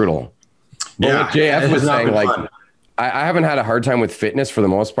brutal. Well, JF was saying, like, I haven't had a hard time with fitness for the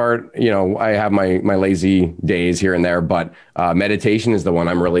most part. I have my lazy days here and there, but meditation is the one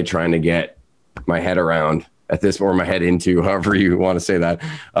I'm really trying to get my head around at this, or my head into, however you want to say that.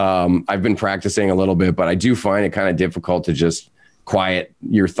 I've been practicing a little bit, but I do find it kind of difficult to just quiet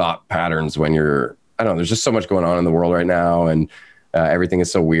your thought patterns when you're, I don't know, there's just so much going on in the world right now. And everything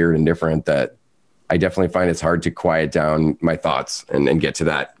is so weird and different that I definitely find it's hard to quiet down my thoughts and get to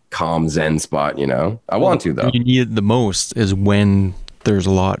that calm Zen spot, I want to, though. You need it the most is when there's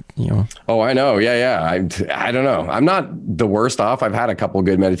a lot, Oh, I know. Yeah. I don't know. I'm not the worst off. I've had a couple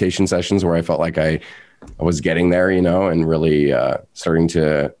good meditation sessions where I felt like I was getting there, and really starting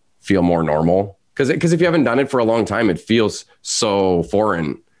to feel more normal. Because if you haven't done it for a long time, it feels so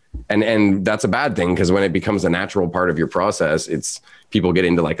foreign. And that's a bad thing, because when it becomes a natural part of your process, it's people get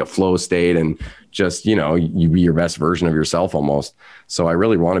into like a flow state and just, you be your best version of yourself almost. So I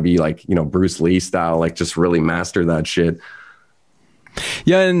really want to be like, Bruce Lee style, like just really master that shit.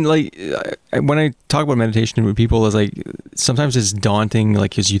 Yeah, and like when I talk about meditation with people, is like sometimes it's daunting,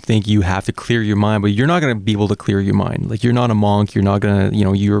 like because you think you have to clear your mind, but you're not going to be able to clear your mind. Like you're not a monk, you're not gonna,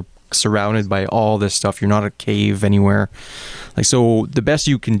 you're surrounded by all this stuff. You're not a cave anywhere. Like so, the best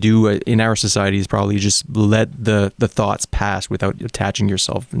you can do in our society is probably just let the thoughts pass without attaching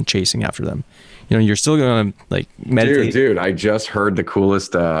yourself and chasing after them. You're still gonna like meditate. Dude, I just heard the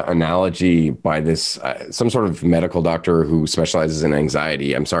coolest analogy by this some sort of medical doctor who specializes in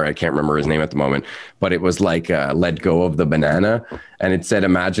anxiety. I'm sorry, I can't remember his name at the moment, but it was like let go of the banana, and it said,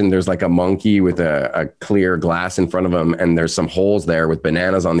 imagine there's like a monkey with a clear glass in front of him, and there's some holes there with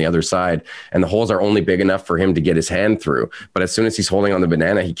bananas on the other side, and the holes are only big enough for him to get his hand through. But as soon as he's holding on the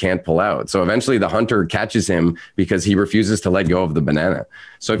banana, he can't pull out. So eventually, the hunter catches him because he refuses to let go of the banana.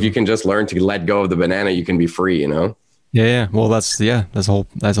 So if you can just learn to let go of the banana, you can be free, Yeah. Well, that's a whole.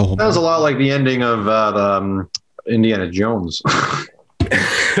 That was a lot like the ending of the Indiana Jones.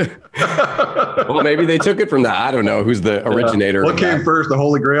 Well, maybe they took it from that. I don't know who's the originator. What came first, the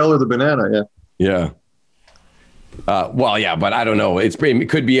Holy Grail or the banana? Yeah. Well, yeah, but I don't know. It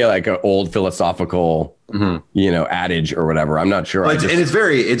could be like an old philosophical, adage or whatever. I'm not sure. And it's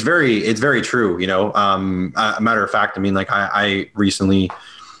very true. A matter of fact, I mean, like I recently,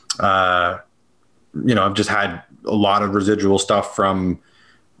 I've just had a lot of residual stuff from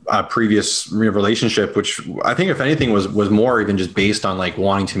a previous relationship, which I think, if anything, was more even just based on like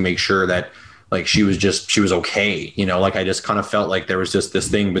wanting to make sure that like she was okay. Like I just kind of felt like there was just this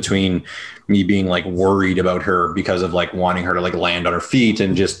thing between me being like worried about her because of like wanting her to like land on her feet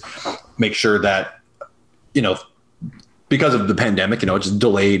and just make sure that, because of the pandemic, it just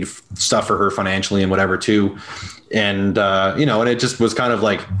delayed stuff for her financially and whatever too. And, and it just was kind of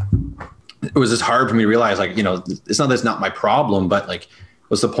like, it was just hard for me to realize like, it's not, that's not my problem, but like,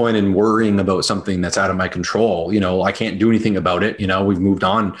 what's the point in worrying about something that's out of my control? I can't do anything about it. We've moved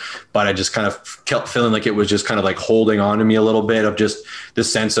on, but I just kind of kept feeling like it was just kind of like holding on to me a little bit of just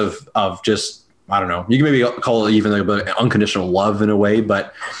this sense of just, I don't know, you can maybe call it even like unconditional love in a way.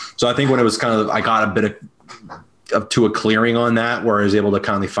 But so I think when it was kind of, I got a bit of to a clearing on that, where I was able to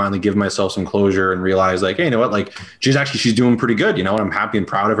kind of finally give myself some closure and realize like, hey, you know what, like she's doing pretty good, and I'm happy and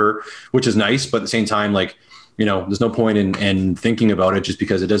proud of her, which is nice. But at the same time, like, there's no point in thinking about it just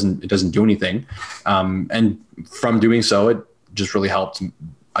because it doesn't do anything. And from doing so, it just really helped,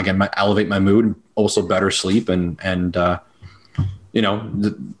 again, elevate my mood, also better sleep. And it's kind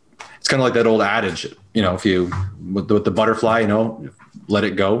of like that old adage, if you, with the butterfly, let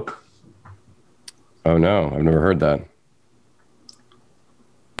it go. Oh no, I've never heard that.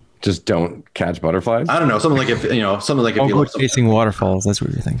 Just don't catch butterflies. I don't know. Something like if you go chasing waterfalls. That's what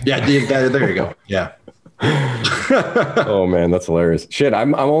you're thinking. Yeah. There you go. Yeah. Oh man, that's hilarious. Shit,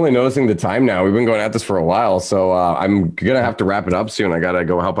 I'm only noticing the time now. We've been going at this for a while, so I'm gonna have to wrap it up soon. I gotta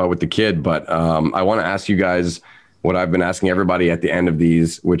go help out with the kid, but I want to ask you guys what I've been asking everybody at the end of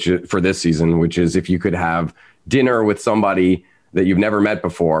these, which is for this season, which is if you could have dinner with somebody that you've never met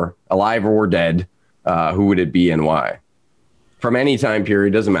before, alive or dead, who would it be and why? From any time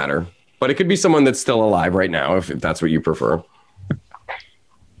period, doesn't matter, but it could be someone that's still alive right now, if that's what you prefer.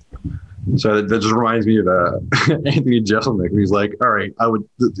 So that just reminds me of Anthony Jeselnik. He's like, all right,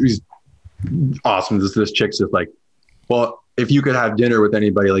 he's awesome. This chick's just like, well, if you could have dinner with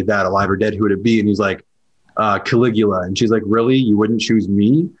anybody like that, alive or dead, who would it be? And he's like, Caligula. And she's like, really? You wouldn't choose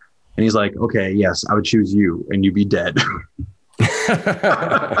me? And he's like, okay, yes, I would choose you, and you'd be dead.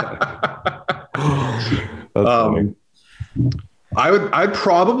 I'd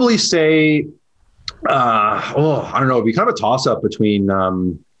probably say, I don't know. It'd be kind of a toss up between,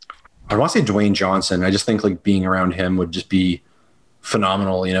 I want to say Dwayne Johnson. I just think like being around him would just be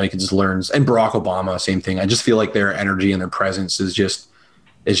phenomenal. You can just learn, and Barack Obama, same thing. I just feel like their energy and their presence is just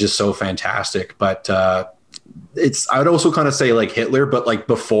so fantastic. But I would also kind of say like Hitler, but like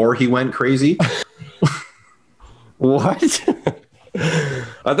before he went crazy. What?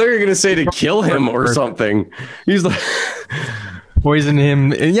 I thought you were going to say to kill him or something. He's like... Poison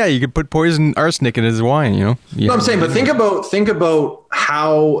him. Yeah, you could put poison arsenic in his wine, Yeah. No, I'm saying, but think about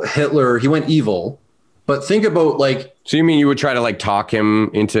how Hitler, he went evil, but think about like... So you mean you would try to like talk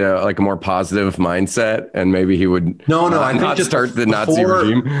him into like a more positive mindset, and maybe he would I think not just start the Nazi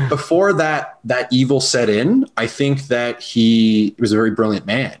regime? Before that evil set in, I think that he was a very brilliant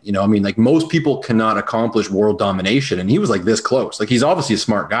man. I mean, like most people cannot accomplish world domination, and he was like this close. Like he's obviously a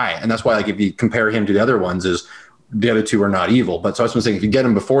smart guy, and that's why like if you compare him to the other ones, is the other two are not evil. But so I was saying, if you get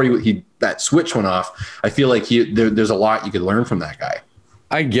him before he that switch went off, I feel like there's a lot you could learn from that guy.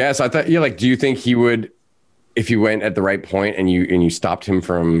 I guess I thought, like, do you think he would, if you went at the right point and you stopped him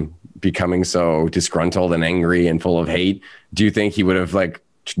from becoming so disgruntled and angry and full of hate, do you think he would have like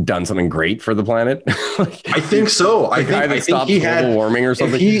done something great for the planet? I think so. I think he had global warming or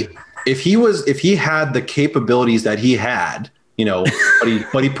something. If he had the capabilities that he had,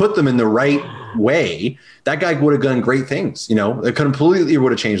 but he put them in the right way, that guy would have done great things. It completely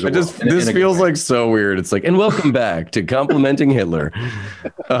would have changed the world. This feels like so weird. It's like, and welcome back to complimenting Hitler.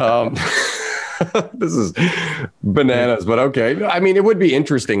 This is bananas, but okay. I mean, it would be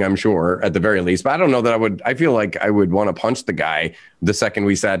interesting, I'm sure, at the very least. But I don't know that I feel like I would want to punch the guy the second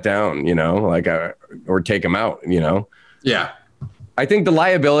we sat down, or take him out, Yeah. I think the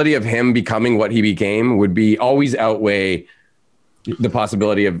liability of him becoming what he became would be always outweigh the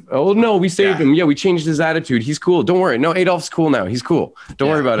possibility of, oh no, we saved him. Yeah, we changed his attitude. He's cool. Don't worry. No, Adolf's cool now. He's cool. Don't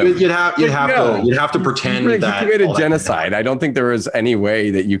worry about it. You'd have to pretend that he committed genocide. I don't think there is any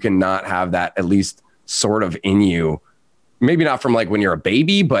way that you can not have that at least sort of in you. Maybe not from like when you're a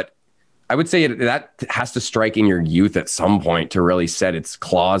baby, but I would say that has to strike in your youth at some point to really set its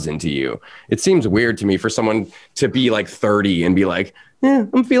claws into you. It seems weird to me for someone to be like 30 and be like, yeah,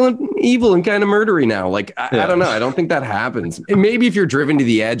 I'm feeling evil and kind of murdery now. Like, I don't know. I don't think that happens. And maybe if you're driven to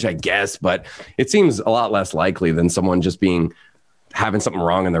the edge, I guess, but it seems a lot less likely than someone just having something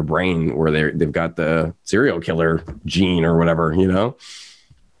wrong in their brain where they've got the serial killer gene or whatever, you know?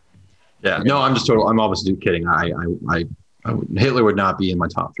 Yeah, no, I'm obviously kidding. Hitler would not be in my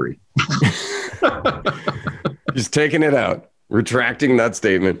top 3. Just taking it out, retracting that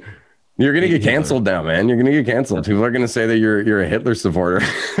statement. You're going to get canceled now, man. You're going to get canceled. People are going to say that you're a Hitler supporter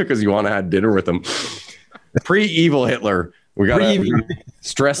because you want to have dinner with him. Pre-evil Hitler. We got to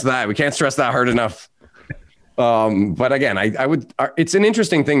stress that. We can't stress that hard enough. But again, it's an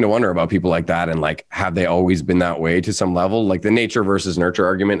interesting thing to wonder about people like that. And like, have they always been that way to some level? Like the nature versus nurture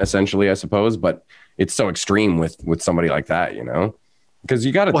argument, essentially, I suppose. But it's so extreme with somebody like that, you know, because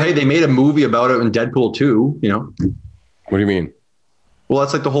you got to. Well, hey, they made a movie about it in Deadpool 2, you know. What do you mean? Well,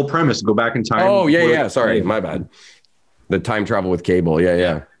 that's like the whole premise. Go back in time. Oh, yeah. Sorry, my bad. The time travel with Cable.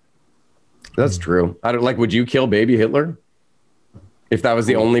 Yeah. That's true. Would you kill baby Hitler? If that was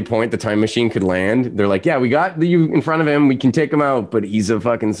the only point the time machine could land, they're like, yeah, we got you in front of him. We can take him out, but he's a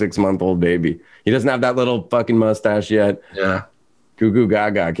fucking 6-month-old baby. He doesn't have that little fucking mustache yet. Yeah. Goo goo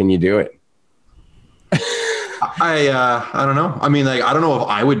gaga. Can you do it? I don't know. I mean, like, I don't know if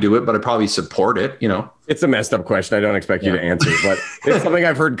I would do it, but I'd probably support it, you know. It's a messed up question. I don't expect you to answer, but it's something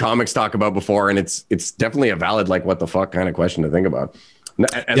I've heard comics talk about before, and it's definitely a valid, like, what the fuck kind of question to think about.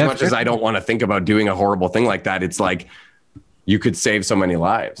 As much as I don't want to think about doing a horrible thing like that, it's like you could save so many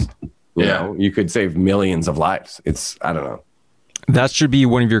lives. You know, you could save millions of lives. I don't know. That should be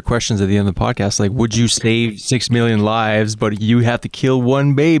one of your questions at the end of the podcast. Like, would you save 6 million lives, but you have to kill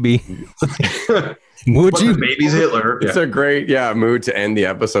one baby? Would you? Baby's Hitler. It's a great mood to end the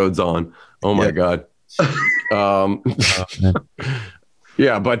episodes on. Oh my God. But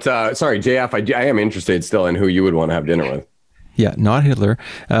sorry, JF, I am interested still in who you would want to have dinner with. Yeah, not Hitler.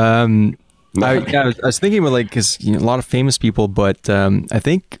 I was thinking about, like, because a lot of famous people, but I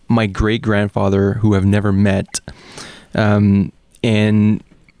think my great grandfather, who I've never met, and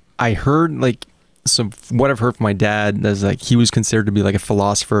I heard, like, what I've heard from my dad is, like, he was considered to be like a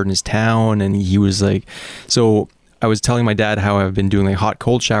philosopher in his town, and he was like, so I was telling my dad how I've been doing like hot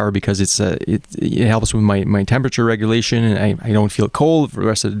cold shower because it helps with my temperature regulation, and I don't feel cold for the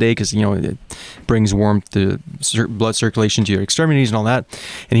rest of the day because, you know, it brings warmth to blood circulation to your extremities and all that.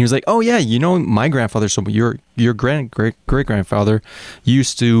 And he was like, oh yeah, you know, my grandfather, so your great grandfather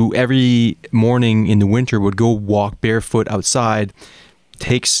used to every morning in the winter would go walk barefoot outside,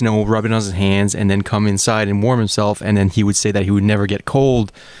 take snow, rub it on his hands, and then come inside and warm himself. And then he would say that he would never get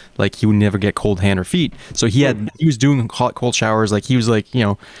cold, like he would never get cold hand or feet. So he was doing hot, cold showers. Like he was like, you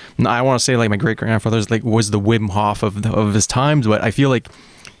know, I want to say like my great grandfather's like was the Wim Hof of his times, but I feel like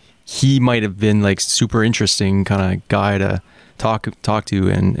he might have been like super interesting kind of guy to talk to,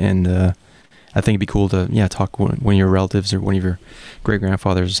 and I think it'd be cool to talk with one of your relatives or one of your great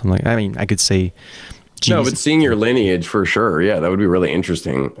grandfathers or something. I mean, I could say. No, but seeing your lineage for sure. Yeah, that would be really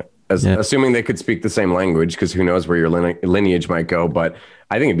interesting. Assuming they could speak the same language, because who knows where your lineage might go. But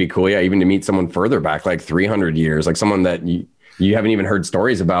I think it'd be cool, even to meet someone further back, like 300 years, like someone that you haven't even heard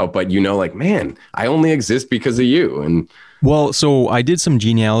stories about, but you know, like, man, I only exist because of you. And well, so I did some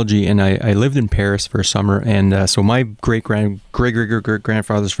genealogy, and I lived in Paris for a summer, and so my great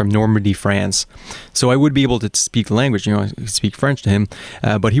grandfather's from Normandy, France. So I would be able to speak the language, you know, I could speak French to him,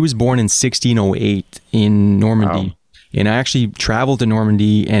 but he was born in 1608 in Normandy. Wow. And I actually traveled to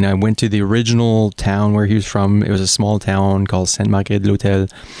Normandy, and I went to the original town where he was from. It was a small town called Saint-Marguerite-de-l'Hôtel,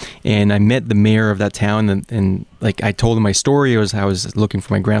 and I met the mayor of that town, and like I told him my story. I was looking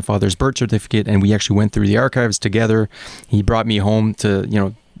for my grandfather's birth certificate, and we actually went through the archives together. He brought me home to, you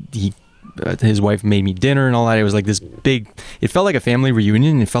know, his wife made me dinner and all that. It was like this big, it felt like a family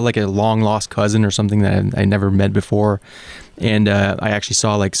reunion. It felt like a long lost cousin or something that I never met before. And I actually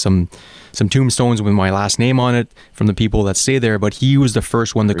saw like some tombstones with my last name on it from the people that stay there, but he was the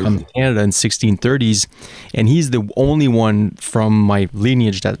first one to come to Canada in 1630s, and he's the only one from my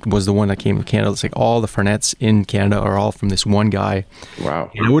lineage that was the one that came to Canada. It's like all the Frenets in Canada are all from this one guy.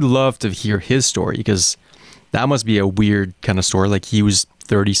 Wow. And I would love to hear his story, because that must be a weird kind of story. Like he was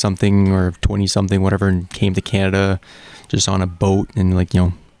 30 something or 20 something, whatever, and came to Canada just on a boat, and like, you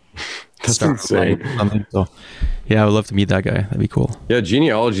know, that's insane. So, yeah, I would love to meet that guy. That'd be cool. Yeah,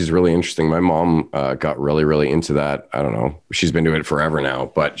 genealogy is really interesting. My mom got really, really into that. I don't know. She's been doing it forever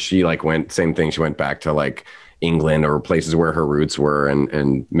now, but she like went, same thing. She went back to like England or places where her roots were,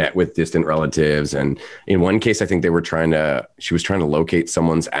 and met with distant relatives. And in one case, I think she was trying to locate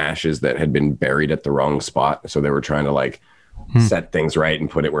someone's ashes that had been buried at the wrong spot. So they were trying to like set things right and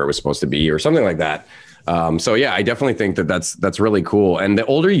put it where it was supposed to be or something like that. So yeah, I definitely think that's really cool. And the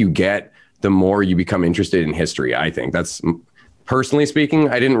older you get, the more you become interested in history. I think that's, personally speaking,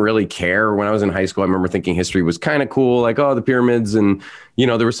 I didn't really care when I was in high school. I remember thinking history was kind of cool, like, oh, the pyramids, and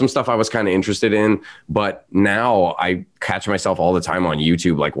there was some stuff I was kind of interested in. But now I catch myself all the time on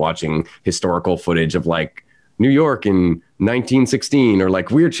YouTube, like watching historical footage of like New York in 1916 or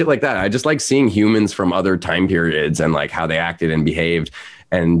like weird shit like that. I just like seeing humans from other time periods and like how they acted and behaved,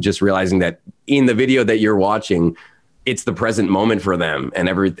 and just realizing that in the video that you're watching, it's the present moment for them, and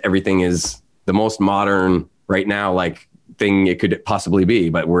everything is the most modern right now, like thing it could possibly be.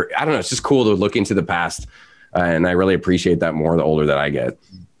 But I don't know, it's just cool to look into the past, and I really appreciate that more the older that I get.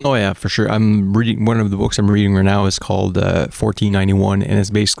 Oh yeah, for sure. I'm reading, one of the books I'm reading right now is called 1491, and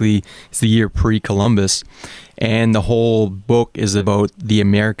it's the year pre-Columbus, and the whole book is about the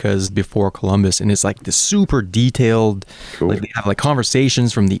Americas before Columbus, and it's like the super detailed. Cool. Like they have like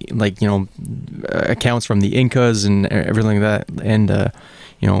conversations from the accounts from the Incas and everything like that, and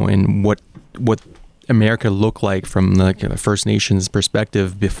and what America looked like from the First Nations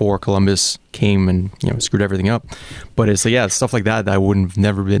perspective before Columbus came and screwed everything up. But it's stuff like that I wouldn't have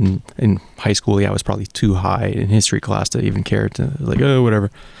never been in high school. I was probably too high in history class to even care to whatever.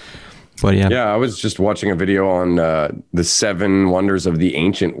 But yeah, I was just watching a video on the 7 wonders of the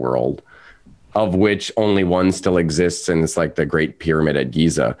ancient world, of which only one still exists, and it's like the Great Pyramid at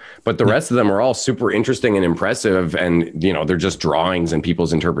Giza. But the rest of them are all super interesting and impressive, and they're just drawings and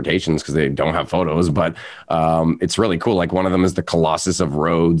people's interpretations because they don't have photos. But it's really cool. Like one of them is the Colossus of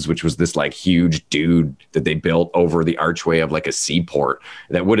Rhodes, which was this like huge dude that they built over the archway of like a seaport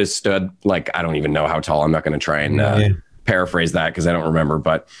that would have stood like, I don't even know how tall. I'm not going to try and paraphrase that because I don't remember,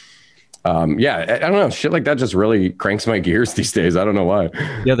 but I don't know, shit like that just really cranks my gears these days. I don't know why.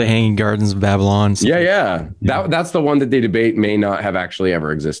 Yeah, the Hanging Gardens of Babylon. That's the one that they debate may not have actually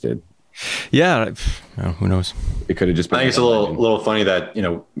ever existed. Who knows? It could have just been. I think it's a little funny that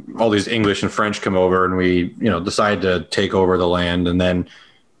all these English and French come over, and we decide to take over the land, and then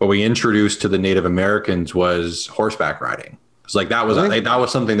what we introduced to the Native Americans was horseback riding. It's like that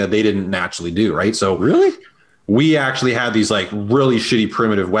was something that they didn't naturally do, right? So really, we actually had these like really shitty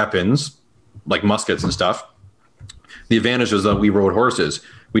primitive weapons, like muskets and stuff. The advantage was that we rode horses.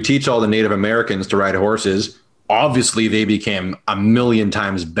 We teach all the Native Americans to ride horses. Obviously, they became a million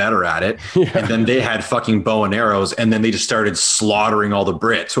times better at it. Yeah. And then they had fucking bow and arrows, and then they just started slaughtering all the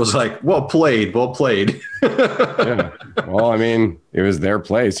Brits. It was like, well played. Yeah. Well, I mean, it was their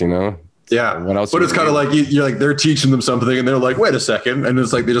place, Yeah. What else? But it's kind of like you're like they're teaching them something, and they're like, wait a second, and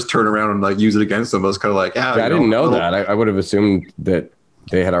it's like they just turn around and like use it against them. It's kind of like, I didn't know that. I would have assumed that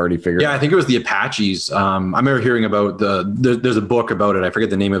they had already figured. Yeah, I think it was the Apaches. I remember hearing about there's a book about it. I forget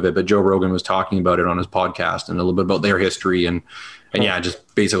the name of it, but Joe Rogan was talking about it on his podcast and a little bit about their history and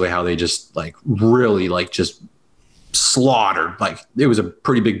just basically how they just like really like just slaughtered. Like it was a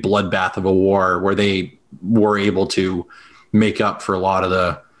pretty big bloodbath of a war where they were able to make up for a lot of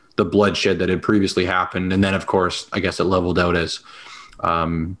the bloodshed that had previously happened. And then of course, I guess it leveled out as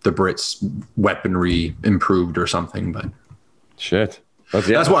the Brits' weaponry improved or something, but shit.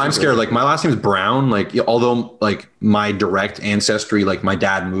 That's why I'm scared. Like my last name is Brown. Like although like my direct ancestry, like my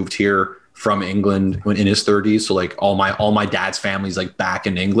dad moved here from England when in his 30s. So like all my dad's family's like back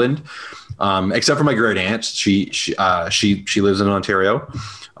in England, except for my great aunt. She lives in Ontario.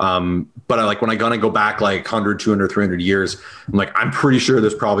 But I like when I gonna go back like 100, 200, 300 years, I'm like, I'm pretty sure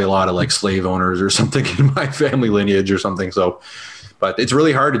there's probably a lot of like slave owners or something in my family lineage or something. So, but it's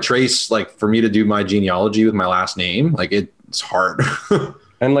really hard to trace, like for me to do my genealogy with my last name. Like it's hard.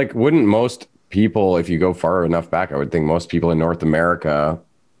 And like, wouldn't most people, if you go far enough back, I would think most people in North America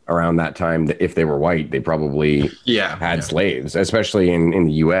around that time, if they were white, they probably had slaves, especially in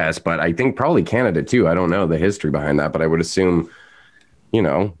the US, but I think probably Canada too. I don't know the history behind that, but I would assume,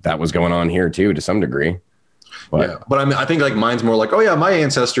 that was going on here too, to some degree. But I think like mine's more like, oh yeah, my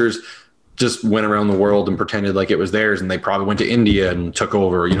ancestors just went around the world and pretended like it was theirs. And they probably went to India and took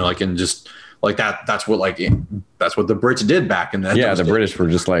over, and just like that's what the Brits did back in that. Yeah. The British were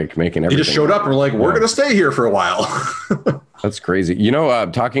just like making everything. They just showed up and were like, we're going to stay here for a while. That's crazy.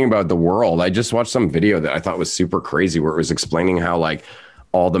 Talking about the world, I just watched some video that I thought was super crazy where it was explaining how like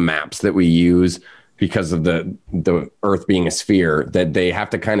all the maps that we use, because of the Earth being a sphere, that they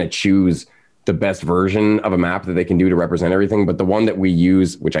have to kind of choose the best version of a map that they can do to represent everything. But the one that we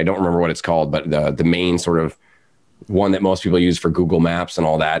use, which I don't remember what it's called, but the main sort of one that most people use for Google Maps and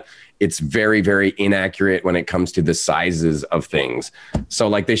all that. It's very, very inaccurate when it comes to the sizes of things. So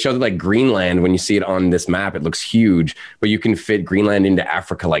like they showed like Greenland, when you see it on this map, it looks huge, but you can fit Greenland into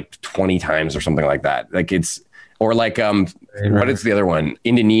Africa like 20 times or something like that. Like it's, or like, what is the other one?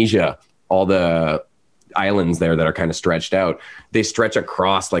 Indonesia, all the islands there that are kind of stretched out, they stretch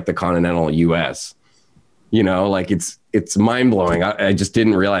across like the continental US, you know, like it's mind blowing. I just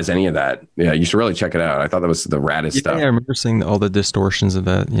didn't realize any of that. Yeah. You should really check it out. I thought that was the raddest stuff. Yeah, I remember seeing all the distortions of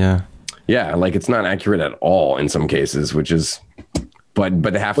that. Yeah. Yeah. Like it's not accurate at all in some cases, which is, but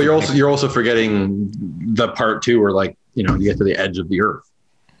they have. Well, you're also forgetting the part too, where like, you know, you get to the edge of the earth.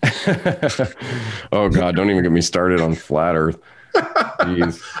 Oh God, don't even get me started on flat earth.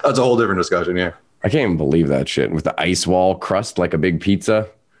 Jeez. That's a whole different discussion. Yeah. I can't even believe that shit with the ice wall crust like a big pizza.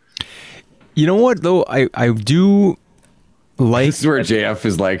 You know what though? I do like. This is where JF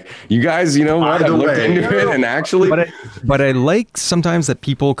is like, you guys, you know what? I looked into it and actually. But I like sometimes that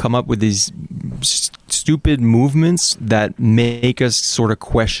people come up with these stupid movements that make us sort of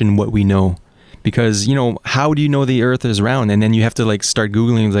question what we know. Because, you know, how do you know the earth is round? And then you have to like start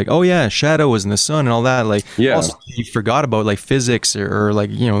Googling like, oh yeah, shadows in the sun and all that. Like, yeah, also, you forgot about like physics or like,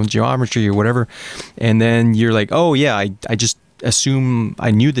 you know, geometry or whatever. And then you're like, oh yeah, I just assume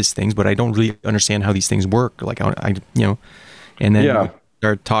I knew these things, but I don't really understand how these things work. Like I you know, and then you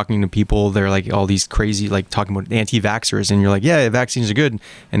start talking to people, they're like all these crazy, like talking about anti-vaxxers, and you're like, yeah, vaccines are good,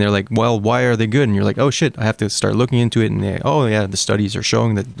 and they're like, well, why are they good? And you're like, oh shit, I have to start looking into it, and they, oh yeah, the studies are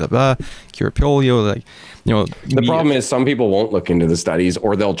showing that blah, blah, cure polio, like, you know. The problem is some people won't look into the studies,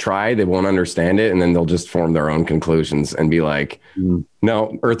 or they'll try, they won't understand it, and then they'll just form their own conclusions and be like,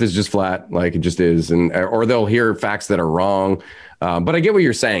 no, Earth is just flat, like it just is, and or they'll hear facts that are wrong. But I get what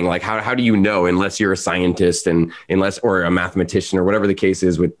you're saying. Like, how do you know unless you're a scientist and unless or a mathematician or whatever the case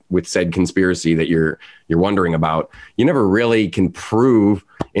is with said conspiracy that you're wondering about? You never really can prove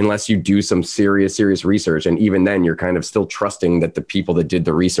unless you do some serious research. And even then, you're kind of still trusting that the people that did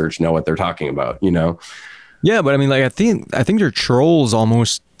the research know what they're talking about. You know? Yeah, but I mean, like I think they're trolls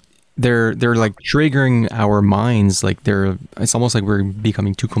almost. They're like triggering our minds. Like it's almost like we're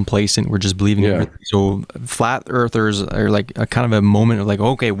becoming too complacent. We're just believing everything. So flat earthers are like a kind of a moment of like,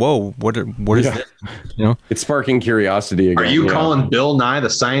 okay, whoa, what is this? You know, it's sparking curiosity again. Are you calling Bill Nye the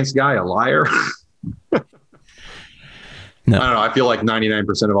science guy a liar? No. I don't know. I feel like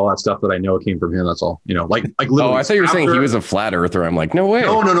 99% of all that stuff that I know came from him. That's all. You know, like literally. Oh, I thought you were saying he was a flat earther. I'm like, no way.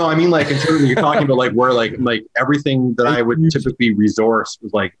 No. I mean, like in terms of you're talking about like where like everything that I would typically resource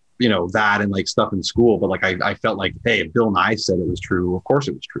was like, you know, that and like stuff in school. But like I felt like, hey, if Bill Nye said it was true, of course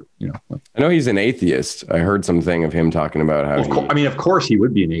it was true. You know, like, I know he's an atheist. I heard something of him talking about how. I mean, of course he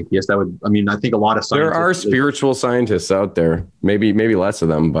would be an atheist. I think a lot of scientists. There are spiritual scientists out there. Maybe less of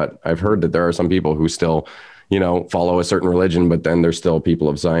them, but I've heard that there are some people who still, you know, follow a certain religion, but then they're still people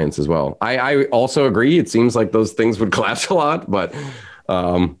of science as well. I also agree. It seems like those things would clash a lot, but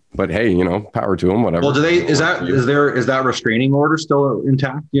hey, you know, power to them, whatever. Well, is that restraining order still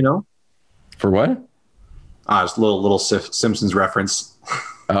intact? You know, for what? It's a little Simpsons reference.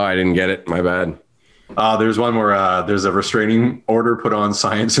 Oh, I didn't get it. My bad. There's one where there's a restraining order put on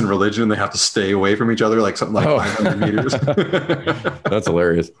science and religion. They have to stay away from each other, like something like 500 meters. That's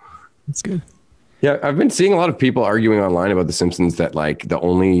hilarious. That's good. Yeah, I've been seeing a lot of people arguing online about The Simpsons that like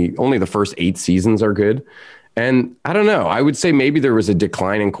only the first 8 seasons are good. And I don't know. I would say maybe there was a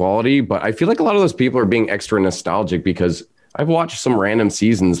decline in quality, but I feel like a lot of those people are being extra nostalgic because I've watched some random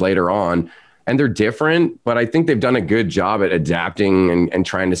seasons later on and they're different, but I think they've done a good job at adapting and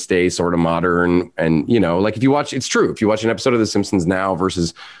trying to stay sort of modern. And, you know, like it's true. If you watch an episode of The Simpsons now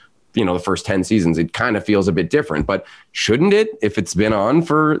versus, you know, the first 10 seasons, it kind of feels a bit different, but shouldn't it if it's been on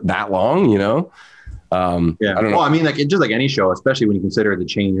for that long, you know? Yeah. I don't know. Well, I mean, like it's just like any show, especially when you consider the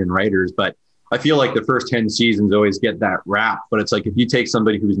change in writers, but I feel like the first 10 seasons always get that rap, but it's like, if you take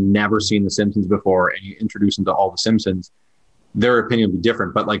somebody who's never seen The Simpsons before and you introduce them to all The Simpsons, their opinion will be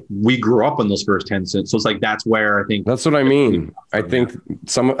different. But like we grew up on those first 10 seasons. So it's like, that's where I think. That's what I mean. I think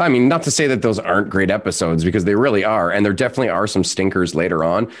not to say that those aren't great episodes because they really are. And there definitely are some stinkers later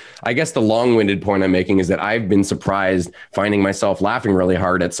on. I guess the long-winded point I'm making is that I've been surprised finding myself laughing really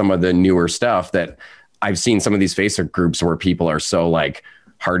hard at some of the newer stuff that I've seen some of these Facebook groups where people are so like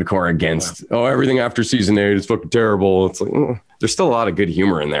hardcore against, everything after season 8 is fucking terrible. It's like, there's still a lot of good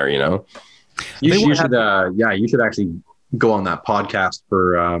humor in there, you know? You should actually go on that podcast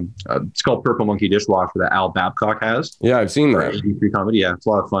for, it's called Purple Monkey Dishwasher that Al Babcock has. Yeah, I've seen that. 83 comedy. Yeah, it's a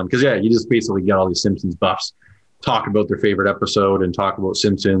lot of fun. Because, you just basically get all these Simpsons buffs, talk about their favorite episode and talk about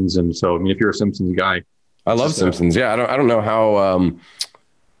Simpsons. And so, I mean, if you're a Simpsons guy. I love Simpsons. Yeah, I don't know how...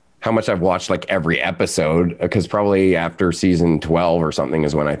 how much I've watched like every episode, because probably after season 12 or something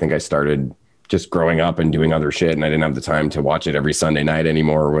is when I think I started just growing up and doing other shit, and I didn't have the time to watch it every Sunday night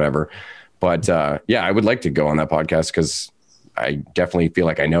anymore or whatever. But yeah, I would like to go on that podcast because I definitely feel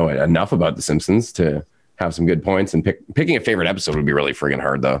like I know it enough about The Simpsons to have some good points. And picking a favorite episode would be really friggin'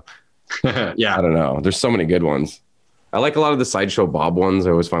 hard, though. Yeah, I don't know. There's so many good ones. I like a lot of the Sideshow Bob ones.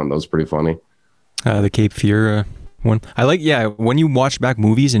 I always found those pretty funny. The Cape Fear one. I like, yeah, when you watch back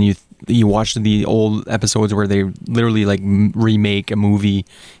movies and you watch the old episodes where they literally like remake a movie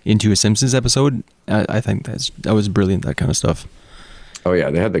into a Simpsons episode, I think that was brilliant, that kind of stuff. Oh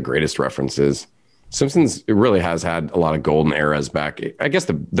yeah, they had the greatest references. Simpsons, it really has had a lot of golden eras back. I guess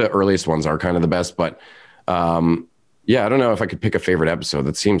the earliest ones are kind of the best, but yeah, I don't know if I could pick a favorite episode.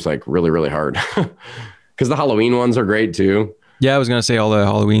 That seems like really, really hard. Because the Halloween ones are great too. Yeah, I was gonna say all the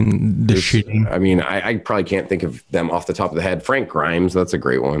Halloween, the shooting. I mean, I probably can't think of them off the top of the head. Frank Grimes, that's a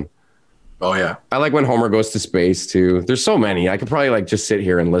great one. Oh yeah, I like when Homer goes to space too. There's so many. I could probably like just sit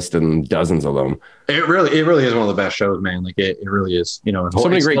here and list them dozens of them. it really is one of the best shows, man. Like it really is. You know, So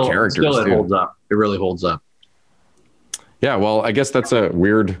many great characters, Still, it too. holds up. It really holds up. Yeah, well, I guess that's a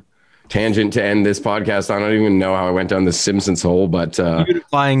weird tangent to end this podcast. I don't even know how I went down the Simpsons hole, but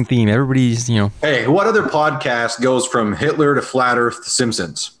Flying theme. Everybody's, Hey, what other podcast goes from Hitler to Flat Earth to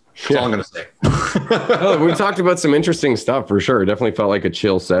Simpsons? That's all I'm gonna say. oh, we talked about some interesting stuff for sure. It definitely felt like a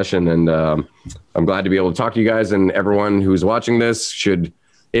chill session, and I'm glad to be able to talk to you guys. And everyone who's watching this should,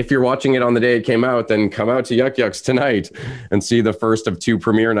 if you're watching it on the day it came out, then come out to Yuck Yucks tonight and see the first of 2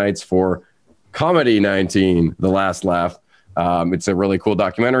 premiere nights for Comedy 19, The Last Laugh. It's a really cool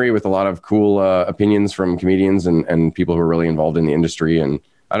documentary with a lot of cool opinions from comedians and people who are really involved in the industry. And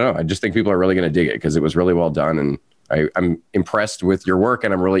I don't know, I just think people are really going to dig it because it was really well done. And I'm impressed with your work,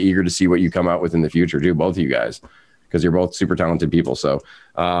 and I'm really eager to see what you come out with in the future too, both of you guys, because you're both super talented people. So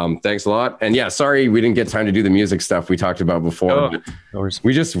thanks a lot. And yeah, sorry we didn't get time to do the music stuff we talked about before.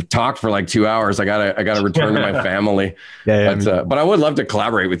 We just talked for like 2 hours. I gotta return to my family. But I would love to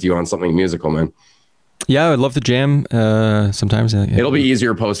collaborate with you on something musical, man. Yeah, I would love to jam sometimes. It'll be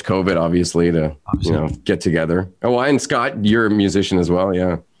easier post COVID, obviously, to get together. Oh, and Scott, you're a musician as well.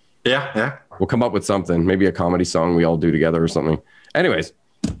 Yeah. Yeah. We'll come up with something, maybe a comedy song we all do together or something. Anyways,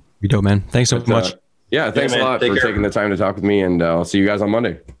 be dope, man. Thanks so much. Yeah, thanks a lot for taking the time to talk with me, and I'll see you guys on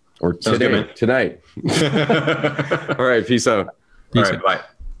Monday or tonight. All right, peace out. All right, bye.